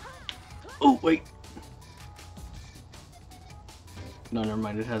 Oh, wait. No, never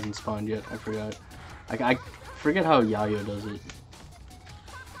mind. It hasn't spawned yet. I forgot. I forget how Yayo does it.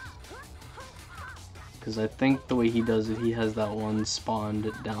 Because I think the way he does it, he has that one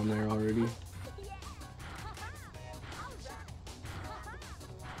spawned down there already.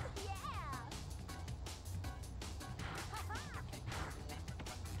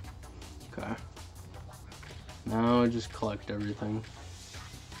 Okay. Now I just collect everything.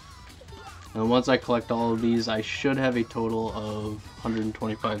 And once I collect all of these, I should have a total of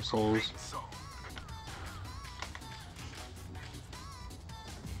 125 souls.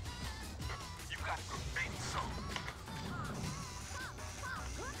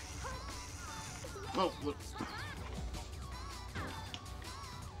 Oh, look.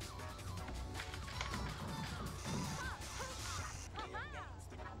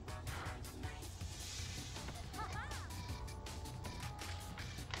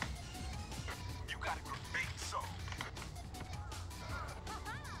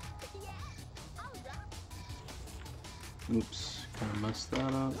 Oops, kind of messed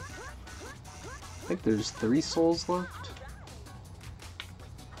that up. I think there's 3 souls left.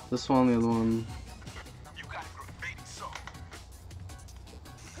 This one, the other one.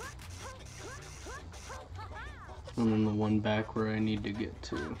 And then the one back where I need to get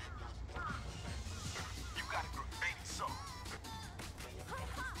to.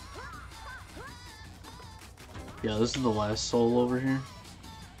 Yeah, this is the last soul over here.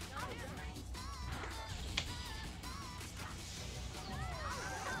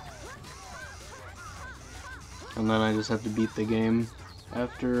 And then I just have to beat the game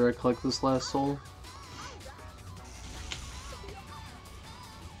after I collect this last soul.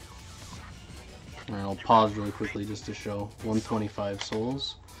 And I'll pause really quickly just to show 125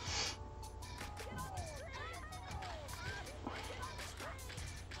 souls.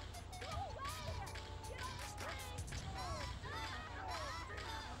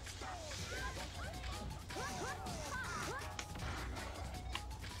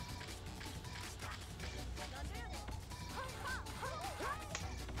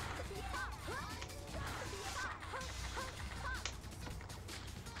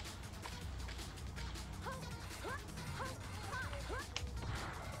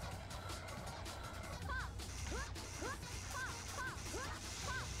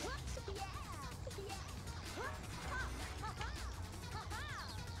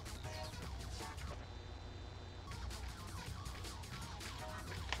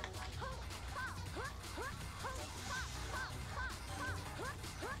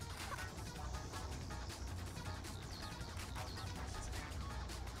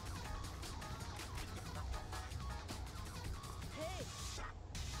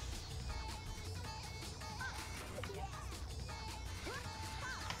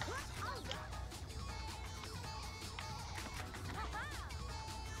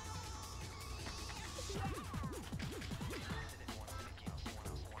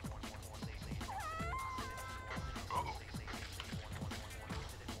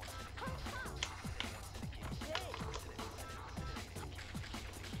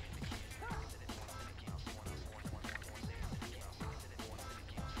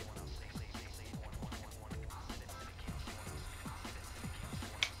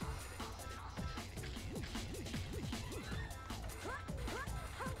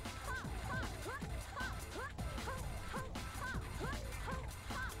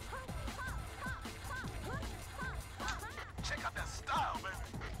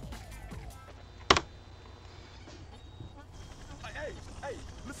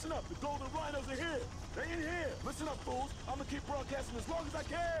 Listen up, the Golden Rhinos are here. They in here. Listen up, fools. I'm gonna keep broadcasting as long as I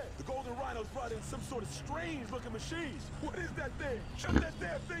can. The Golden Rhinos brought in some sort of strange-looking machine. What is that thing? Shut that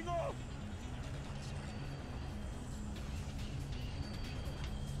damn thing off!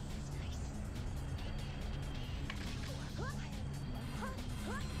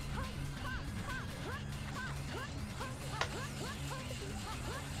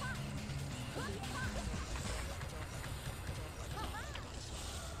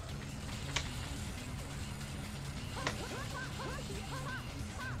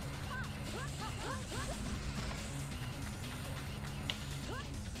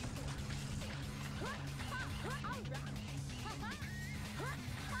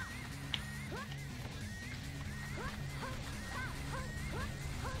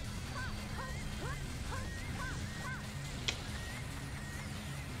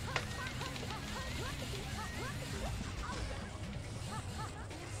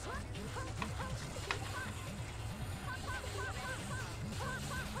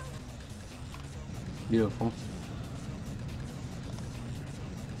 Beautiful.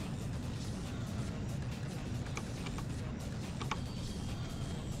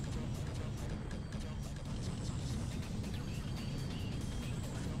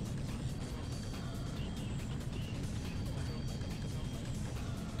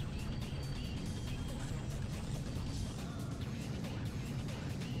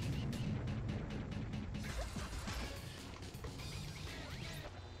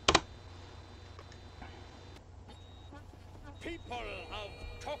 of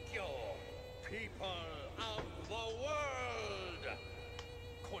Tokyo, people of the world,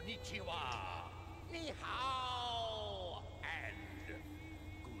 konnichiwa, ni hao, and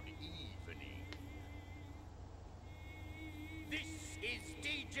good evening. This is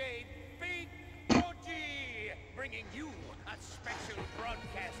DJ Big Oji, bringing you a special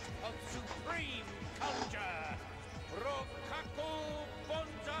broadcast of supreme culture, Rokaku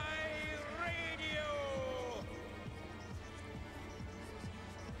Bonsai Radio.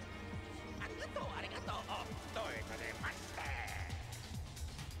 Arigato, arigato, ohtoi tademashite.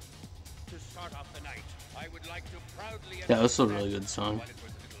 To start off the night, I would like to proudly Yeah, that's a really good song. while it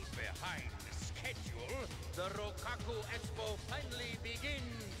was a little behind schedule, the Rokaku Expo finally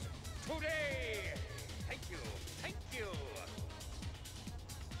begins today. Thank you, thank you.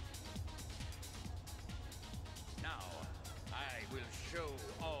 Now, I will show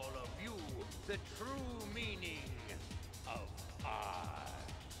all of you the true meaning of art.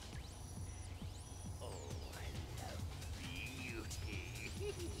 Oh, I love beauty.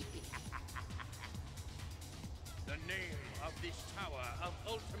 The name of this tower of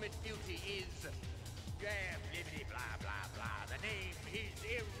ultimate beauty is blibbity blah blah blah. The name is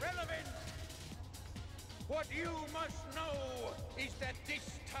irrelevant. What you must know is that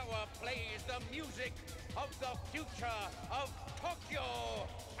this tower plays the music of the future of Tokyo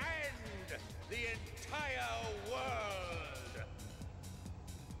and the entire world.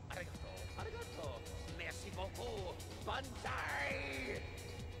 Arigato, arigato, merci beaucoup, banzai.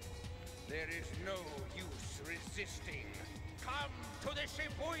 There is no use resisting. Come to the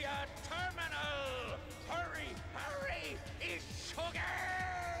Shibuya terminal. Hurry, hurry, Ishuge!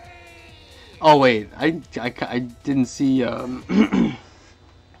 Oh wait, I didn't see I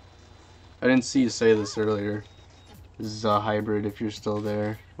didn't see you say this earlier. This is a hybrid if you're still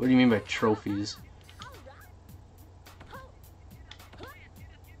there. What do you mean by trophies?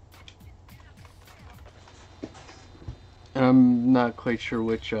 And I'm not quite sure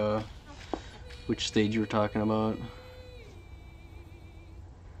which stage you were talking about.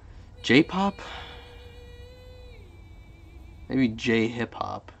 J-pop? Maybe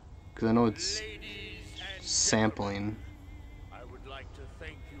J-hip-hop. Because I know it's sampling. I would like to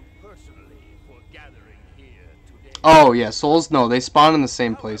thank you personally for gathering here today. Oh yeah, souls, no, they spawn in the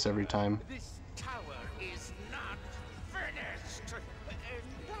same place every time. This tower is not finished, and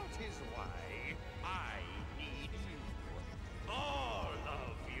that is why I need you, all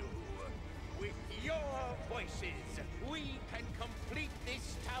of you. With your voices, we can complete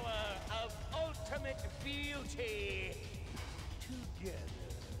this tower of ultimate beauty together.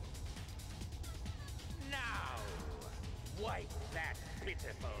 Now, wipe that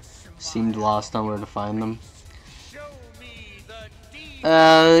pitiful smile. Seemed lost on where to find them. Show me the deep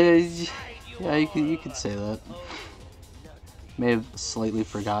Yeah, you could say that. May have slightly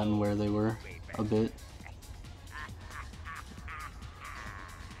forgotten where they were a bit.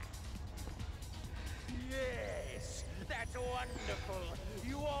 Yes, that's wonderful.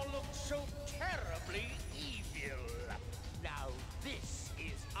 You all look so terribly evil. Now this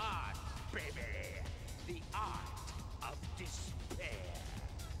is art, baby. The art of despair.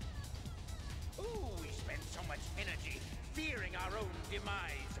 Ooh, we spend so much energy fearing our own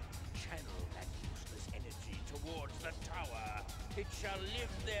demise. Channel that useless energy towards the tower. It shall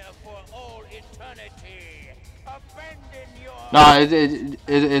live there for all eternity. Abandon your... No,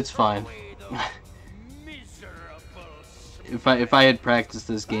 it's fine. away those miserable If I had practiced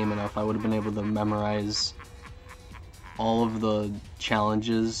this game enough, I would have been able to memorize all of the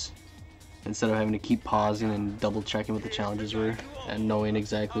challenges instead of having to keep pausing and double checking what the challenges were and knowing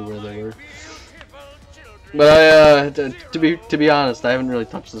exactly where they were. But to be honest, I haven't really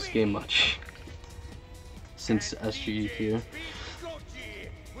touched this game much since SGEQ.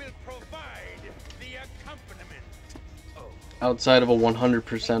 Outside of a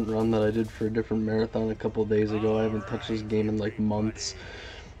 100% run that I did for a different marathon a couple days ago, I haven't touched this game in like months.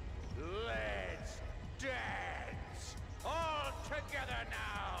 Let's dance all together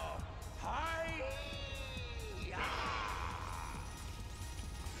now. Hi-ya!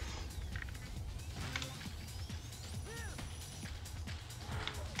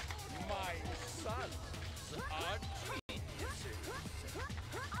 My sons are geniuses.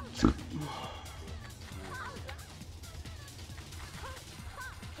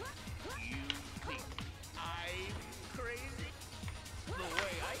 You think I'm crazy? The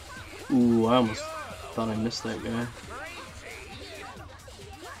way I see it, Ooh, I almost thought I missed that guy.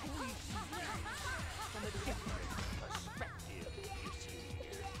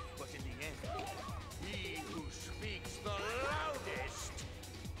 but in the end, he who speaks the loudest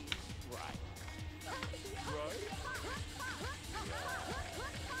is right. Right?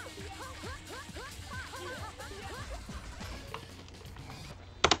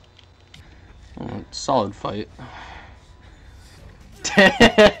 Solid fight.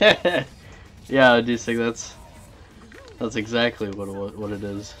 Yeah, I do think that's exactly what it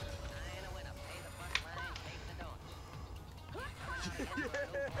is. Yeah,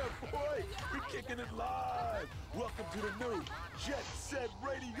 boy, we're kicking it live. Welcome to the new Jet Set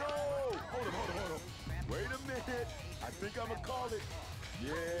Radio. Hold on. Wait a minute. I think I'm gonna call it.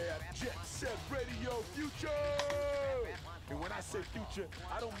 Yeah, Jet Set Radio Future. And when I say future,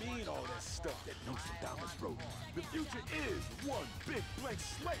 I don't mean all that stuff that Nostradamus wrote. The future is one big blank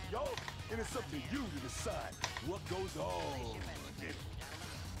slate, y'all. And it's up to you to decide what goes on in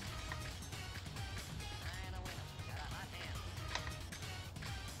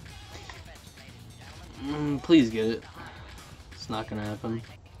it. Please get it. It's not gonna happen.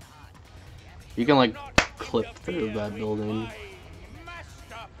 You can like clip through that building.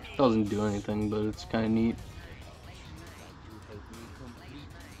 Doesn't do anything, but it's kind of neat.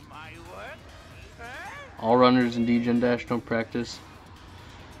 All runners in Degen Dash don't practice.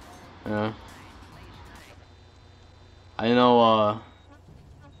 Yeah. I know, All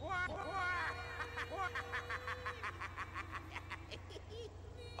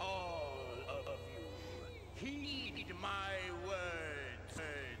of you, heed my words.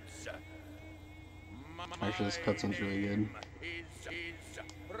 Actually, this cutscene's really good. Is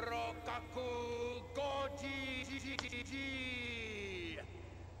Rokaku Goji.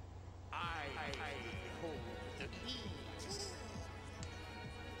 I hold the keys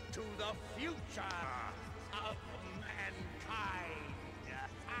to the future of mankind.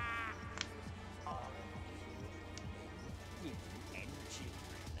 Engine.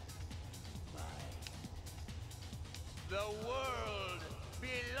 The world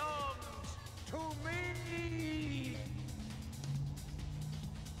belongs to me.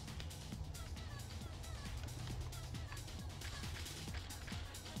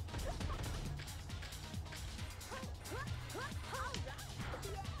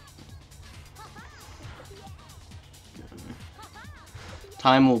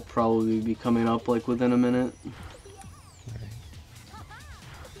 Time will probably be coming up like within a minute.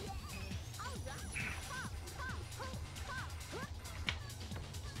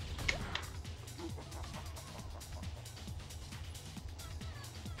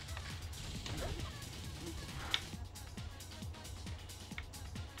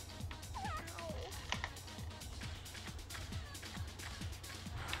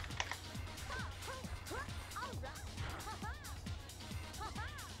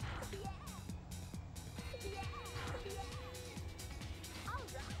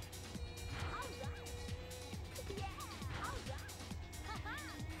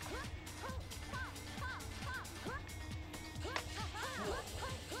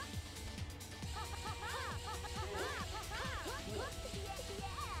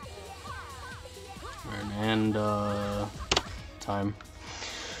 And time.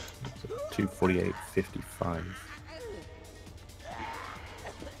 2:48:55.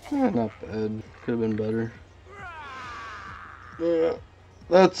 Not bad. Could have been better. Yeah.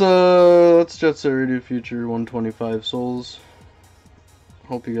 That's Jet Set Radio Future 125 Souls.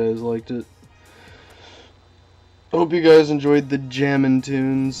 Hope you guys liked it. Hope you guys enjoyed the jammin'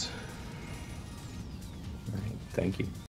 tunes. All right, thank you.